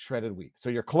 Never eat shredded wheat. So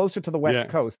you're closer to the west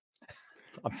coast.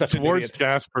 I'm such an idiot.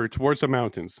 Jasper, towards the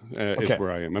mountains is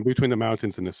where I am. I'm between the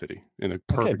mountains and the city. In a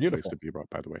perfect place to be,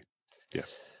 by the way.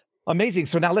 Yes. Amazing.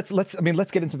 So now let's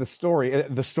get into the story.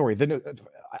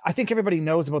 I think everybody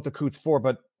knows about the Coutts 4,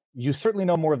 but you certainly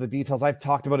know more of the details. I've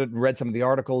talked about it and read some of the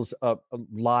articles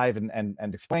live and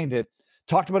explained it.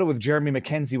 Talked about it with Jeremy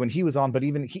McKenzie when he was on, but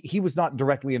even he was not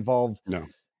directly involved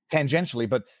tangentially.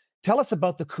 But tell us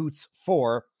about the Coutts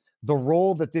 4, the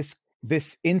role that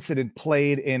this incident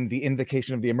played in the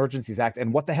invocation of the Emergencies Act,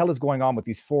 and what the hell is going on with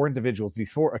these 4 individuals,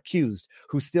 these 4 accused,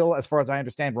 who still, as far as I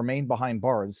understand, remain behind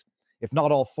bars. If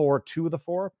not all 4, 2 of the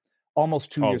 4,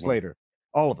 almost 2 years later,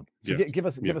 all of them. So give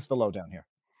us the lowdown here.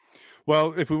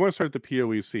 Well, if we want to start at the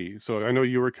POEC, so I know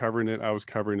you were covering it, I was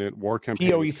covering it, War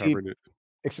Campaign was covering it.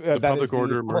 The Public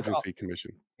Order Emergency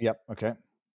Commission. Yep. Okay.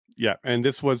 Yeah, and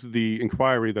this was the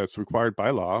inquiry that's required by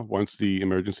law once the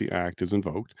Emergency Act is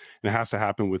invoked, and it has to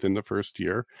happen within the first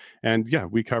year. And yeah,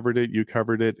 we covered it, you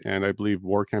covered it, and I believe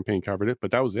War Campaign covered it, but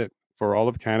that was it. For all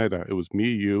of Canada, it was me,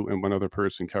 you, and one other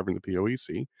person covering the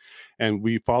POEC, and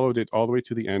we followed it all the way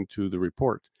to the end to the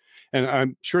report. And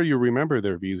I'm sure you remember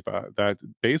there, Viva, that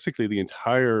basically the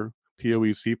entire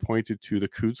POEC pointed to the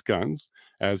Coutts guns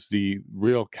as the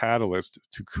real catalyst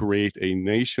to create a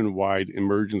nationwide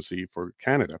emergency for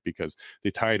Canada, because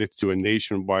they tied it to a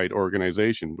nationwide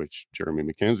organization, which Jeremy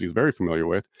McKenzie is very familiar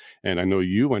with, and I know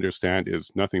you understand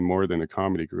is nothing more than a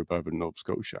comedy group out of Nova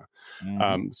Scotia.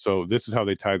 So this is how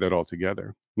they tied that all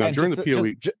together. Now, and during the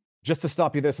POE... Just to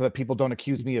stop you there so that people don't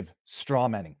accuse me of straw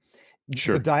manning.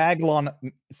 Sure. The Diagolon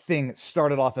thing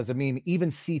started off as a meme. Even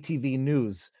CTV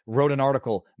News wrote an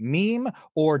article, meme,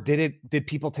 or did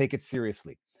people take it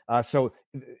seriously? So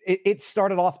it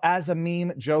started off as a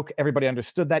meme joke. Everybody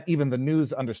understood that. Even the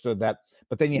news understood that.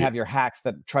 But then you have your hacks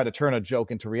that try to turn a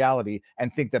joke into reality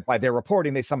and think that by their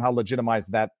reporting, they somehow legitimize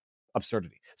that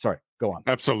absurdity. Sorry, go on.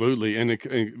 Absolutely. And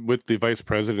with the vice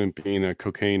president being a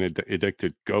cocaine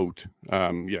addicted goat,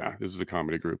 this is a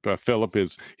comedy group. Philip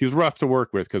he's rough to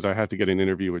work with because I had to get an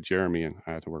interview with Jeremy and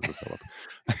I had to work with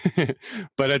Philip.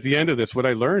 But at the end of this, what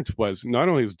I learned was not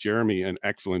only is Jeremy an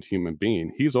excellent human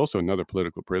being, he's also another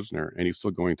political prisoner, and he's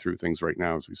still going through things right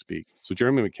now as we speak. So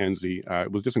Jeremy McKenzie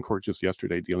was just in court just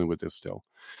yesterday dealing with this still.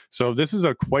 So this is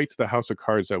quite the house of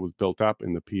cards that was built up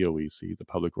in the POEC, the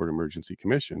Public Order Emergency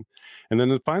Commission. And then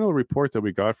the final report that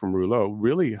we got from Rouleau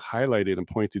really highlighted and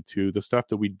pointed to the stuff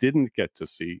that we didn't get to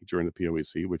see during the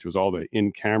POEC, which was all the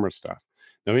in-camera stuff.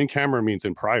 Now, in-camera means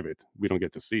in private. We don't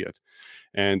get to see it.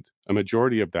 And a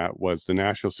majority of that was the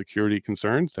national security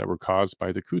concerns that were caused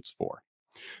by the Coutts 4.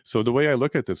 So the way I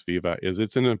look at this, Viva, is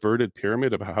it's an inverted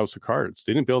pyramid of a house of cards.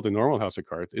 They didn't build a normal house of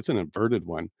cards. It's an inverted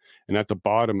one. And at the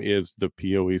bottom is the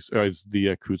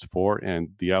Coutts 4 and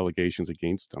the allegations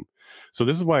against them. So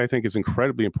this is why I think it's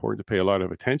incredibly important to pay a lot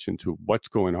of attention to what's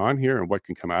going on here and what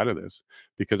can come out of this.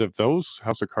 Because if those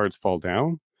house of cards fall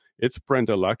down, it's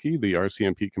Brenda Lucki, the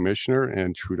RCMP commissioner,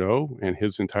 and Trudeau and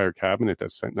his entire cabinet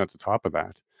that's sitting at the top of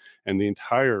that. And the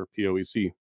entire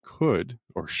POEC could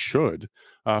or should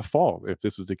fall if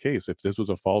this is the case, if this was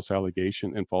a false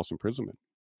allegation and false imprisonment.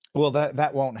 Well,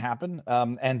 that won't happen,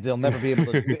 and they'll never be able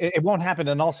to. It won't happen,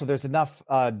 and also there's enough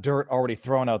dirt already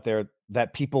thrown out there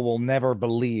that people will never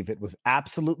believe it was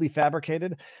absolutely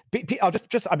fabricated.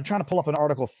 I'm trying to pull up an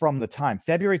article from the time,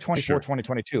 February 24,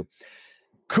 2022.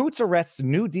 Coutts arrests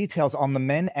new details on the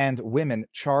men and women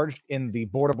charged in the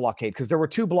border blockade, because there were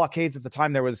two blockades at the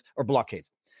time. There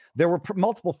were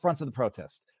multiple fronts of the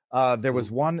protest. There was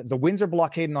one, the Windsor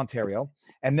blockade in Ontario,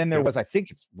 and then there was, I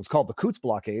think it was called the Coutts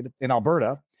blockade in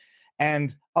Alberta.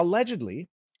 And allegedly,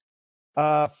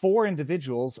 4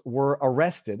 individuals were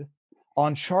arrested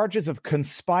on charges of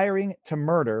conspiring to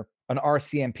murder an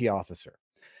RCMP officer.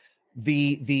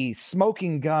 The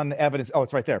smoking gun evidence, oh,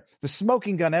 it's right there. The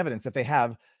smoking gun evidence that they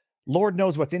have, Lord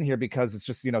knows what's in here, because it's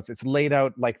just, it's laid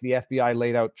out like the FBI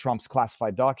laid out Trump's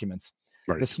classified documents.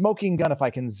 Right. The smoking gun, if I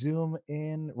can zoom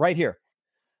in right here,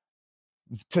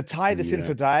 to tie this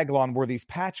into Diagolon, were these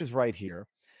patches right here.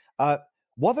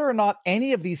 Whether or not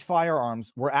any of these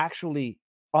firearms were actually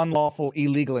unlawful,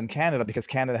 illegal in Canada, because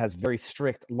Canada has very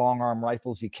strict long arm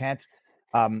rifles. You can't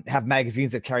have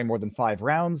magazines that carry more than 5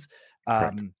 rounds.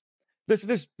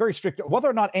 There's very strict. Whether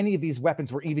or not any of these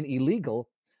weapons were even illegal,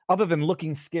 other than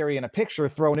looking scary in a picture,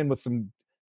 thrown in with some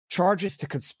charges to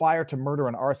conspire to murder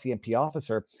an RCMP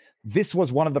officer, this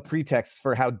was one of the pretexts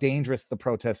for how dangerous the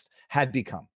protest had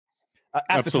become.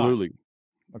 Absolutely.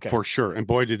 Okay. For sure. And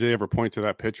boy, did they ever point to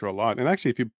that picture a lot. And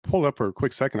actually, if you pull up for a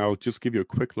quick second, I'll just give you a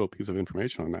quick little piece of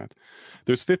information on that.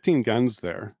 There's 15 guns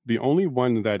there. The only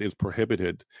one that is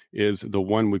prohibited is the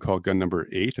one we call gun number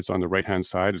 8. It's on the right-hand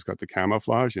side. It's got the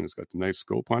camouflage and it's got the nice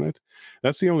scope on it.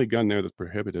 That's the only gun there that's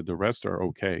prohibited. The rest are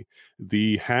okay.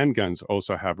 The handguns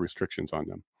also have restrictions on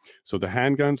them. So the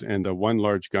handguns and the one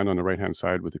large gun on the right-hand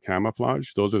side with the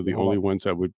camouflage, those are the only ones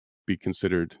that would be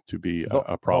considered to be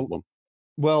a problem.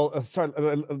 Well, sorry,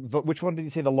 which one did you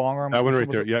say? The long arm? That one right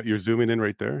there. Yeah, you're zooming in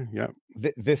right there. Yeah.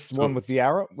 This one with the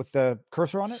arrow, with the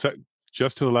cursor on it?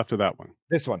 Just to the left of that one.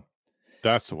 This one.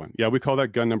 That's the one. Yeah, we call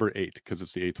that gun number 8 because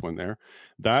it's the 8th one there.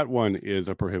 That one is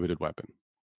a prohibited weapon.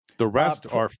 The rest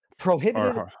are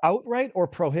prohibited outright, or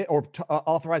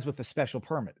authorized with a special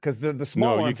permit, because the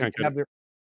small ones you can't have their.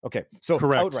 Okay, so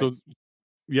correct. Outright. So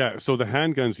yeah, so the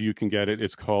handguns you can get it.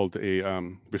 It's called a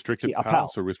restricted PAL,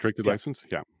 so restricted license.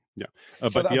 Yeah. Yeah,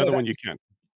 but the other one you can't.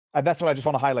 That's what I just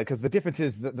want to highlight, because the difference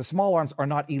is the small arms are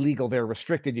not illegal; they're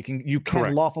restricted. You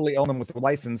can lawfully own them with a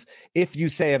license. If you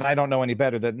say, and I don't know any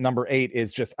better, that number 8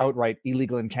 is just outright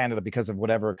illegal in Canada because of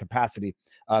whatever capacity,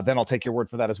 then I'll take your word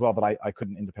for that as well. But I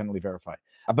couldn't independently verify.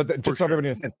 Just so everybody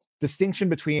understands, distinction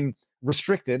between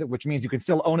restricted, which means you can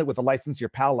still own it with a license, your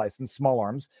PAL license, small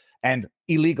arms, and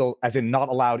illegal, as in not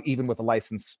allowed even with a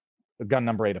license. Gun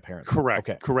number 8, apparently. Correct.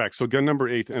 Okay. Correct. So gun number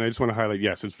 8, and I just want to highlight,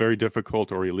 yes, it's very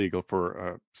difficult or illegal for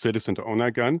a citizen to own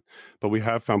that gun, but we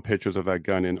have found pictures of that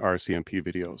gun in RCMP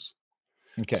videos.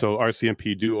 Okay. So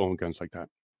RCMP do own guns like that.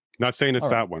 Not saying it's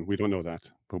that one. We don't know that,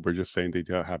 but we're just saying they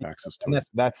do have access to it.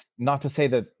 That's not to say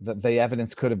that the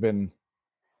evidence could have been,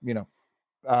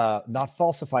 not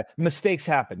falsified. Mistakes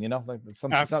happen, like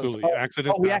absolutely.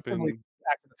 Accidents happen.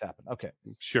 Accidents happen. Okay.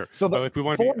 Sure. So if we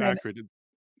want to be accurate.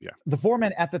 Yeah. The 4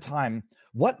 men at the time,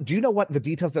 do you know what the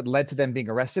details that led to them being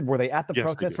arrested? Were they at the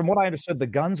protest? From what I understood, the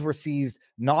guns were seized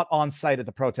not on site at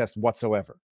the protest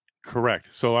whatsoever. Correct.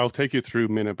 So I'll take you through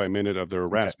minute by minute of their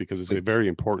arrest, because it's a very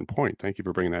important point. Thank you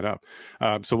for bringing that up.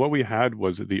 So what we had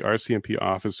was the RCMP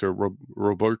officer,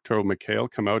 Roberto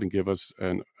McHale, come out and give us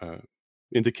an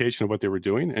indication of what they were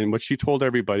doing. And what she told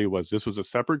everybody was this was a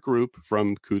separate group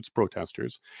from Coutts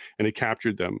protesters, and they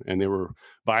captured them, and they were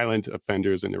violent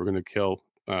offenders, and they were going to kill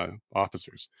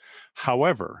officers.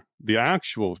 However, the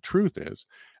actual truth is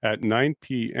at 9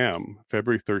 p.m.,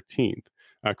 February 13th,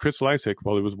 Chris Lysyk,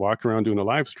 while he was walking around doing a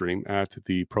live stream at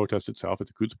the protest itself at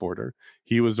the Coutts border,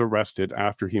 he was arrested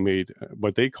after he made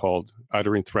what they called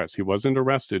uttering threats. He wasn't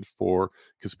arrested for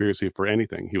conspiracy for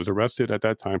anything. He was arrested at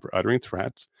that time for uttering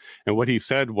threats. And what he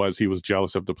said was he was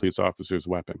jealous of the police officer's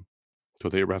weapon. So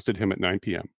they arrested him at 9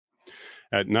 p.m.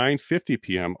 At 9:50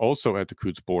 p.m., also at the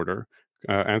Coutts border,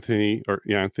 Tony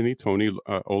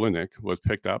Olenek was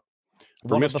picked up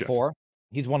for one mischief. Of the 4.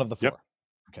 He's one of the 4. Yep.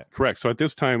 Okay. Correct. So at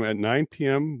this time at 9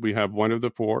 p.m., we have one of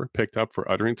the 4 picked up for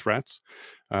uttering threats.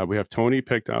 We have Tony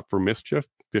picked up for mischief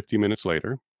 50 minutes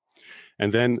later.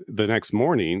 And then the next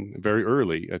morning, very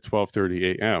early at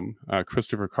 12:30 a.m.,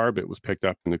 Christopher Carbett was picked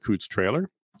up in the Coutts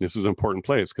trailer. This is an important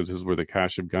place because this is where the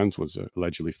cache of guns was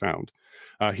allegedly found.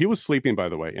 He was sleeping, by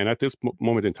the way. And at this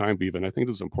moment in time, Viva, and I think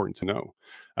this is important to know,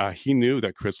 he knew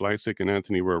that Chris Lysyk and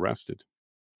Anthony were arrested.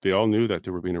 They all knew that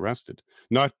they were being arrested.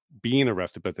 Not being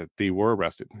arrested, but that they were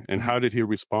arrested. And how did he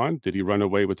respond? Did he run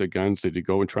away with the guns? Did he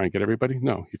go and try and get everybody?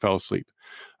 No, he fell asleep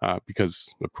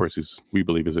because, of course, we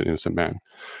believe he's an innocent man.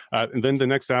 And then the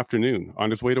next afternoon, on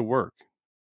his way to work,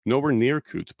 nowhere near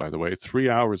Coutts, by the way, 3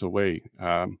 hours away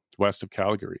west of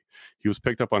Calgary, he was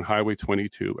picked up on Highway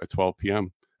 22 at 12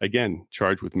 p.m., again,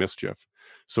 charged with mischief.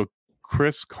 So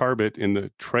Chris Carbett in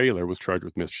the trailer was charged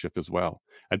with mischief as well.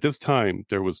 At this time,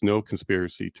 there was no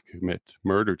conspiracy to commit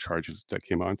murder charges that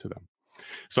came onto them.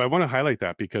 So I want to highlight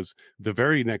that because the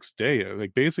very next day,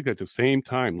 like basically at the same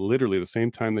time, literally the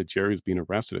same time that Jerry was being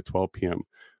arrested at 12 p.m.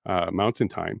 Mountain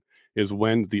Time, is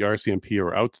when the RCMP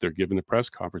are out there giving a press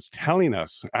conference telling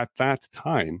us at that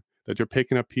time that they're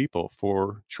picking up people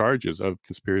for charges of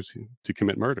conspiracy to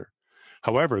commit murder.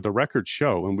 However, the records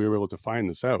show, and we were able to find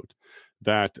this out,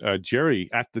 that Jerry,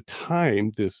 at the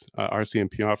time this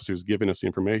RCMP officer is giving us the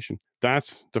information,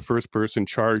 that's the first person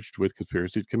charged with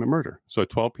conspiracy to commit murder. So at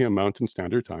 12 p.m. Mountain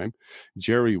Standard Time,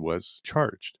 Jerry was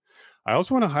charged. I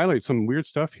also want to highlight some weird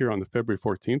stuff here on the February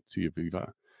 14th to you,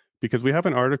 Viva, because we have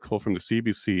an article from the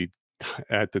CBC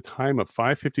at the time of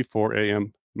 5:54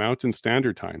 a.m. Mountain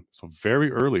Standard Time, so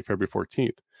very early, February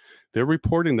 14th. They're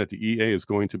reporting that the EA is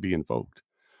going to be invoked.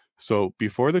 So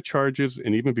before the charges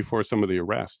and even before some of the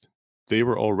arrest, they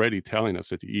were already telling us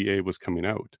that the EA was coming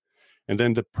out. And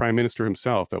then the Prime Minister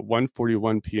himself at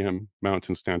 1:41 p.m.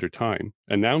 Mountain Standard Time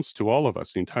announced to all of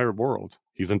us, the entire world,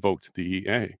 he's invoked the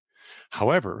EA.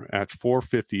 However, at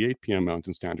 4:58 p.m.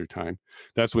 Mountain Standard Time,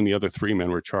 that's when the other three men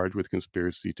were charged with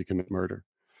conspiracy to commit murder.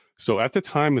 So at the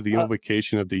time of the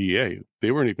invocation of the EA, they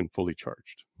weren't even fully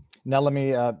charged. Now, let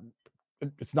me,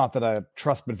 it's not that I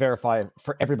trust but verify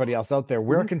for everybody else out there.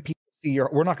 Where can people see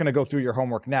we're not going to go through your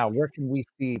homework now. Where can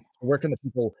the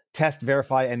people test,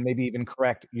 verify, and maybe even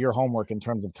correct your homework in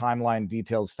terms of timeline,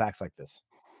 details, facts like this?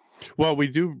 Well, we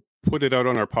do put it out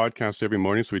on our podcast every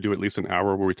morning. So we do at least an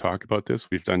hour where we talk about this.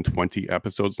 We've done 20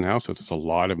 episodes now. So it's a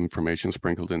lot of information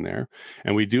sprinkled in there.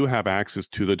 And we do have access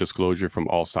to the disclosure from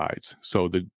all sides. So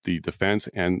the defense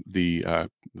and the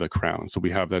Crown. So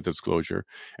we have that disclosure.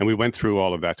 And we went through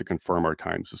all of that to confirm our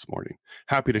times this morning.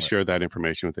 Happy to share that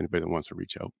information with anybody that wants to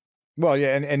reach out. Well,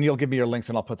 yeah. And you'll give me your links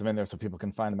and I'll put them in there so people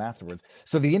can find them afterwards.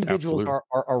 So the individuals are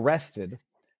arrested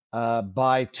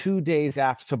by 2 days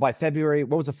after. So by February,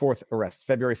 what was the fourth arrest?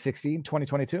 February 16,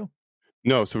 2022?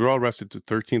 No, so we're all arrested the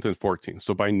 13th and 14th.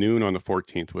 So by noon on the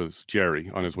 14th was Jerry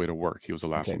on his way to work. He was the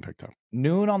last one picked up.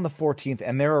 Noon on the 14th,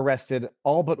 and they're arrested.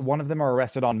 All but one of them are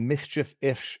arrested on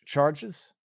mischief-ish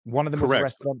charges. One of them was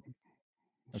arrested on...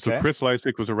 So Chris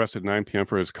Lysick was arrested at 9 p.m.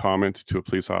 for his comment to a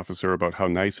police officer about how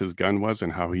nice his gun was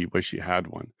and how he wished he had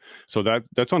one. So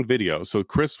that's on video. So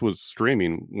Chris was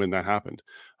streaming when that happened.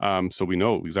 So we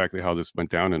know exactly how this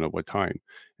went down and at what time.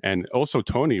 And also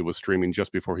Tony was streaming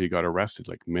just before he got arrested,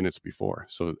 like minutes before.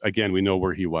 So again, we know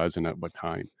where he was and at what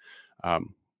time.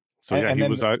 He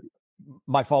was out.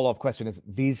 My follow-up question is,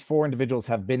 these four individuals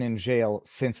have been in jail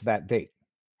since that date.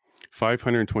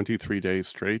 523 days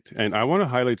straight. And I want to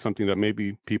highlight something that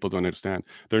maybe people don't understand.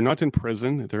 They're not in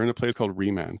prison. They're in a place called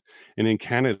remand. And in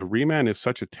Canada, remand is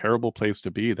such a terrible place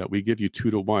to be that we give you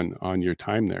 2-to-1 on your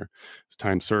time there,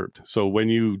 time served. So when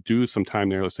you do some time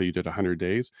there, let's say you did 100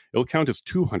 days, it'll count as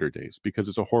 200 days because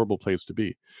it's a horrible place to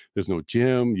be. There's no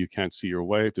gym. You can't see your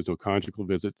wife. There's no conjugal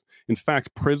visits. In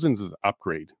fact, prisons is an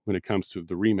upgrade when it comes to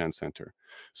the remand center.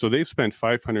 So they've spent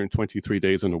 523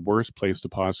 days in the worst place to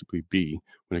possibly be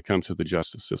when it comes to the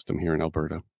justice system here in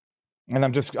Alberta. And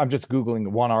I'm just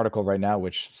Googling one article right now,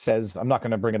 which says, I'm not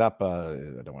going to bring it up. I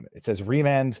don't want it. It says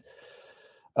remand.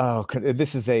 Oh,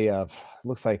 this is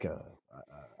looks like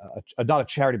not a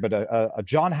charity, but a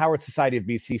John Howard Society of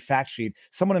BC fact sheet.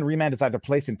 Someone in remand is either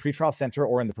placed in pretrial center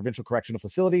or in the provincial correctional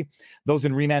facility. Those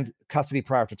in remand custody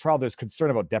prior to trial, there's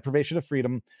concern about deprivation of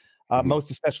freedom.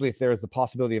 Most especially if there is the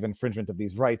possibility of infringement of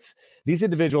these rights. These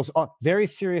individuals, very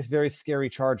serious, very scary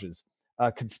charges,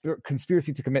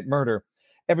 conspiracy to commit murder.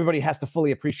 Everybody has to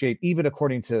fully appreciate, even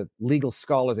according to legal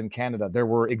scholars in Canada, there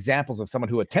were examples of someone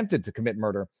who attempted to commit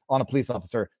murder on a police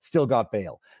officer, still got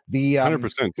bail.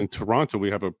 100%. In Toronto,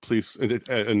 we have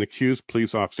an accused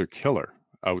police officer killer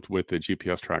out with a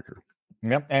GPS tracker.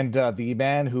 Yep, and the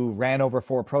man who ran over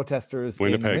 4 protesters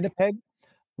in Winnipeg,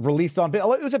 released on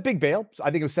bail. It was a big bail. I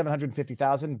think it was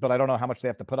 $750,000, but I don't know how much they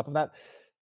have to put up on that.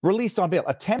 Released on bail.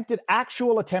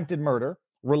 Actual attempted murder,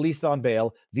 released on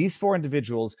bail. These 4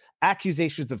 individuals,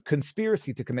 accusations of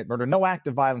conspiracy to commit murder, no act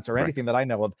of violence or anything that I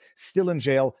know of, still in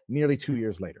jail nearly 2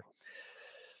 years later.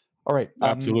 All right.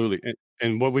 Absolutely.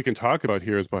 And what we can talk about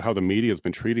here is about how the media has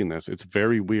been treating this. It's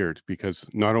very weird because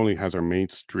not only has our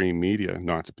mainstream media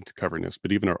not been covering this,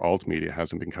 but even our alt media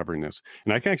hasn't been covering this.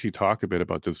 And I can actually talk a bit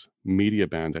about this media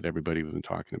ban that everybody was been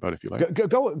talking about, if you like.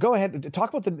 Go ahead.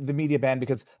 Talk about the media ban,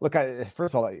 because look,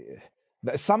 first of all,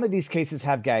 some of these cases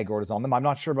have gag orders on them. I'm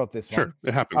not sure about this one. Sure,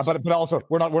 it happens. But also,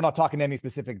 we're not talking any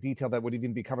specific detail that would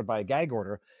even be covered by a gag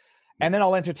order. And then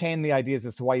I'll entertain the ideas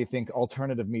as to why you think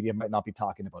alternative media might not be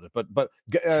talking about it. But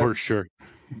for sure,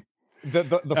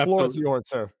 the floor is yours,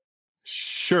 sir.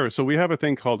 Sure. So we have a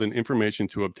thing called an information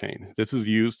to obtain. This is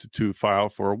used to file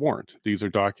for a warrant. These are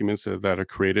documents that are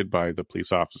created by the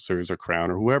police officers or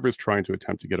Crown or whoever is trying to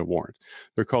attempt to get a warrant.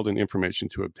 They're called an information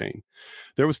to obtain.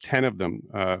 There was 10 of them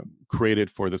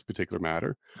created for this particular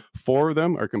matter. 4 of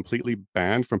them are completely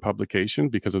banned from publication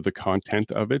because of the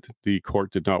content of it. The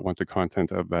court did not want the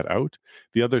content of that out.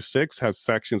 The other 6 has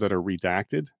sections that are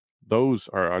redacted. Those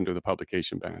are under the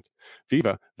publication ban.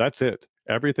 Viva, that's it.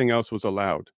 Everything else was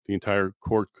allowed. The entire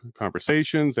court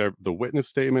conversations, the witness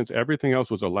statements, everything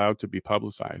else was allowed to be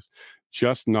publicized,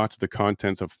 just not the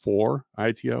contents of 4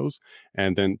 ITOs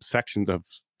and then sections of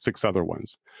 6 other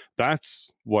ones.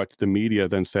 That's what the media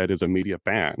then said is a media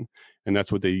ban. And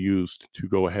that's what they used to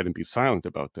go ahead and be silent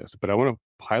about this. But I want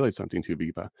to highlight something to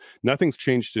Viva. Nothing's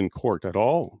changed in court at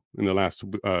all in the last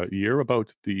year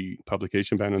about the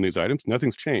publication ban on these items.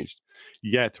 Nothing's changed.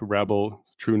 Yet Rebel,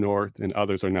 True North, and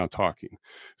others are now talking.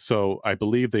 So I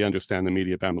believe they understand the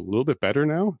media ban a little bit better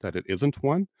now, that it isn't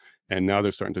one. And now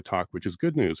they're starting to talk, which is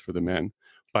good news for the men.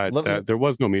 But there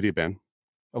was no media ban.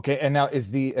 Okay, and now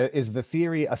is the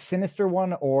theory a sinister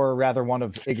one, or rather one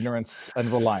of ignorance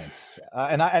and reliance?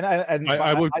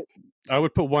 I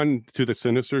would put one to the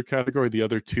sinister category. The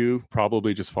other 2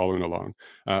 probably just following along.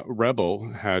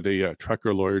 Rebel had a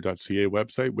truckerlawyer.ca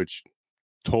website which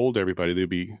told everybody they'd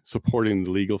be supporting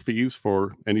the legal fees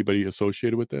for anybody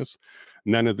associated with this.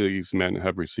 None of these men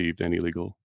have received any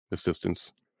legal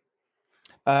assistance.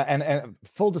 And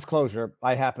full disclosure,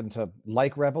 I happen to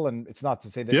like Rebel, and it's not to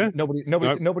say that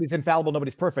nobody's infallible,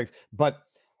 nobody's perfect,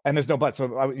 and there's no but.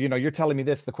 So you're telling me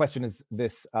this. The question is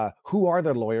this: who are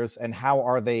their lawyers, and how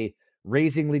are they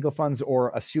raising legal funds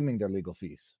or assuming their legal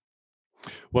fees?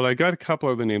 Well, I got a couple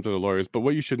of the names of the lawyers, but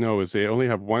what you should know is they only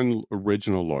have one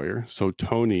original lawyer. So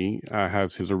Tony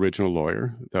has his original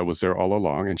lawyer that was there all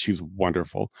along, and she's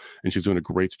wonderful, and she's doing a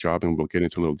great job, and we'll get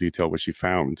into a little detail what she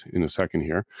found in a second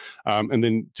here. And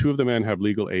then 2 of the men have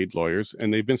legal aid lawyers,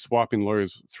 and they've been swapping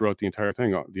lawyers throughout the entire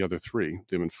thing, the other 3.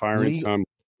 They've been firing some.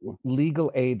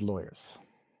 Legal aid lawyers.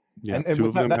 Yeah, and 2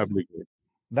 of them have legal aid.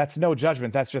 That's no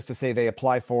judgment. That's just to say they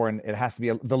apply for, and it has to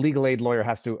be the legal aid lawyer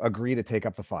has to agree to take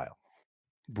up the file.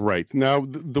 Right. Now,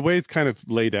 the way it's kind of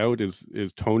laid out is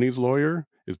Tony's lawyer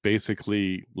is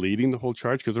basically leading the whole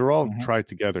charge because they're all tried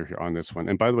together here on this one.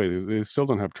 And by the way, they still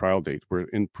don't have trial date. We're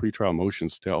in pretrial motion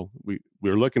still.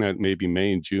 We're looking at maybe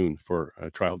May and June for a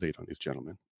trial date on these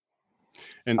gentlemen.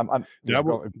 And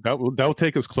that will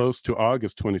take us close to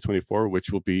August 2024, which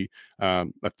will be a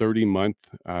 30-month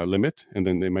limit, and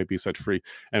then they might be set free.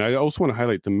 And I also want to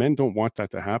highlight the men don't want that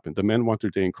to happen. The men want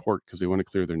their day in court because they want to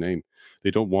clear their name.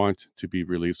 They don't want to be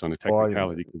released on a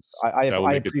technicality.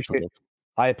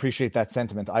 I appreciate that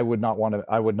sentiment. I would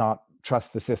not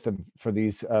trust the system for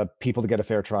these people to get a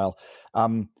fair trial.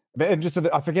 And just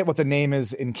I forget what the name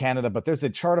is in Canada, but there's a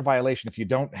charter violation. If you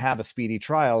don't have a speedy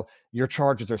trial, your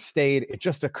charges are stayed. It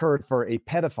just occurred for a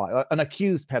pedophile, an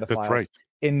accused pedophile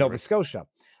in Nova Scotia,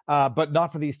 but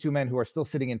not for these 2 men who are still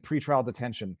sitting in pretrial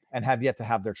detention and have yet to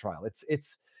have their trial.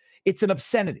 It's an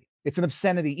obscenity. It's an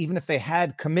obscenity. Even if they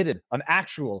had committed an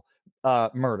actual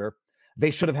murder,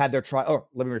 they should have had their trial. Or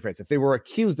let me rephrase: if they were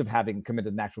accused of having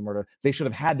committed an actual murder, they should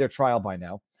have had their trial by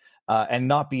now, and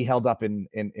not be held up in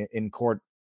court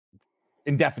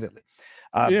indefinitely.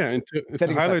 And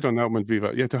to highlight on that one,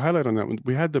 Viva,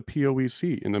 we had the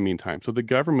POEC in the meantime. So the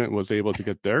government was able to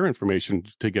get their information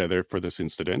together for this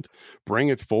incident, bring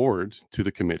it forward to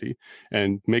the committee,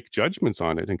 and make judgments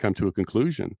on it and come to a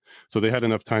conclusion. So they had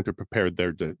enough time to prepare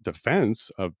their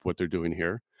defense of what they're doing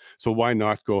here. So why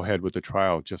not go ahead with the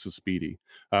trial just as speedy?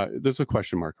 There's a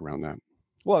question mark around that.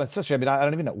 Well, especially, I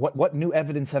don't even know what new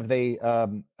evidence have they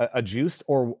adduced,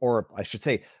 or I should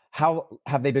say, how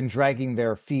have they been dragging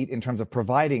their feet in terms of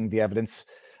providing the evidence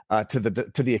to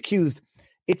the accused?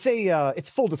 It's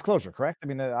full disclosure, correct? I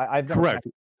mean, I've never correct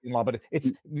in law, but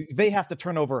they have to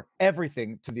turn over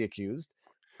everything to the accused.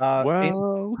 So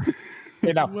go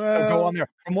on there.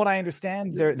 From what I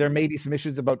understand, there may be some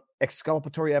issues about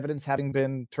exculpatory evidence having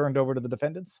been turned over to the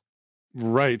defendants.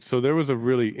 Right. So there was a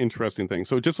really interesting thing.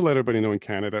 So just to let everybody know, in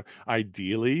Canada,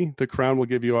 ideally, the Crown will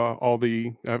give you all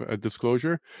the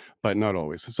disclosure, but not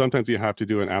always. Sometimes you have to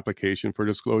do an application for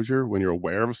disclosure when you're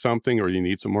aware of something or you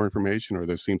need some more information or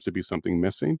there seems to be something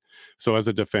missing. So as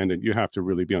a defendant, you have to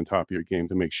really be on top of your game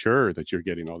to make sure that you're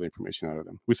getting all the information out of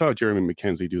them. We saw Jeremy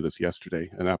McKenzie do this yesterday,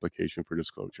 an application for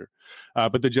disclosure.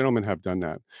 But the gentlemen have done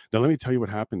that. Now, let me tell you what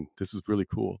happened. This is really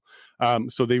cool.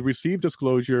 So they received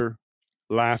disclosure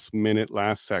last minute,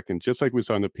 last second, just like we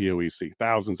saw in the POEC.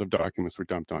 Thousands of documents were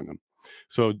dumped on them.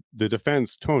 So the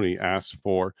defense, Tony, asked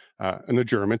for an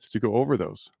adjournment to go over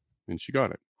those, and she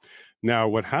got it. Now,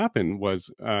 what happened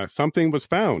was something was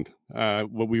found,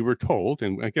 what we were told,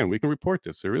 and again, we can report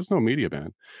this. There is no media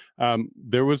ban.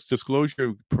 There was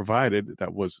disclosure provided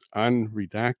that was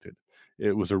unredacted.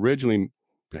 It was originally,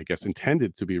 I guess,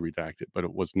 intended to be redacted, but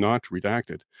it was not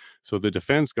redacted. So the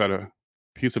defense got a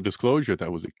piece of disclosure that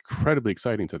was incredibly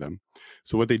exciting to them.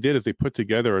 So what they did is they put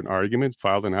together an argument,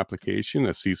 filed an application, a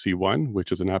CC1,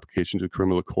 which is an application to the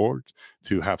criminal court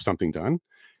to have something done.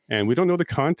 And we don't know the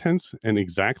contents and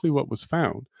exactly what was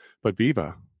found, but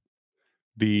Viva,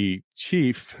 the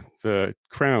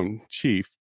Crown Chief,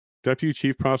 Deputy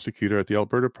Chief Prosecutor at the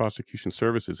Alberta Prosecution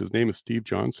Services, his name is Steve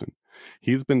Johnson.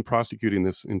 He's been prosecuting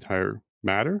this entire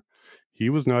matter. He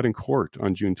was not in court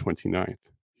on June 29th.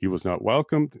 He was not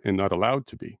welcomed and not allowed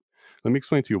to be. Let me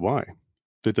explain to you why.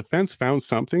 The defense found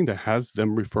something that has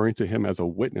them referring to him as a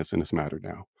witness in this matter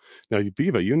now. Now,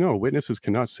 Viva, you know, witnesses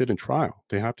cannot sit in trial.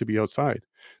 They have to be outside.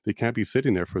 They can't be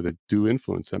sitting there for the due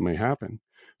influence that may happen.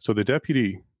 So the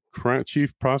Deputy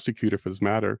Chief Prosecutor for this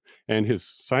matter and his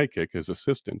sidekick, his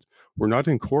assistant, were not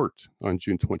in court on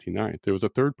June 29th. There was a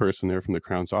third person there from the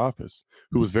Crown's office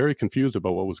who was very confused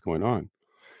about what was going on.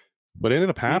 What ended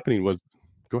up happening was,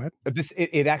 go ahead.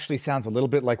 It actually sounds a little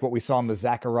bit like what we saw in the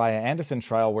Zachariah Anderson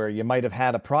trial, where you might have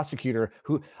had a prosecutor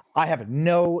who, I have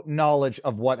no knowledge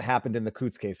of what happened in the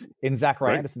Coutts case. In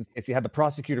Zachariah Anderson's case, you had the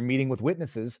prosecutor meeting with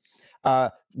witnesses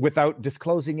without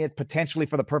disclosing it, potentially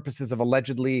for the purposes of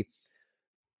allegedly,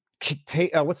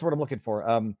 what's the word I'm looking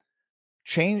for?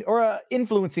 Change or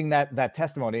influencing that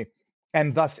testimony,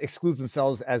 and thus excludes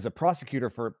themselves as a prosecutor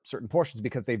for certain portions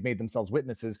because they've made themselves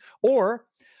witnesses. Or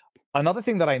another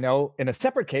thing that I know in a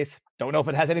separate case, don't know if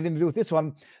it has anything to do with this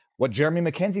one, what Jeremy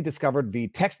McKenzie discovered, the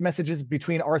text messages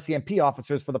between RCMP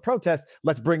officers for the protest,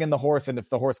 let's bring in the horse, and if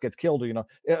the horse gets killed, or,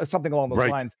 something along those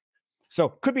lines. So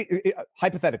could be,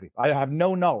 hypothetically, I have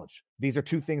no knowledge. These are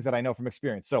two things that I know from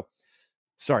experience. So,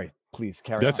 sorry, please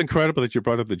carry on. That's incredible that you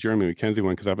brought up the Jeremy McKenzie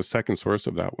one, because I have a second source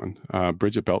of that one.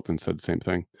 Bridget Belton said the same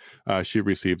thing. She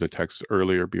received a text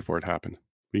earlier before it happened.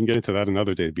 We can get into that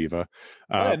another day, Viva.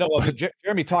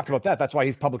 Jeremy talked about that. That's why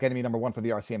he's public enemy number one for the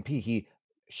RCMP. He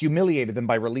humiliated them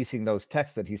by releasing those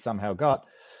texts that he somehow got.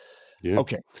 Yeah.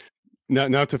 Okay.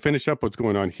 Now to finish up what's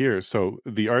going on here. So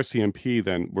the RCMP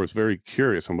then was very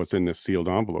curious on what's in this sealed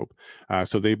envelope.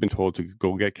 So they've been told to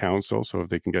go get counsel so if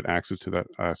they can get access to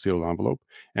that sealed envelope.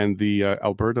 And the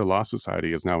Alberta Law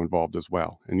Society is now involved as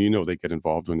well. And they get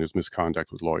involved when there's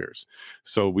misconduct with lawyers.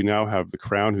 So we now have the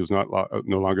Crown, who's no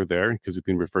longer there because he's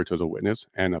been referred to as a witness,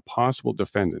 and a possible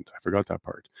defendant. I forgot that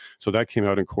part. So that came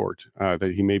out in court,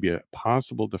 that he may be a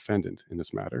possible defendant in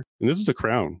this matter. And this is the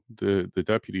Crown, the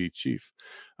Deputy Chief.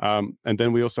 And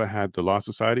then we also had the Law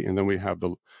Society, and then we have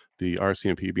the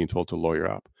RCMP being told to lawyer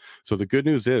up. So the good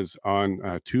news is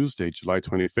on Tuesday, July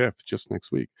 25th, just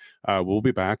next week, we'll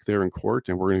be back there in court,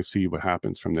 and we're going to see what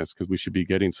happens from this, because we should be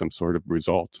getting some sort of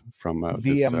result from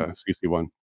this CC1.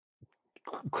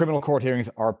 Criminal court hearings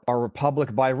are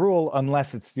public by rule,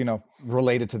 unless it's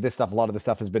related to this stuff. A lot of the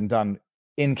stuff has been done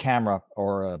in camera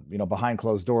or behind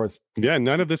closed doors. Yeah,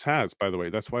 none of this has, by the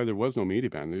way. That's why there was no media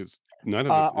ban. There's none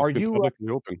of this. It's been publicly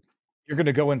open. You're going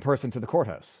to go in person to the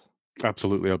courthouse?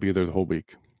 Absolutely, I'll be there the whole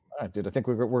week. All right, dude. I think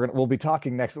we'll be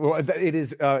talking next. Well, it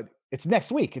is. It's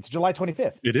next week. It's July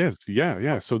 25th. It is.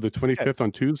 Yeah. So the 25th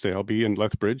on Tuesday, I'll be in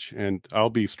Lethbridge, and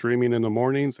I'll be streaming in the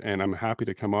mornings. And I'm happy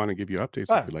to come on and give you updates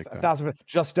if you like that. 1,000%.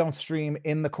 Just don't stream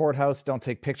in the courthouse. Don't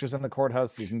take pictures in the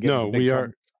courthouse. You can get. No, we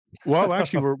are. Well,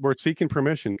 actually, we're seeking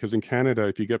permission, because in Canada,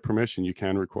 if you get permission, you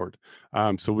can record.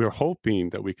 So we're hoping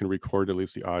that we can record at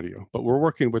least the audio, but we're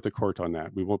working with the court on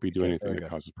that. We won't be doing anything that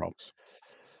causes problems.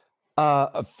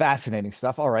 Fascinating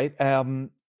stuff. All right.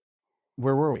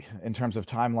 Where were we in terms of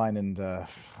timeline? And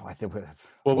I think.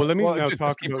 Let me now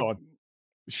talk about.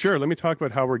 Sure. Let me talk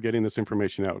about how we're getting this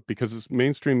information out, because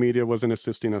mainstream media wasn't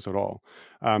assisting us at all.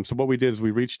 So what we did is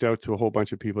we reached out to a whole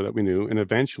bunch of people that we knew, and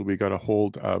eventually we got a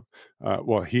hold of,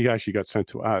 he actually got sent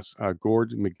to us,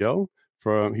 Gord McGill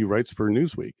He writes for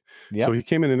Newsweek. Yep. So he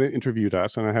came in and interviewed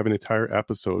us, and I have an entire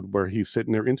episode where he's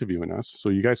sitting there interviewing us. So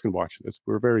you guys can watch this.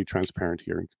 We're very transparent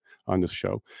here on this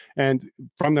show. And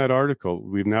from that article,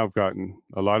 we've now gotten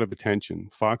a lot of attention.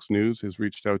 Fox News has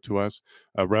reached out to us.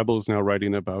 Rebel is now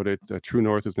writing about it. True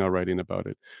North is now writing about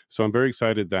it. So I'm very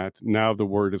excited that now the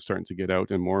word is starting to get out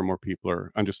and more people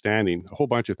are understanding a whole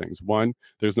bunch of things. One,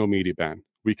 there's no media ban.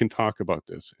 We can talk about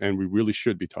this, and we really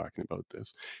should be talking about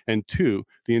this. And two,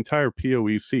 the entire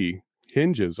POEC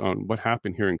hinges on what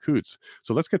happened here in Coutts.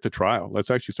 So let's get to trial. Let's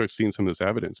actually start seeing some of this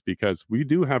evidence, because we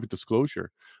do have a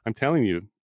disclosure. I'm telling you,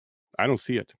 I don't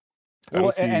see it.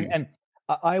 And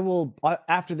I will,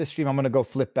 after this stream, I'm going to go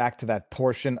flip back to that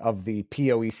portion of the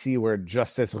POEC where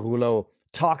Justice Rouleau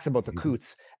talks about the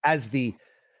Coutts as the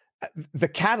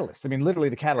catalyst. I mean, literally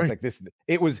the catalyst. Right. Like this,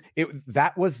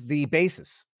 that was the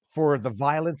basis for the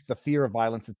violence, the fear of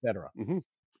violence, etc. Mm-hmm.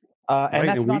 And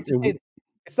that's not to say.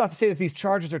 It's not to say that these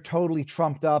charges are totally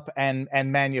trumped up and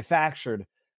manufactured,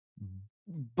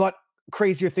 but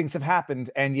crazier things have happened,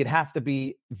 and you'd have to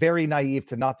be very naive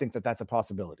to not think that that's a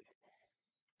possibility.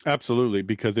 Absolutely,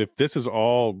 because if this is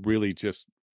all really just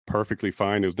perfectly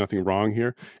fine, there's nothing wrong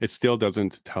here, it still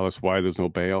doesn't tell us why there's no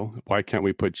bail. Why can't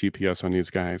we put GPS on these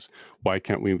guys? Why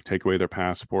can't we take away their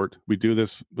passport? We do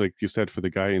this, like you said, for the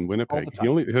guy in Winnipeg.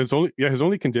 His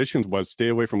only conditions was stay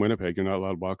away from Winnipeg. You're not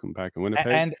allowed to welcome back in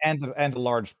Winnipeg. And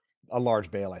a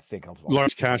large bail, I think.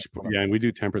 Large cash, yeah, and we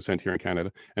do 10% here in Canada.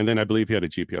 And then I believe he had a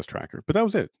GPS tracker. But that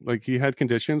was it. Like, he had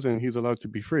conditions, and he's allowed to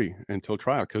be free until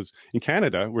trial. Because in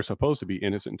Canada, we're supposed to be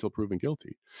innocent until proven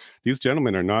guilty. These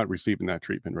gentlemen are not receiving that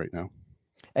treatment right now.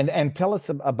 And tell us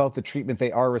about the treatment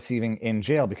they are receiving in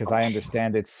jail, because I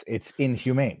understand it's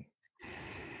inhumane.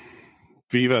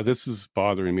 Viva, this is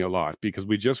bothering me a lot, because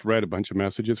we just read a bunch of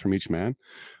messages from each man.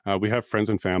 We have friends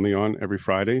and family on every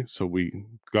Friday, so we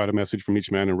got a message from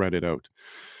each man and read it out.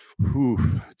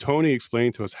 Tony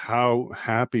explained to us how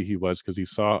happy he was because he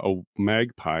saw a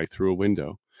magpie through a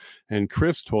window. And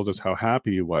Chris told us how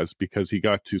happy he was because he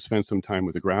got to spend some time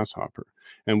with a grasshopper.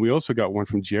 And we also got one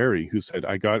from Jerry, who said,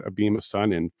 I got a beam of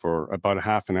sun in for about a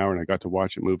half an hour, and I got to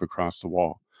watch it move across the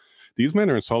wall. These men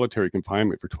are in solitary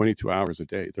confinement for 22 hours a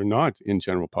day. They're not in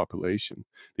general population.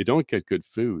 They don't get good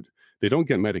food. They don't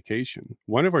get medication.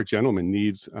 One of our gentlemen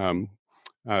needs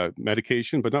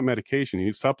medication, but not medication. He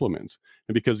needs supplements.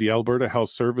 And because the Alberta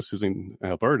Health Services in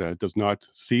Alberta does not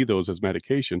see those as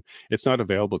medication, it's not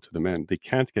available to the men. They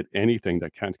can't get anything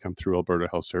that can't come through Alberta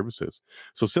Health Services.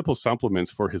 So simple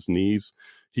supplements for his knees,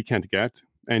 he can't get.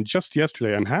 And just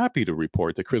yesterday, I'm happy to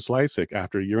report that Chris Lysick,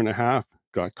 after a year and a half,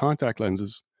 got contact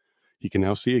lenses. He can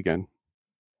now see again.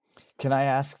 Can I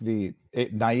ask the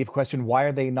naive question? Why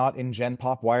are they not in Gen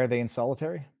Pop? Why are they in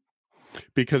solitary?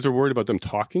 Because they're worried about them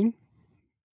talking.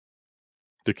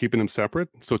 They're keeping them separate.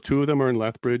 So two of them are in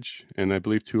Lethbridge, and I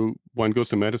believe one goes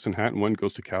to Medicine Hat and one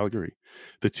goes to Calgary.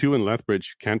 The two in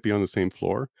Lethbridge can't be on the same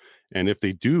floor. And if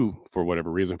they do, for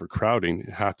whatever reason, for crowding,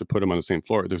 have to put them on the same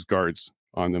floor. There's guards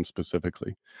on them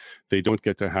specifically. They don't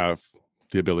get to have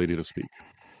the ability to speak.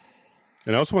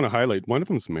 And I also want to highlight, one of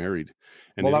them's married.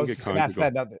 And well, I was just going to ask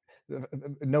that.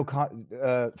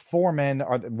 Four men,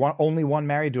 only one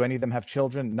married? Do any of them have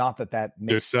children? Not that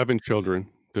makes... There's 7 children.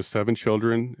 There's 7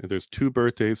 children. There's 2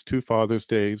 birthdays, 2 Father's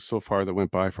Days so far that went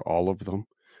by for all of them.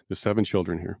 There's 7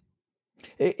 children here.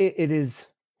 It's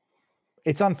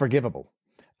unforgivable.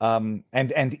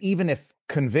 And even if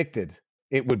convicted,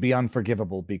 it would be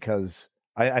unforgivable, because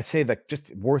I say that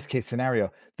just worst case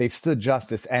scenario, they've stood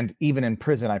justice, and even in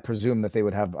prison, I presume that they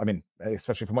would have, I mean,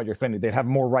 especially from what you're explaining, they'd have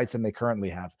more rights than they currently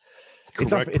have.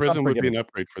 Correct. Prison would be an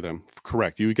upgrade for them.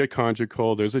 Correct. You get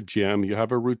conjugal, there's a gym, you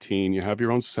have a routine, you have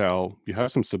your own cell, you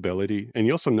have some stability, and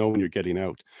you also know when you're getting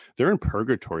out. They're in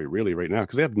purgatory really right now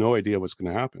because they have no idea what's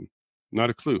going to happen. Not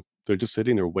a clue. They're just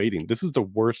sitting there waiting. This is the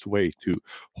worst way to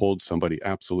hold somebody,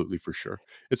 absolutely, for sure.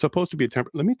 It's supposed to be a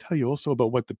temper. Let me tell you also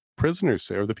about what the prisoners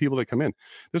say, or the people that come in.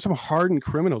 There's some hardened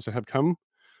criminals that have come,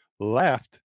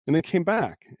 left, and then came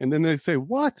back. And then they say,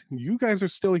 what? You guys are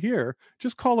still here.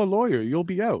 Just call a lawyer. You'll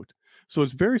be out. So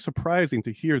it's very surprising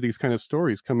to hear these kind of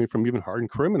stories coming from even hardened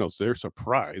criminals. They're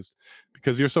surprised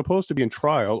because you're supposed to be in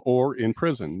trial or in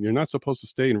prison. You're not supposed to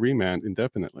stay in remand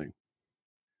indefinitely.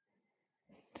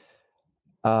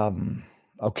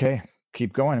 Okay,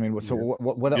 keep going. I mean, so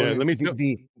what? Yeah,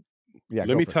 Yeah,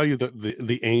 let me tell you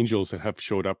the angels that have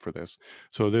showed up for this.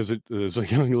 So there's a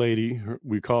young lady,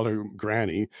 we call her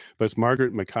Granny, but it's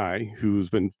Margaret Mackay, who's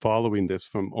been following this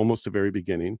from almost the very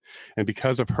beginning. And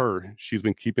because of her, she's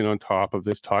been keeping on top of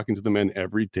this, talking to the men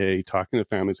every day, talking to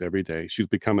families every day. She's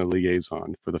become a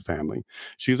liaison for the family.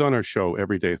 She's on our show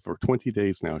every day for 20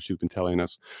 days now. She's been telling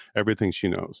us everything she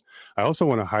knows. I also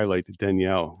want to highlight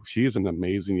Danielle. She is an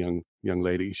amazing young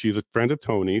lady. She's a friend of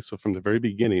Tony. So from the very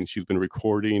beginning, she's been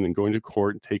recording and going to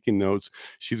court and taking notes.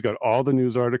 She's got all the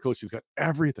news articles. She's got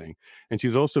everything. And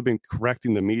she's also been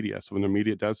correcting the media. So when the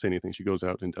media does say anything, she goes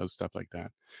out and does stuff like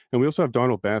that. And we also have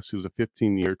Donald Best, who's a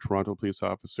 15-year Toronto police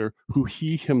officer, who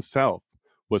he himself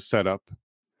was set up,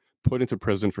 put into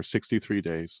prison for 63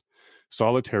 days,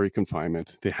 solitary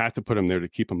confinement. They had to put him there to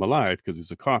keep him alive because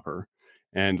he's a copper.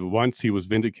 And once he was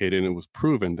vindicated and it was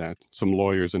proven that some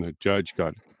lawyers and a judge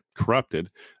got corrupted,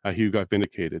 he got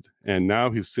vindicated. And now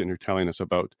he's sitting here telling us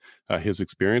about his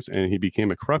experience, and he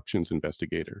became a corruptions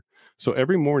investigator. So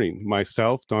every morning,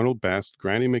 myself, Donald Best,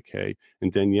 Granny McKay, and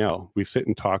Danielle, we sit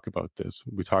and talk about this.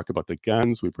 We talk about the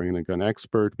guns, we bring in a gun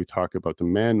expert, we talk about the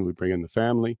men, we bring in the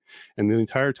family. And the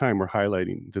entire time we're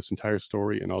highlighting this entire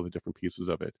story and all the different pieces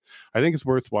of it. I think it's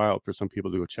worthwhile for some people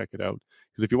to go check it out.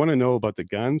 Because if you want to know about the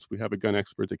guns, we have a gun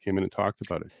expert that came in and talked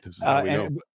about it. This is how we know.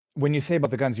 When you say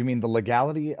about the guns, you mean the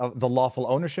legality of the lawful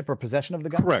ownership or possession of the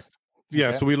guns? Correct. Yeah,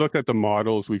 Okay. so we looked at the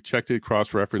models, we checked it,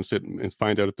 cross-referenced it, and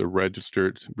find out if they're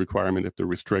registered requirement, if they're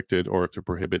restricted, or if they're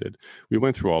prohibited. We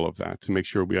went through all of that to make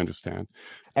sure we understand.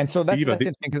 And so that's Viva,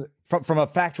 interesting because from a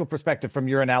factual perspective, from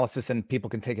your analysis, and people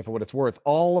can take it for what it's worth,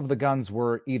 all of the guns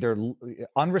were either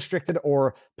unrestricted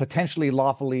or potentially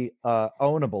lawfully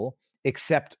ownable,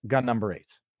 except gun number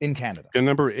 8 in Canada. Gun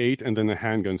number 8, and then the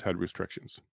handguns had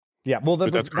restrictions. Yeah, well,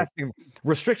 That's the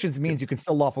restrictions means you can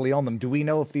still lawfully own them. Do we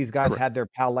know if these guys had their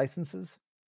PAL licenses?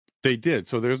 They did.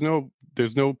 So there's no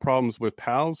problems with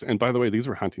PALs. And by the way, these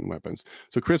were hunting weapons.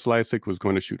 So Chris Lysick was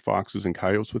going to shoot foxes and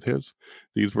coyotes with his.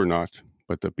 These were not,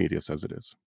 but the media says it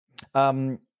is.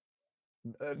 The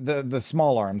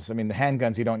small arms, I mean, the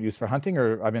handguns you don't use for hunting,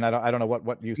 or I mean, I don't know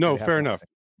what use. No, fair enough.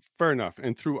 Fair enough.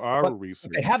 And through our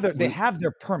research, they have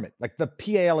their permit. Like the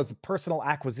PAL is a personal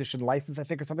acquisition license, I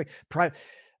think, or something.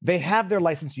 They have their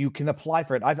license. You can apply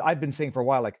for it. I've been saying for a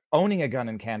while, like owning a gun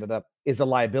in Canada is a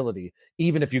liability,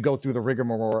 even if you go through the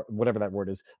rigmarole, whatever that word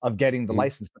is, of getting the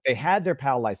license. But they had their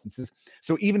PAL licenses.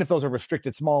 So even if those are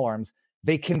restricted small arms,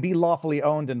 they can be lawfully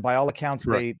owned. And by all accounts,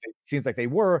 it seems like they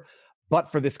were,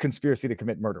 but for this conspiracy to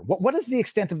commit murder. What is the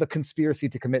extent of the conspiracy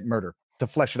to commit murder? To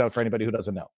flesh it out for anybody who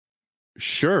doesn't know.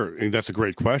 Sure. And that's a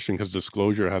great question because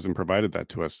disclosure hasn't provided that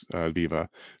to us, Viva.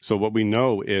 So what we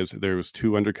know is there was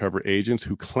 2 undercover agents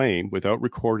who claim without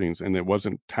recordings, and it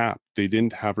wasn't tapped. They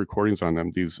didn't have recordings on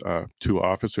them. These 2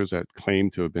 officers that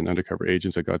claimed to have been undercover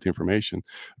agents that got the information.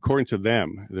 According to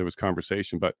them, there was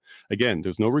conversation. But again,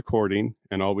 there's no recording.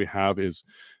 And all we have is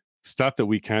stuff that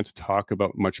we can't talk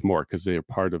about much more because they are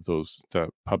part of the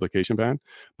publication ban.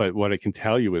 But what I can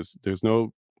tell you is there's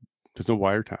no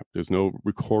wiretap. There's no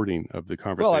recording of the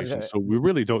conversation. So we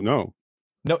really don't know.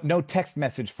 No text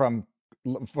message from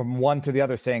one to the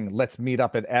other saying, let's meet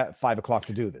up at 5 o'clock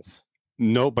to do this.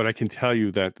 No, but I can tell you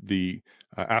that the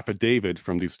affidavit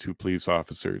from these 2 police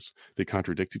officers, they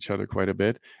contradict each other quite a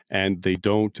bit, and they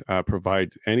don't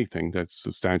provide anything that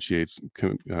substantiates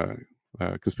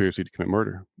conspiracy to commit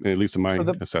murder, at least in my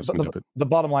assessment of it. The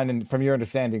bottom line, and from your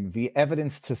understanding, the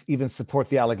evidence to even support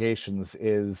the allegations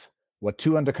is what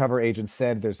 2 undercover agents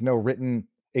said. There's no written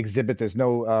exhibit. There's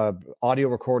no audio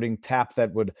recording tap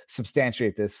that would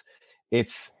substantiate this.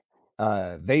 It's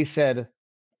they said,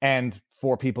 and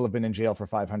 4 people have been in jail for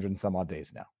 500 and some odd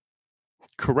days now.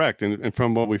 Correct. And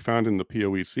from what we found in the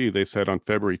POEC, they said on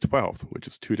February 12th, which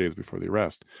is 2 days before the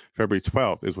arrest, February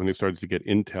 12th is when they started to get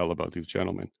intel about these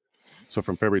gentlemen. So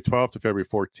from February 12th to February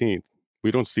 14th,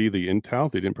 we don't see the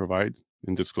intel they didn't provide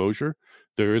in disclosure.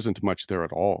 There isn't much there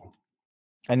at all.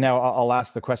 And now I'll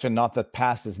ask the question, not that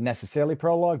past is necessarily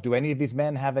prologue. Do any of these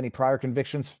men have any prior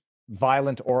convictions,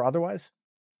 violent or otherwise?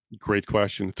 Great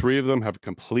question. 3 of them have a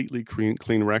completely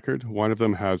clean record. 1 of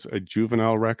them has a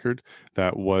juvenile record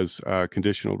that was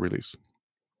conditional release.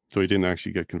 So he didn't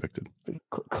actually get convicted.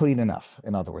 Clean enough,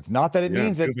 in other words. Not that it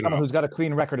means that someone who's got a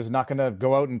clean record is not going to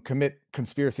go out and commit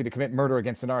conspiracy to commit murder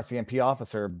against an RCMP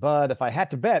officer. But if I had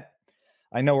to bet,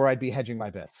 I know where I'd be hedging my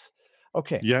bets.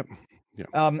 Okay. Yep.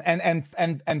 Yeah.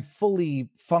 And fully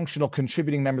functional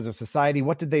contributing members of society.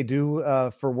 What did they do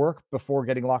for work before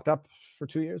getting locked up? for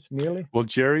 2 years, nearly? Well,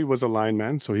 Jerry was a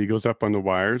lineman, so he goes up on the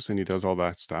wires and he does all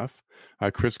that stuff.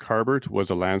 Chris Carbert was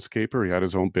a landscaper. He had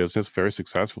his own business, very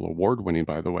successful, award-winning,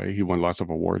 by the way. He won lots of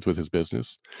awards with his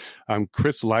business.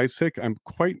 Chris Lysick, I'm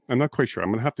not quite sure. I'm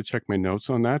going to have to check my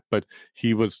notes on that, but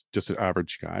he was just an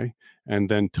average guy. And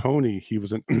then Tony, he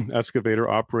was an excavator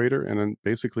operator and then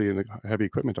basically a heavy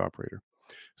equipment operator.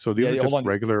 So these are just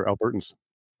regular Albertans.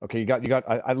 Okay, you got.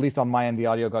 At least on my end, the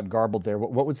audio got garbled there.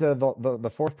 What was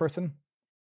the fourth person?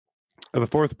 The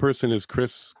fourth person is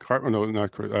Chris. No,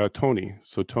 not Chris. Tony.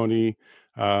 So Tony.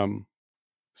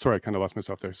 Sorry, I kind of lost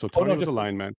myself there. So Tony was a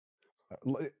lineman.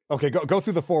 Okay, go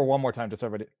through the four one more time, just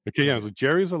everybody. Okay, yeah. So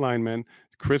Jerry's a lineman.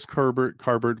 Chris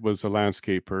Carbert was a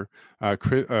landscaper.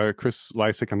 Chris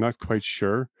Lysick, I'm not quite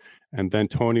sure, and then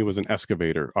Tony was an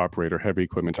excavator operator, heavy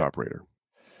equipment operator.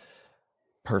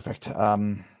 Perfect.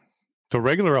 So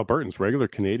regular Albertans, regular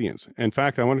Canadians. In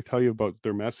fact, I want to tell you about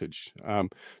their message.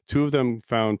 Two of them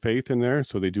found faith in there,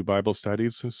 so they do Bible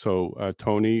studies. So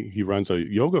Tony, he runs a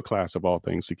yoga class of all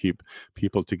things to keep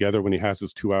people together when he has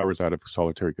his 2 hours out of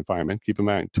solitary confinement. Keep in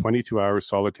mind, 22 hours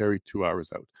solitary, 2 hours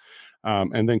out.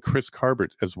 And then Chris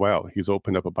Carbert as well. He's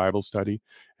opened up a Bible study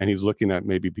and he's looking at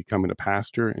maybe becoming a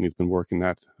pastor, and he's been working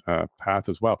that path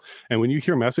as well. And when you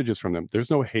hear messages from them, there's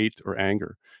no hate or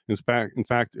anger. In fact,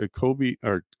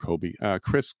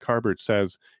 Chris Carbert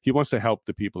says he wants to help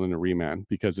the people in the remand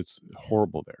because it's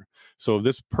horrible there. So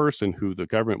this person who the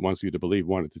government wants you to believe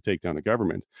wanted to take down the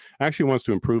government actually wants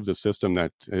to improve the system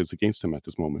that is against him at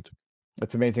this moment.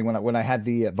 It's amazing. When I had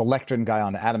the lectern guy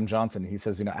on, Adam Johnson, he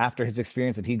says, after his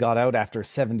experience that he got out after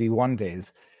 71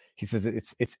 days, he says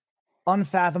it's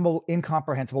unfathomable,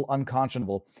 incomprehensible,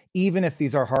 unconscionable, even if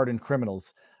these are hardened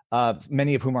criminals,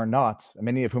 many of whom are not,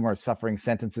 many of whom are suffering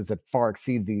sentences that far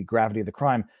exceed the gravity of the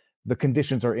crime. The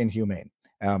conditions are inhumane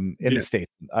in the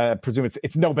States. I presume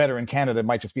it's no better in Canada. It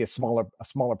might just be a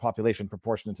smaller population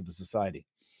proportionate to the society.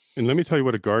 And let me tell you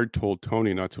what a guard told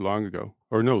Tony not too long ago.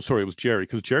 Or no, sorry, it was Jerry,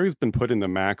 because Jerry's been put in the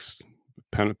max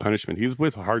punishment. He's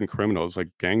with hardened criminals like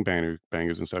gangbangers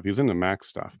and stuff. He's in the max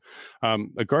stuff.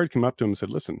 A guard came up to him and said,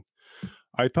 "Listen,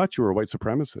 I thought you were a white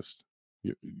supremacist.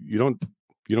 You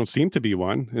don't seem to be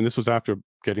one." And this was after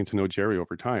getting to know Jerry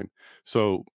over time.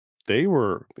 So they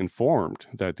were informed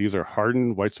that these are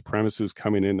hardened white supremacists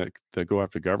coming in that go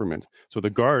after government. So the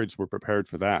guards were prepared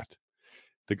for that.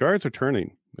 The guards are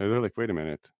turning. They're like, wait a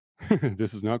minute.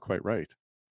 This is not quite right.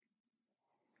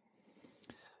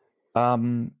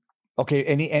 Okay.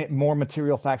 Any more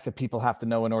material facts that people have to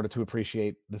know in order to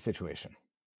appreciate the situation?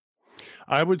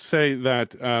 I would say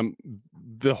that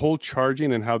the whole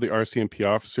charging and how the RCMP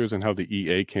officers and how the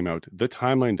EA came out, the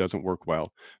timeline doesn't work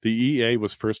well. The EA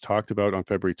was first talked about on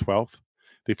February 12th.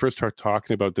 They first started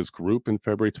talking about this group in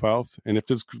February 12th. And if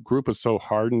this group was so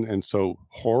hardened and so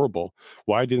horrible,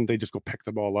 why didn't they just go pick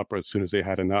them all up as soon as they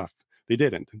had enough? They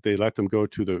didn't. They let them go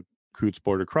to the Coutts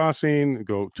border crossing.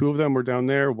 Two of them were down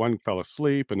there. One fell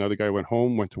asleep. Another guy went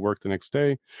home, went to work the next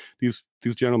day. These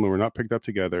gentlemen were not picked up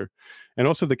together. And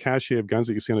also the cache of guns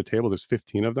that you see on the table, there's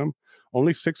 15 of them.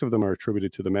 Only 6 of them are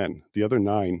attributed to the men. The other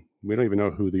 9, we don't even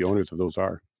know who the owners of those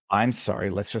are. I'm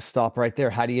sorry. Let's just stop right there.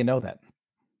 How do you know that?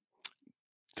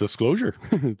 Disclosure.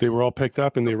 They were all picked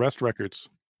up in the arrest records.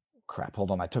 Crap.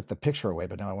 Hold on. I took the picture away,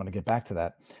 but now I want to get back to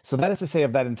that. So that is to say,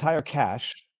 of that entire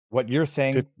cache, what you're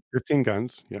saying, 15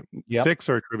 guns. Yeah. Yep. 6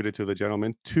 are attributed to the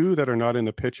gentleman. 2 that are not in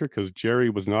the picture because Jerry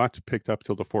was not picked up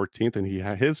till the 14th, and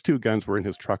his 2 guns were in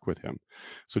his truck with him.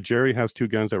 So Jerry has 2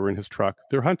 guns that were in his truck.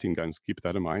 They're hunting guns. Keep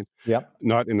that in mind. Yep.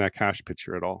 Not in that cache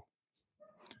picture at all.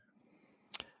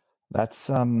 That's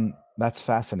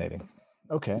fascinating.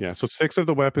 Okay. Yeah. So 6 of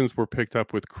the weapons were picked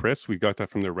up with Chris. We got that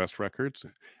from the arrest records,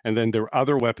 and then there were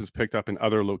other weapons picked up in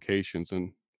other locations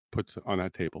and put on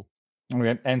that table.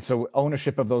 Okay. And so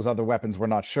ownership of those other weapons, we're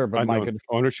not sure, but unknown. my goodness,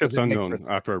 ownership's unknown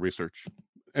after our research.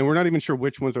 And we're not even sure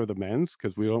which ones are the men's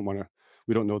because we don't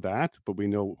know that, but we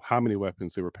know how many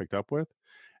weapons they were picked up with.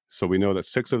 So we know that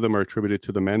 6 of them are attributed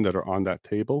to the men that are on that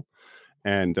table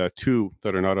and 2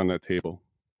 that are not on that table.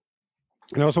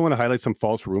 And I also want to highlight some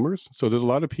false rumors. So there's a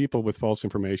lot of people with false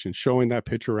information showing that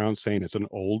picture around saying it's an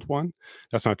old one.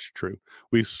 That's not true.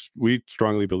 We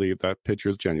strongly believe that picture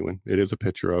is genuine. It is a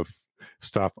picture of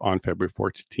stuff on February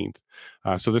 14th.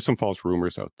 So there's some false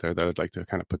rumors out there that I'd like to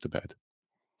kind of put to bed.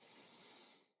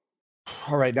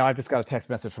 All right. Now I've just got a text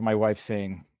message from my wife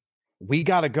saying, we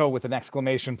got to go with an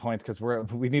exclamation point because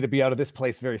we need to be out of this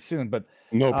place very soon. But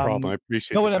no problem. I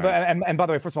appreciate it. And by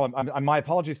the way, first of all, my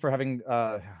apologies for having,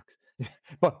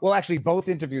 actually both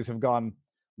interviews have gone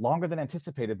longer than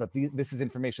anticipated, but this is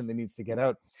information that needs to get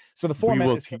out. So the format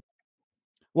is...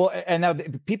 Well, and now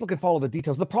people can follow the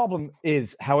details. The problem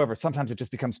is, however, sometimes it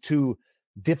just becomes too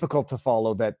difficult to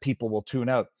follow that people will tune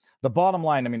out. The bottom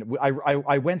line, I mean,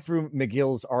 I went through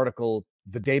McGill's article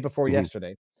the day before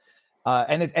yesterday,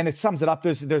 and it sums it up.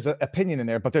 There's an opinion in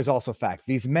there, but there's also fact.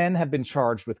 These men have been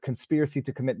charged with conspiracy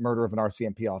to commit murder of an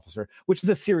RCMP officer, which is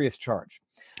a serious charge.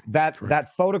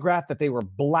 That photograph that they were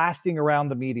blasting around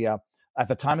the media at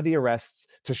the time of the arrests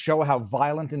to show how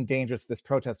violent and dangerous this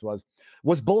protest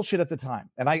was bullshit at the time.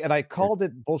 And I called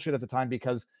it bullshit at the time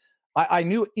because I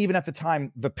knew even at the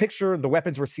time, the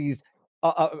weapons were seized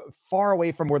far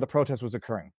away from where the protest was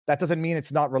occurring. That doesn't mean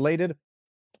it's not related.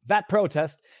 That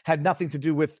protest had nothing to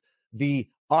do with the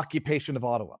occupation of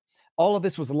Ottawa. All of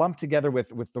this was lumped together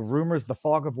with the rumors, the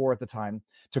fog of war at the time,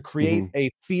 to create a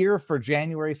fear for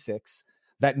January 6th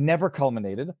that never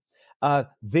culminated.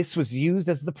 This was used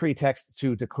as the pretext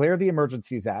to declare the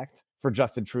Emergencies Act for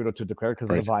Justin Trudeau to declare because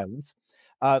of the violence.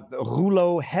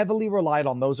 Rouleau heavily relied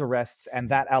on those arrests and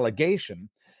that allegation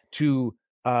to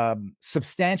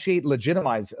substantiate,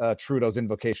 legitimize Trudeau's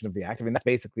invocation of the act. I mean, that's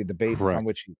basically the basis on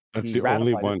which That's he the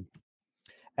only one. it.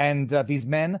 And these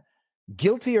men,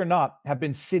 guilty or not, have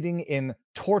been sitting in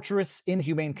torturous,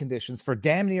 inhumane conditions for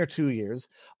damn near 2 years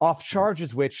off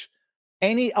charges which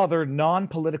any other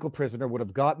non-political prisoner would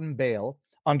have gotten bail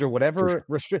under whatever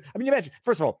restrict. I mean, you imagine,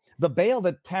 first of all, the bail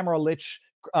that Tamara Litch,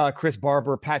 Chris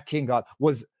Barber, Pat King got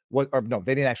was or no,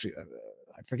 they didn't actually.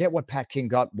 I forget what Pat King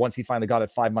got once he finally got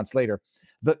it 5 months later.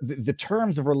 The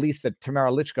terms of release that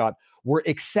Tamara Litch got were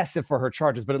excessive for her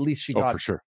charges, but at least she got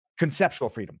conceptual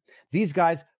freedom. These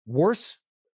guys,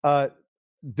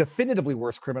 definitively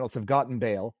worse criminals, have gotten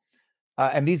bail.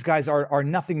 And these guys are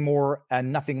nothing more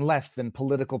and nothing less than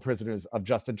political prisoners of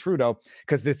Justin Trudeau,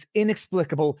 because it's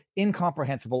inexplicable,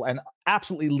 incomprehensible, and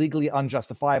absolutely legally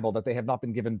unjustifiable that they have not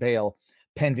been given bail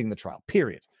pending the trial,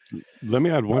 period. Let me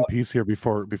add one piece here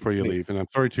before you leave, and I'm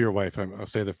sorry to your wife. I'll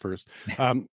say that first.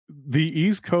 The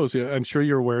East Coast, I'm sure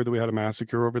you're aware that we had a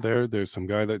massacre over there. There's some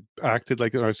guy that acted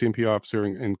like an RCMP officer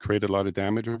and created a lot of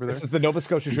damage over there. This is the Nova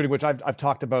Scotia shooting, which I've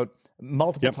talked about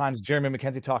multiple times. Jeremy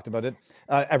McKenzie talked about it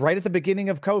right at the beginning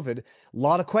of COVID. A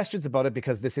lot of questions about it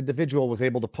because this individual was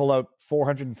able to pull out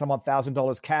 $400 and some odd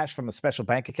 $1,000 cash from a special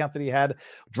bank account that he had,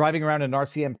 driving around in an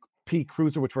RCMP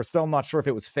cruiser, which we're still not sure if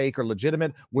it was fake or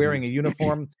legitimate, wearing a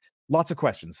uniform. Lots of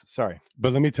questions. Sorry.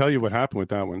 But let me tell you what happened with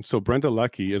that one. So Brenda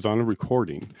Lucky is on a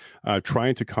recording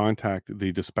trying to contact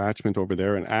the dispatchment over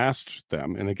there and asked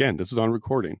them, and again, this is on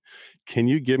recording, can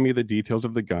you give me the details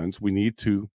of the guns? We need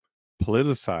to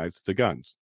politicize the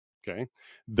guns. Okay.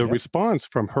 The response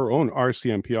from her own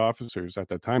RCMP officers at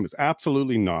that time is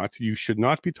absolutely not. You should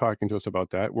not be talking to us about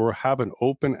that. We'll have an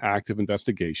open, active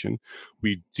investigation.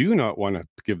 We do not want to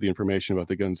give the information about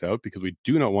the guns out because we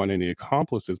do not want any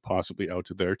accomplices possibly out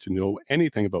there to know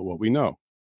anything about what we know.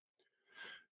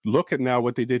 Look at now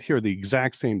what they did here the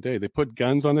exact same day. They put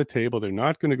guns on the table. They're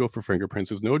not going to go for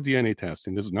fingerprints. There's no DNA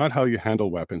testing. This is not how you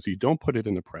handle weapons. You don't put it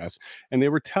in the press. And they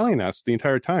were telling us the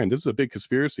entire time, this is a big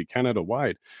conspiracy,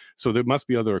 Canada-wide. So there must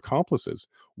be other accomplices.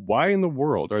 Why in the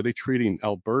world are they treating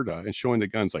Alberta and showing the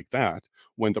guns like that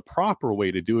when the proper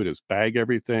way to do it is bag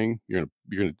everything? You're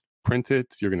going to print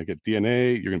it. You're going to get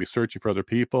DNA. You're going to be searching for other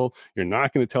people. You're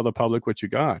not going to tell the public what you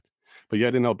got. But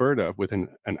yet in Alberta, within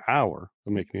an hour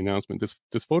of making the announcement,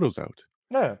 this photo's out.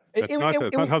 No, that's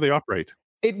not how they operate.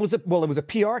 It was a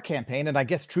PR campaign, and I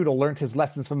guess Trudeau learned his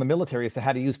lessons from the military as to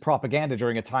how to use propaganda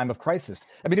during a time of crisis.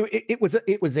 I mean, it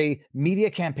was a media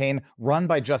campaign run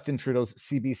by Justin Trudeau's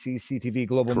CBC, CTV,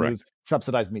 Global News,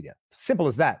 subsidized media. Simple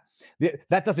as that.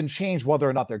 That doesn't change whether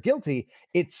or not they're guilty.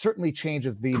 It certainly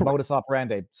changes the modus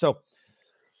operandi. So.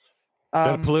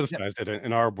 That politicized it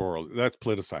in our world. That's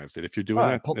politicized it. If you're doing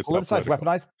that, it's politicized,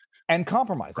 weaponized, and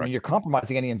compromised. I mean, you're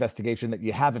compromising any investigation that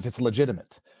you have if it's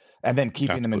legitimate, and then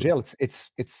keeping them in jail. It's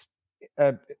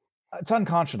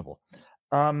unconscionable.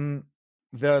 The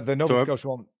Nova Scotia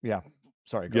one,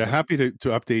 Sorry. Happy to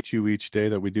update you each day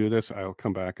that we do this. I'll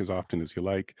come back as often as you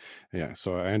like. Yeah,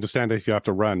 so I understand that you have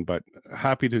to run, but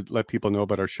happy to let people know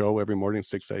about our show every morning,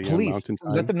 6 a.m. Please Mountain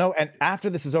Time. Let them know. And after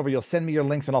this is over, you'll send me your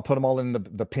links and I'll put them all in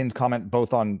the pinned comment,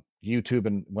 both on YouTube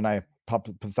and when I put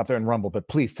stuff there in Rumble. But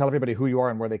please tell everybody who you are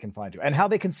and where they can find you and how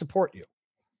they can support you.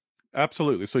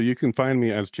 Absolutely. So you can find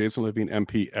me as Jason Lavigne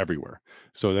MP everywhere.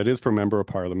 So that is for Member of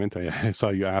Parliament. I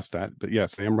saw you ask that. But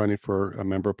yes, I am running for a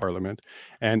Member of Parliament.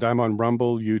 And I'm on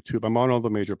Rumble, YouTube. I'm on all the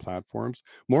major platforms.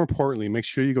 More importantly, make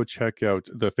sure you go check out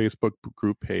the Facebook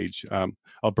group page,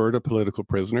 Alberta Political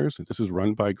Prisoners. This is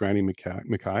run by Granny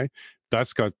Mackay.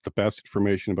 That's got the best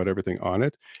information about everything on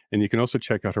it. And you can also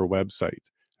check out her website.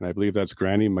 And I believe that's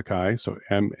Granny Mackay, so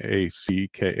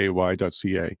MACKAY.ca.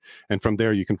 And from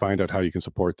there, you can find out how you can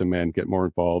support the men, get more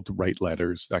involved, write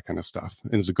letters, that kind of stuff.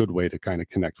 And it's a good way to kind of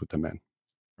connect with the men.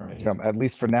 At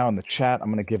least for now in the chat, I'm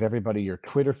going to give everybody your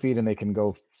Twitter feed and they can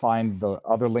go find the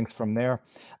other links from there.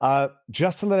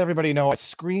 Just to let everybody know, I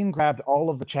screen grabbed all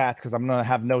of the chats because I'm going to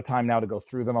have no time now to go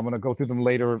through them. I'm going to go through them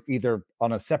later, either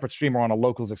on a separate stream or on a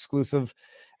locals exclusive.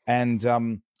 And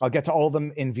I'll get to all of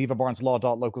them in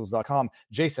vivabarneslaw.locals.com.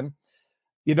 Jason,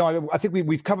 you know, I think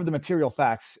we've covered the material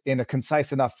facts in a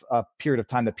concise enough period of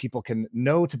time that people can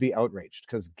know to be outraged,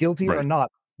 because guilty or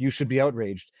not, you should be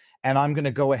outraged. And I'm going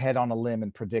to go ahead on a limb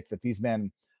and predict that these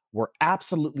men were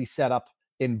absolutely set up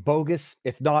in bogus,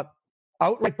 if not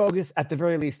outright bogus, at the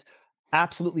very least,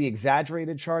 absolutely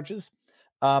exaggerated charges,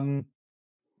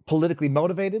 politically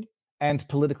motivated and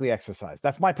politically exercised.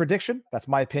 That's my prediction. That's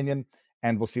my opinion.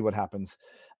 And we'll see what happens.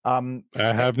 I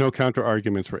have no counter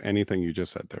arguments for anything you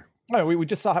just said there. No, we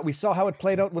just saw how it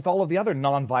played out with all of the other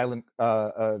non-violent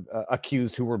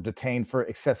accused who were detained for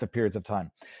excessive periods of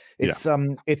time.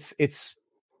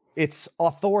 It's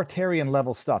authoritarian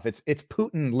level stuff. It's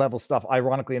Putin level stuff,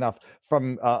 ironically enough,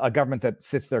 from a government that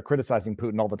sits there criticizing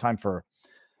Putin all the time for,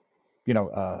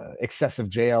 excessive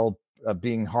jail,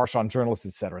 being harsh on journalists,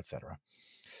 et cetera, et cetera.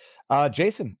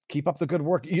 Jason, keep up the good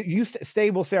work. You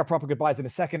stay. We'll say our proper goodbyes in a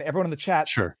second. Everyone in the chat.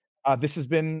 Sure. This has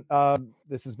been a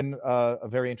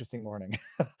very interesting morning,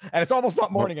 and it's almost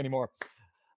not morning anymore.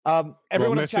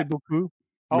 Everyone in the chat.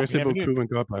 Merci beaucoup, and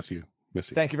God bless you.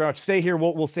 Merci. Thank you very much. Stay here.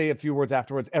 We'll say a few words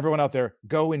afterwards. Everyone out there,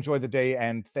 go enjoy the day,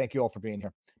 and thank you all for being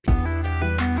here.